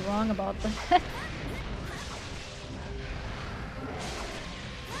might be wrong about that.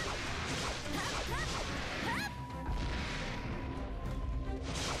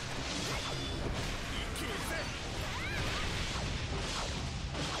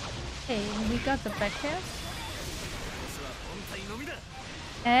 Okay, we got the back air.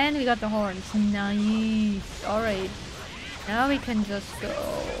 And we got the horns. Nice. Alright. Now we can just go.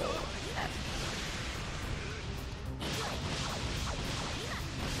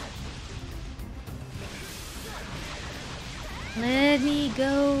 Let me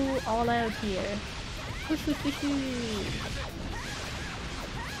go all out here. Whoosh, whoosh, whoosh, whoosh.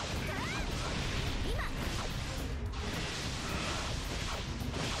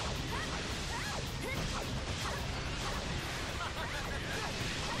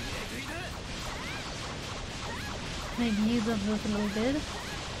 Make use of this a little bit.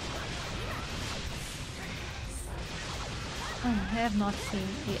 Oh, I have not seen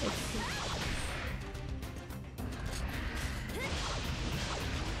the XP.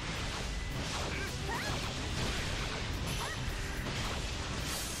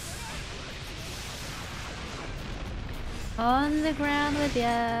 On the ground with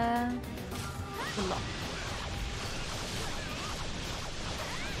ya.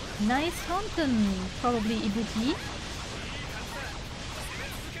 Nice fountain, probably Ibuki.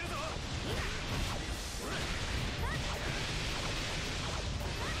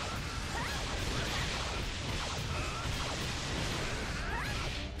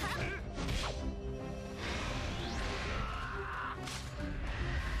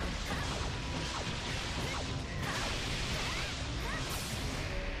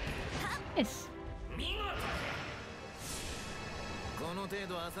 Yes.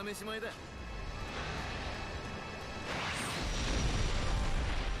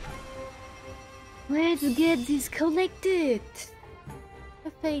 Let's get this collected.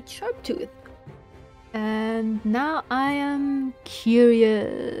 A fade Sharptooth. And now I am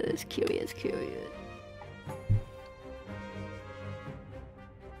curious.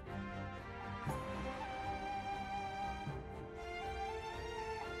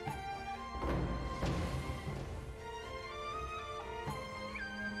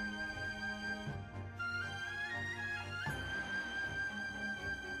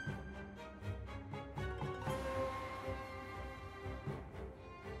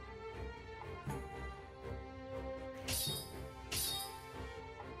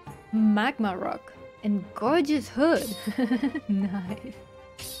 Magma rock and gorgeous hood. Nice.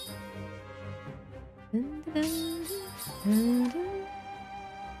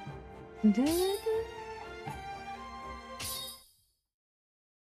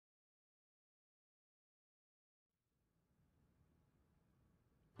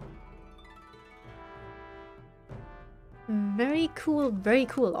 Very cool, very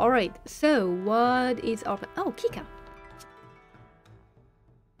cool. Alright, so what is our... Oh, Kika.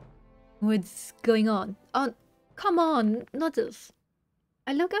 What's going on? Oh, come on, not this.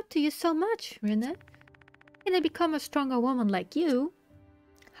 I look up to you so much, Rina. Can I become a stronger woman like you?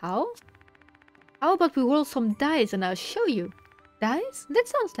 How? How about we roll some dice and I'll show you? Dice? That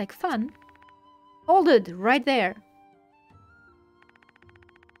sounds like fun. Hold it, right there.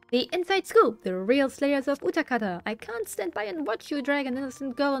 The inside scoop, the real slayers of Utakata. I can't stand by and watch you drag an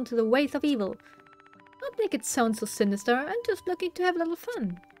innocent girl into the ways of evil. Don't make it sound so sinister, I'm just looking to have a little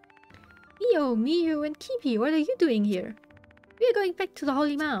fun. Mio, Miyu, and Kibi, what are you doing here? We are going back to the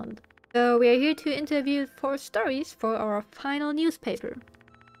Holy Mound. So we are here to interview for stories for our final newspaper.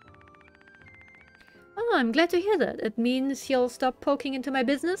 Oh, I'm glad to hear that. It means you'll stop poking into my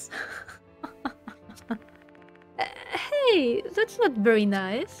business? Hey, that's not very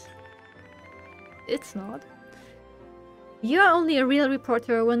nice. It's not. You're only a real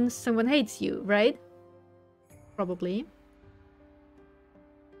reporter when someone hates you, right? Probably.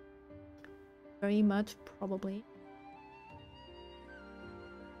 Very much probably.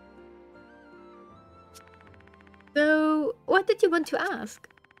 So, what did you want to ask?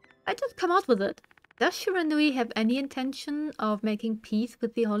 I just come out with it. Does Shiranui have any intention of making peace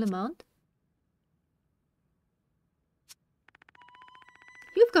with the Holy Mount?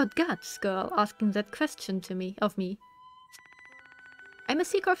 You've got guts, girl, asking that question to me, of me. I'm a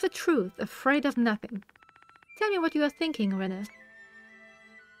seeker of the truth, afraid of nothing. Tell me what you are thinking, Rene.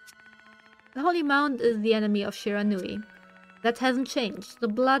 The Holy Mount is the enemy of Shiranui. That hasn't changed. The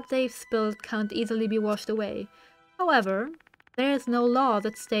blood they've spilled can't easily be washed away. However, there is no law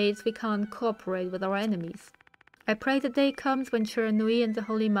that states we can't cooperate with our enemies. I pray the day comes when Shiranui and the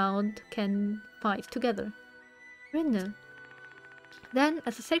Holy Mount can fight together. Rene. Then,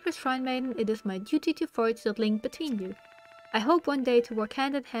 as a sacred shrine maiden, it is my duty to forge that link between you. I hope one day to work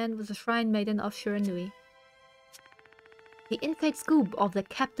hand in hand with the shrine maiden of Shiranui. The inside scoop of the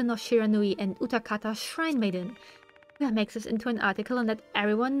captain of Shiranui and Utakata shrine maiden. We'll make this into an article and let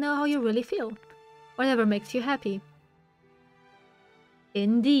everyone know how you really feel. Whatever makes you happy.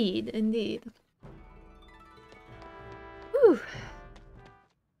 Indeed, indeed. Whew.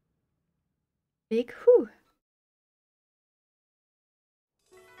 Big whew.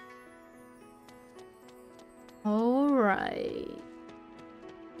 Alright.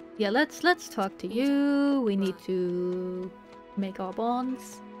 Yeah, let's talk to you. We need to make our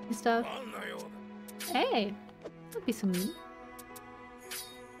bonds and stuff. Hey! Don't be so mean.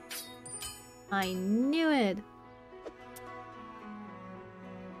 I knew it!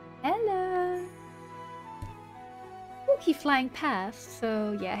 Hello! Oh, he flying past,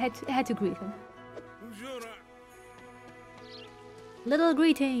 so yeah, I had to greet him. Little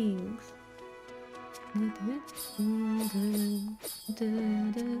greetings!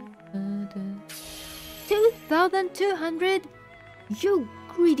 2,200? You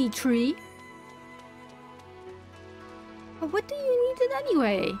greedy tree! But what do you need it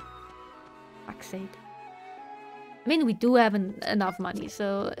anyway? Fuck's sake. I mean, we do have enough money,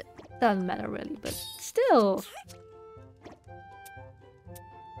 so it doesn't matter really, but still.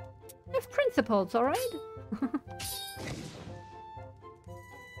 I have principles, alright?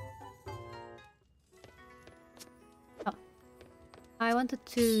 Oh. I wanted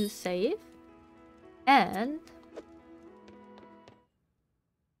to save. And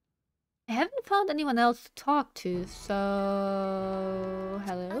I haven't found anyone else to talk to, so...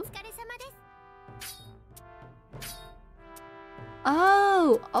 Hello?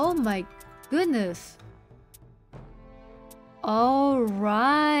 Oh my goodness.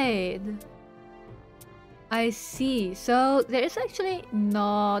 Alright. I see. So there is actually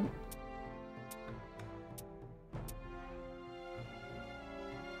not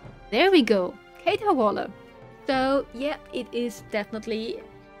There we go. Cater Waller. So, yeah, it is definitely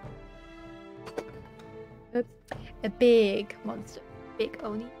a big monster. Big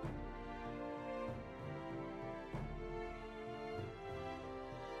Oni.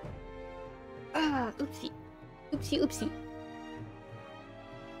 Ah, oopsie. Oopsie, oopsie.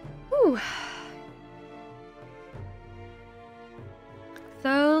 Whew.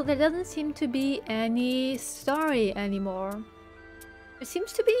 So, there doesn't seem to be any story anymore. There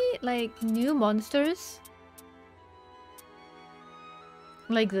seems to be, like, new monsters.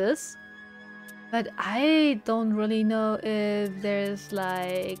 Like this. But I don't really know if there's,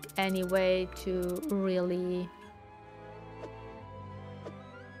 like, any way to really...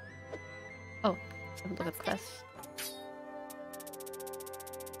 Oh, let's have a look at quests.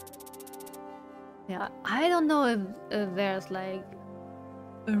 Yeah, I don't know if there's, like,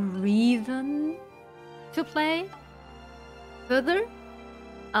 a reason to play further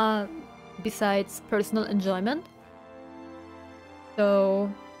besides personal enjoyment.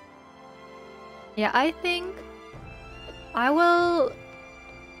 So yeah, I think I will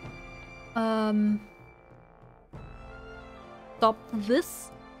stop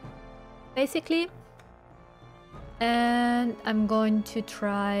this basically, and I'm going to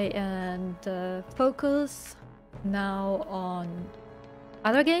try and focus now on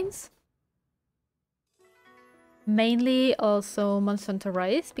other games. Mainly also Monster Hunter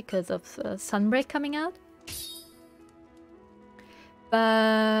Rise because of Sunbreak coming out.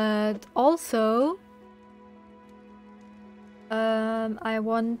 But also I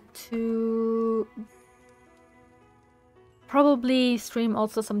want to probably stream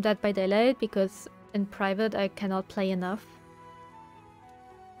also some Dead by Daylight because in private I cannot play enough.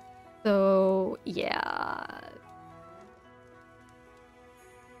 So yeah,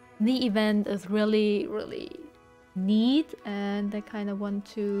 the event is really neat, and I kind of want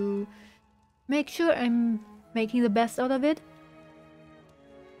to make sure I'm making the best out of it.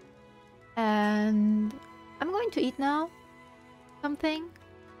 And I'm going to eat now something,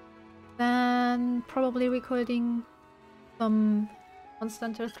 then probably recording some Monster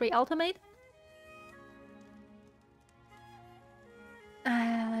Hunter 3 Ultimate.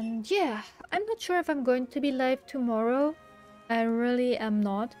 And yeah, I'm not sure if I'm going to be live tomorrow. I really am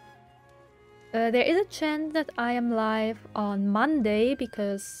not. There is a chance that I am live on Monday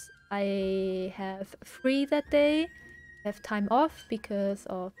because I have free that day. I have time off because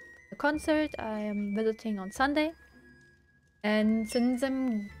of the concert I am visiting on Sunday. And since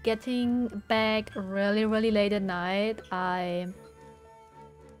I'm getting back really late at night, I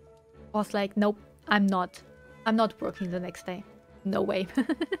was like, nope, I'm not working the next day. No way.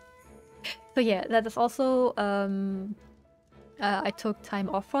 So yeah, that is also I took time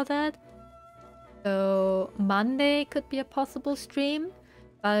off for that. So Monday could be a possible stream,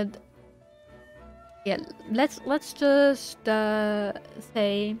 but yeah, let's just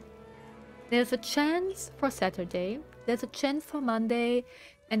say there's a chance for Saturday, there's a chance for Monday,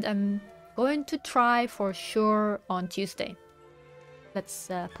 and I'm going to try for sure on Tuesday.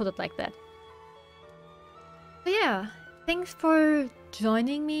 Let's put it like that. So yeah, thanks for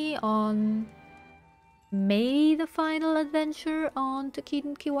joining me on maybe the final adventure on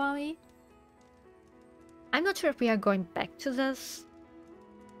Toukiden Kiwami. I'm not sure if we are going back to this,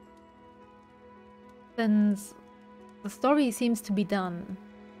 since the story seems to be done.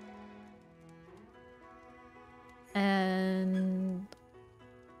 And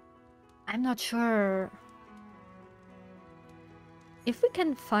I'm not sure if we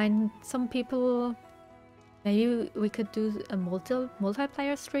can find some people. Maybe we could do a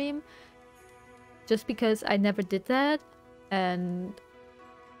multiplayer stream, just because I never did that, and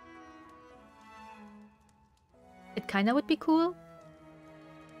it kind of would be cool.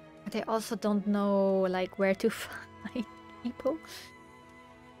 But I also don't know like where to find people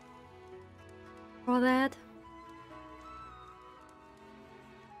for that.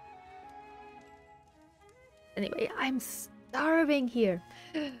 Anyway, I'm starving here.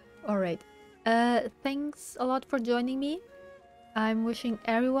 Alright. Thanks a lot for joining me. I'm wishing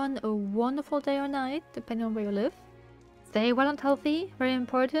everyone a wonderful day or night, depending on where you live. Stay well and healthy, very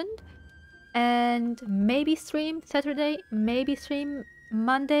important. And maybe stream Saturday, maybe stream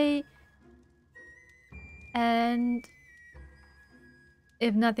Monday. And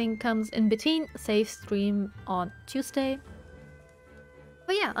if nothing comes in between, save stream on Tuesday.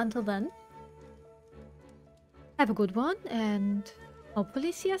 But yeah, until then, have a good one and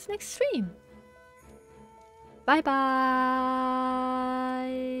hopefully see us next stream. Bye bye!